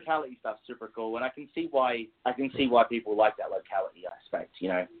locality stuff's super cool, and I can see why people like that locality aspect.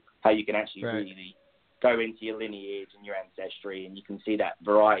 How you can actually really go into your lineage and your ancestry, and you can see that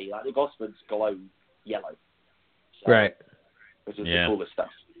variety. Like the Gosfords glow yellow, which is the coolest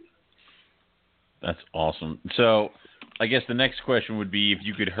stuff. That's awesome. So, I guess the next question would be: if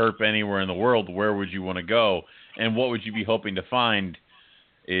you could herp anywhere in the world, where would you want to go, and what would you be hoping to find?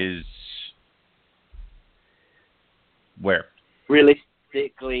 Is where?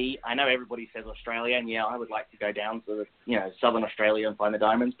 Realistically, I know everybody says Australia, and I would like to go down to southern Australia and find the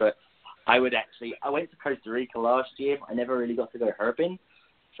diamonds, but I went to Costa Rica last year. But I never really got to go herping.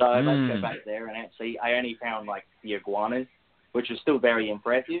 So I'd like to go back there, and actually I only found like the iguanas, which was still very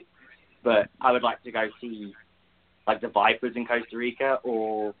impressive. But I would like to go see like the vipers in Costa Rica,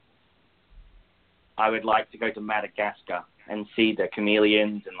 or I would like to go to Madagascar and see the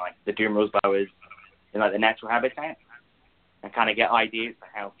chameleons and like the Dumeril's boas in like the natural habitat, and kind of get ideas for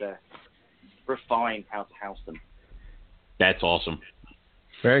how to refine how to house them. That's awesome.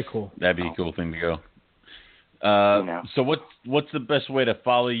 Very cool. That'd be a cool thing to go. So what's the best way to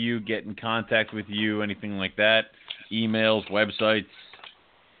follow you, get in contact with you, anything like that? Emails, websites?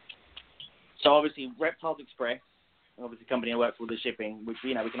 So obviously Reptiles Express, obviously the company I work for, the shipping, which,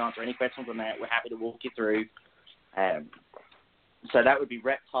 we can answer any questions on that. We're happy to walk you through. So that would be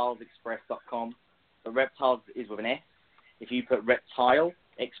reptilesexpress.com. But Reptiles is with an S. If you put Reptile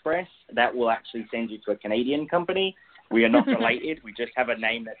Express, that will actually send you to a Canadian company. We are not related. We just have a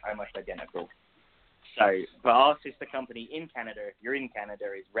name that's almost identical. So, but our sister company in Canada, if you're in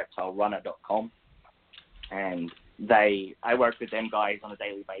Canada, is reptilerunner.com. And I work with them guys on a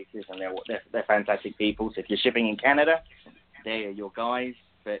daily basis, and they're fantastic people. So if you're shipping in Canada, they are your guys.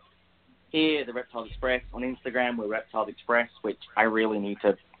 But here, the Reptiles Express, on Instagram, we're Reptiles Express, which I really need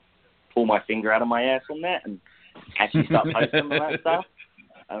to pull my finger out of my ass on that and actually start posting all that stuff.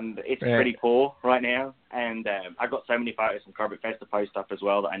 It's pretty poor right now. And I've got so many photos from Carpet Fest to post up as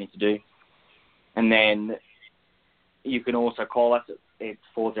well that I need to do. And then you can also call us. It's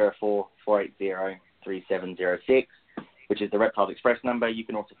 404-480-3706, which is the Reptiles Express number. You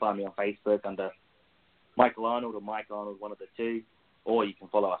can also find me on Facebook under Michael Arnold or Mike Arnold, one of the two. Or you can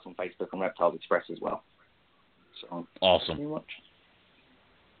follow us on Facebook on Reptiles Express as well. So awesome. Pretty much.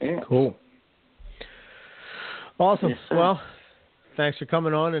 Yeah. Cool. Awesome. Yes, well, thanks for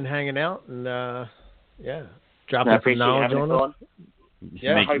coming on and hanging out, and dropping some knowledge on us.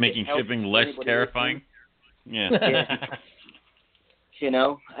 Yeah, making shipping less terrifying. Yeah. And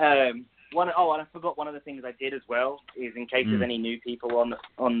I forgot one of the things I did as well is, in case there's any new people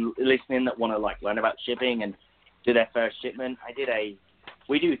on listening that want to like learn about shipping and do their first shipment,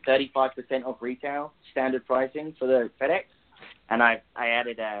 we do 35% off retail standard pricing for the FedEx, and I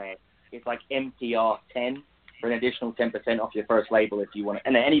added it's like MTR 10 for an additional 10% off your first label if you want it,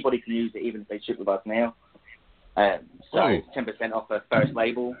 and anybody can use it even if they ship with us now. So 10% off a first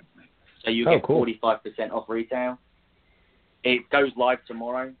label, so you get 45% off retail. It goes live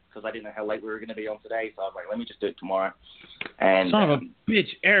tomorrow because I didn't know how late we were going to be on today, so I was like, let me just do it tomorrow. And son of a bitch,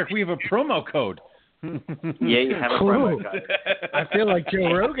 Eric, we have a promo code. Yeah, you have a promo code. I feel like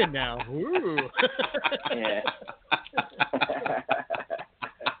Joe Rogan now. Ooh. Yeah.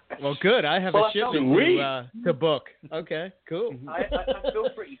 Well, good. I have a shipment to book. Okay, cool. I feel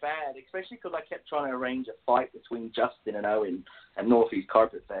pretty bad, especially because I kept trying to arrange a fight between Justin and Owen at Northeast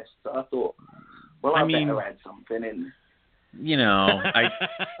Carpet Fest. So I thought, I better add something in.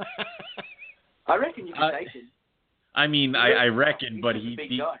 I reckon you can take it. I mean, I reckon, but he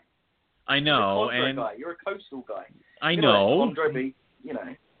big guy. I know, and you're a coastal guy. I know. Like Andre B,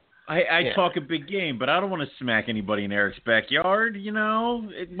 I talk a big game, but I don't want to smack anybody in Eric's backyard.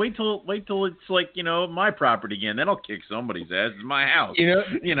 Wait till it's like my property again. Then I'll kick somebody's ass. It's my house. The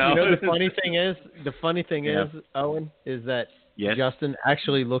funny thing is, Owen, is that Justin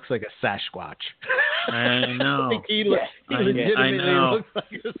actually looks like a Sasquatch. I know. He legitimately looks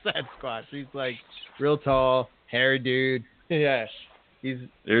like a Sasquatch. He's like real tall, hairy dude. Yeah. I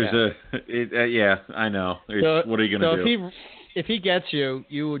know. What are you going to do? If he gets you,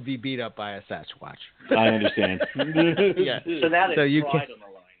 you would be beat up by a Sasquatch. I understand. Yeah. So now there's pride on the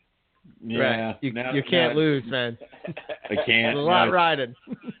line. Yeah. Right. You can't lose, man. I can't. There's a lot riding.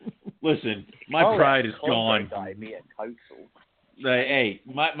 Listen, my pride is gone. Hey,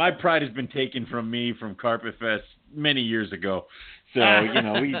 my pride has been taken from me from Carpet Fest many years ago. So,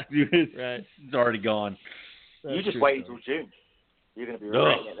 it's already gone. You just wait until June. You're going to be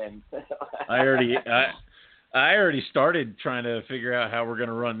regretting it then. I already started trying to figure out how we're going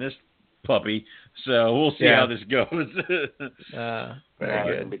to run this puppy. So we'll see how this goes. Very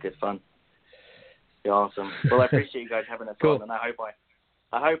good. It'll be good fun. Be awesome. Well, I appreciate you guys having us on, and I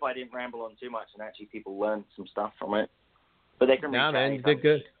hope I didn't ramble on too much and actually people learned some stuff from it. But they can reach out. Man, you did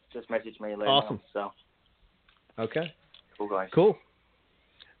good. Just message me later. Awesome. So. Okay. Cool, guys. Cool.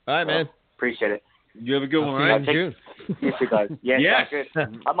 All right, man. Appreciate it. You have a good one, all right? June. Yes, you guys. Yeah, good.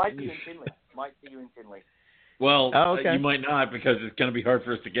 I might see you in Tinley. Well, you might not, because it's going to be hard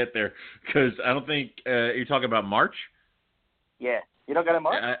for us to get there. Because I don't think you're talking about March. Yeah, you're not going to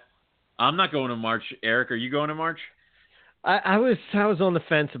March. I'm not going to March. Eric, are you going to March? I was on the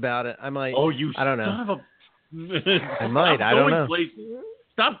fence about it. I might. Oh, you! I don't know. Son of a... I might. I don't know.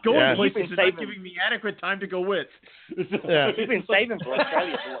 Stop going Yeah. places You've and been not saving- giving me adequate time to go with. Yeah. You've been saving for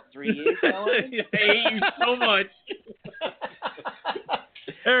Australia for what, 3 years now? I hate you so much.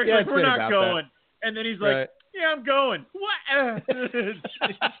 Eric's Yeah, like, it's we're been not about going. And then he's like, Right. yeah, I'm going. What?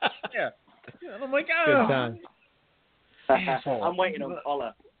 Yeah. And I'm like, Good oh. time. Asshole. I'm waiting on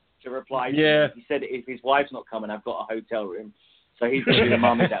Collar to reply. Yeah. He said if his wife's not coming, I've got a hotel room. So he's going to be the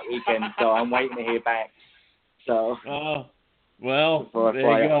mummy that weekend. So I'm waiting to hear back. So. Oh, well, before I there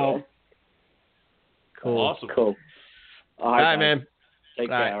fly you up go. there. Cool. Awesome. Cool. All right, man.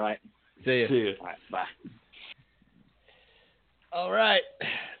 Take All care. right. All right. See you. See you. All right. Bye. All right.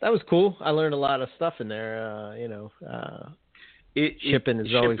 That was cool. I learned a lot of stuff in there. Shipping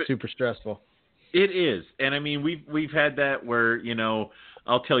is always super stressful. It is, and I mean we've had that where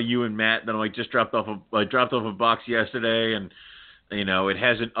I'll tell you and Matt that I just dropped off a box yesterday, and it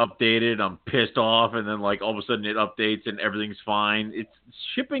hasn't updated. I'm pissed off, and then like all of a sudden it updates and everything's fine.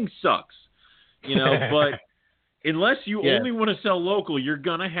 Shipping sucks, but unless you only want to sell local, you're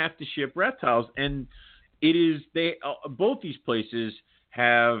gonna have to ship reptiles, and it is both these places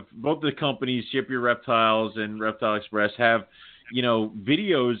have both the companies, Ship Your Reptiles and Reptile Express, have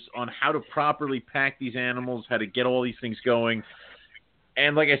videos on how to properly pack these animals, how to get all these things going.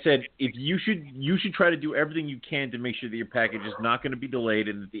 And like I said, if you should try to do everything you can to make sure that your package is not going to be delayed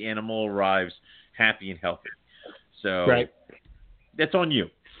and that the animal arrives happy and healthy. So that's on you.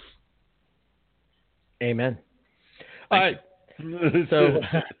 Amen. All right. So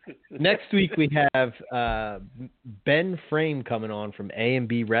next week we have Ben Frame coming on from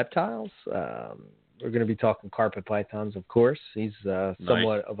A&B Reptiles. We're going to be talking carpet pythons, of course. He's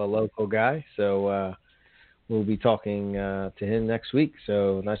somewhat of a local guy, so we'll be talking to him next week.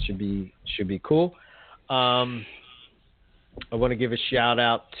 So that should be cool. I want to give a shout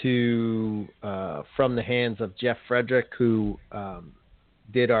out to From the Hands of Jeff Frederick, who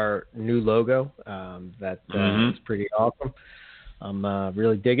did our new logo. That's pretty awesome. I'm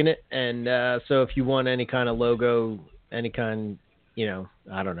really digging it. And so if you want any kind of logo, any kind,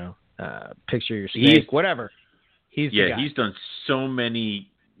 I don't know, picture your snake, whatever. He's done so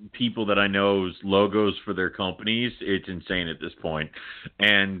many people that I know's logos for their companies. It's insane at this point.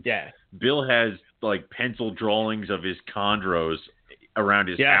 And Bill has like pencil drawings of his chondros around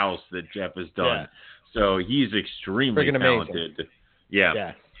his house that Jeff has done. Yeah. So he's extremely talented. Amazing.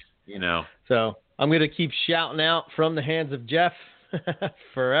 Yeah. So I'm going to keep shouting out From the Hands of Jeff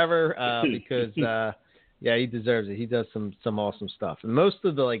forever because he deserves it. He does some awesome stuff. And most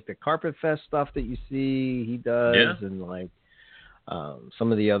of the Carpet Fest stuff that you see, he does, and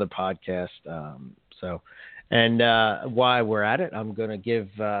some of the other podcasts. While we're at it, I'm going to give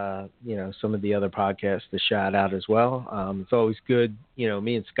some of the other podcasts a shout out as well. It's always good.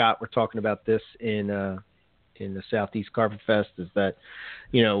 Me and Scott were talking about this in the Southeast Carpet Fest, is that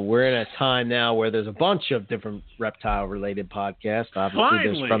we're in a time now where there's a bunch of different reptile related podcasts.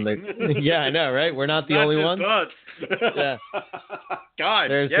 Obviously, finally. there's I know, right? We're not the only one. Yeah.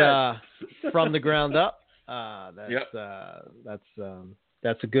 God, there's From the Ground Up.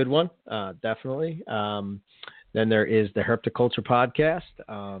 That's a good one, definitely. Then there is the Herpetoculture podcast,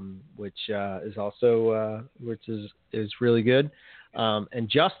 which is also is really good. And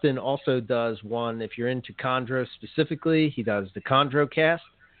Justin also does one, if you're into chondro specifically, he does the ChondroCast,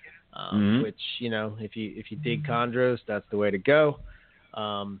 which, if you dig chondros, that's the way to go.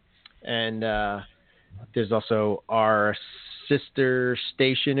 And there's also our sister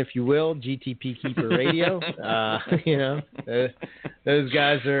station, if you will, GTP Keeper Radio. Those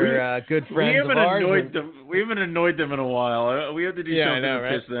guys are good friends of ours. We haven't annoyed them in a while. We have to do something to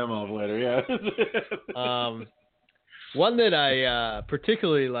piss them off later. Yeah. One that I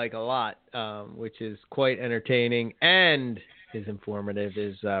particularly like a lot, which is quite entertaining and is informative,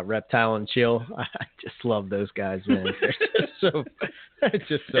 is Reptile and Chill. I just love those guys, man. They're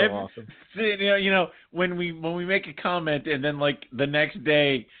just so awesome. When we make a comment and then the next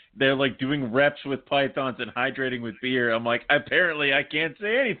day they're doing reps with pythons and hydrating with beer, I'm like, apparently I can't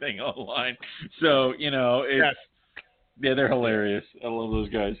say anything online. So they're hilarious. I love those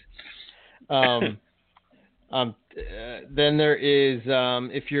guys. Then there is,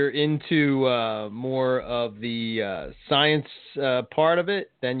 if you're into more of the science part of it,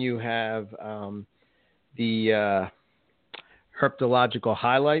 then you have the Herpetological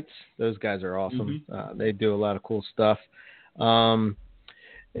Highlights. Those guys are awesome. They do a lot of cool stuff.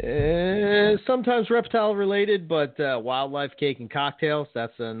 Sometimes reptile related, but Wildlife Cake and Cocktails,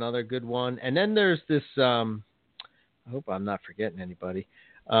 that's another good one. And then there's this, I hope I'm not forgetting anybody.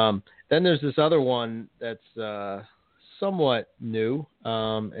 Then there's this other one that's somewhat new,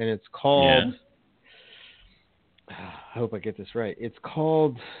 and it's called I hope I get this right. It's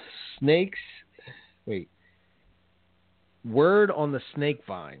called Snakes. Wait. Word on the Snake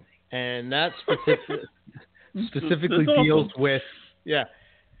Vine. And that specifically deals with,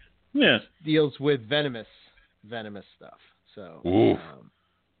 deals with venomous stuff. So,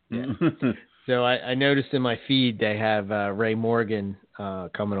 So I noticed in my feed they have Ray Morgan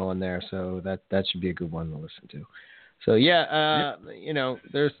coming on there, so that should be a good one to listen to. So you know,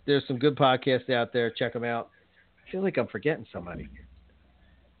 there's some good podcasts out there. Check them out. I feel like I'm forgetting somebody.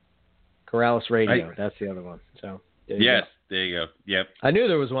 Corrales Radio, that's the other one. So there you go. Yep. I knew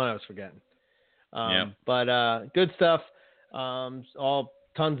there was one I was forgetting. But good stuff. All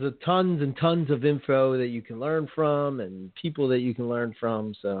tons and tons of info that you can learn from and people that you can learn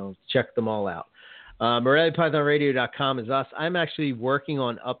from. So check them all out. MoreliaPythonRadio.com is us. I'm actually working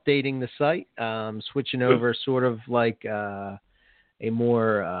on updating the site, switching over sort of like a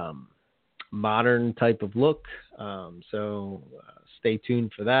more modern type of look. So stay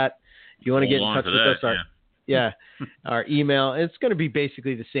tuned for that. If you want to get in touch with us, our email, it's going to be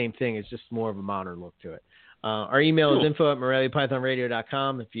basically the same thing. It's just more of a modern look to it. Our email is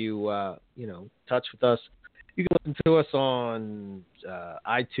info@MoreliaPythonRadio.com. If you, touch with us, you can listen to us on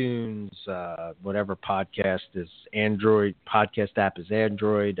iTunes, whatever podcast is Android, podcast app is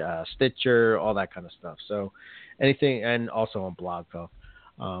Android, Stitcher, all that kind of stuff. So anything, and also on Blog Talk.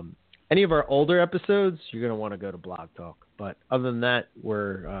 Any of our older episodes, you're going to want to go to Blog Talk. But other than that,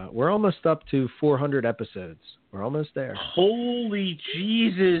 we're almost up to 400 episodes. We're almost there. Holy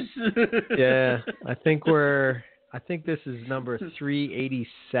Jesus! Yeah, I think this is number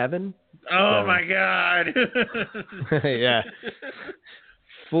 387. Oh my God! Yeah,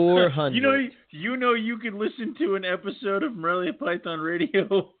 400. You can listen to an episode of Morelia Python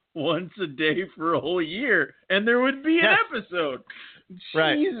Radio once a day for a whole year, and there would be an episode.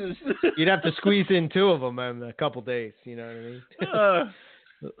 Right. Jesus. You'd have to squeeze in two of them in a couple days. You know what I mean?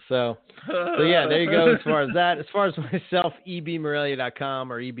 So yeah, there you go. As far as that, as far as myself,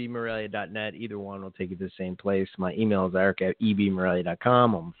 ebmorelia.com or ebmorelia.net, either one will take you to the same place. My email is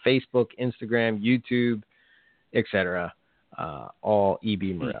eric@ebmorelia.com. On Facebook, Instagram, YouTube, etc. All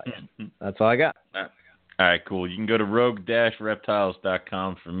EB Morelia. That's all I got. All right, cool. You can go to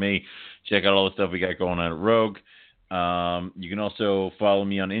rogue-reptiles.com for me. Check out all the stuff we got going on at Rogue. You can also follow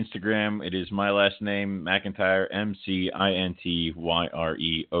me on Instagram. It is my last name, McIntyre,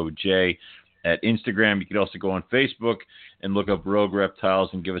 McIntyreoj at Instagram. You can also go on Facebook and look up Rogue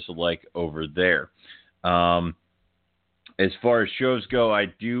Reptiles and give us a like over there. As far as shows go, I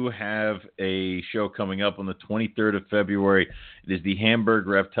do have a show coming up on the 23rd of February. It is the Hamburg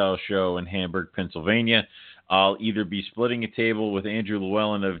Reptile Show in Hamburg, Pennsylvania. I'll either be splitting a table with Andrew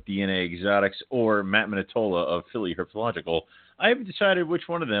Llewellyn of DNA Exotics or Matt Minatola of Philly Herpetological. I haven't decided which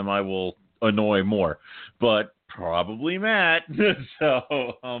one of them I will annoy more, but probably Matt.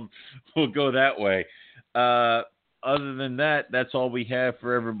 So we'll go that way. Other than that, that's all we have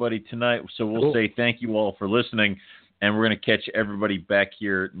for everybody tonight. So we'll say thank you all for listening, and we're going to catch everybody back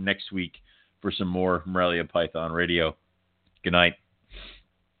here next week for some more Morelia Python Radio. Good night.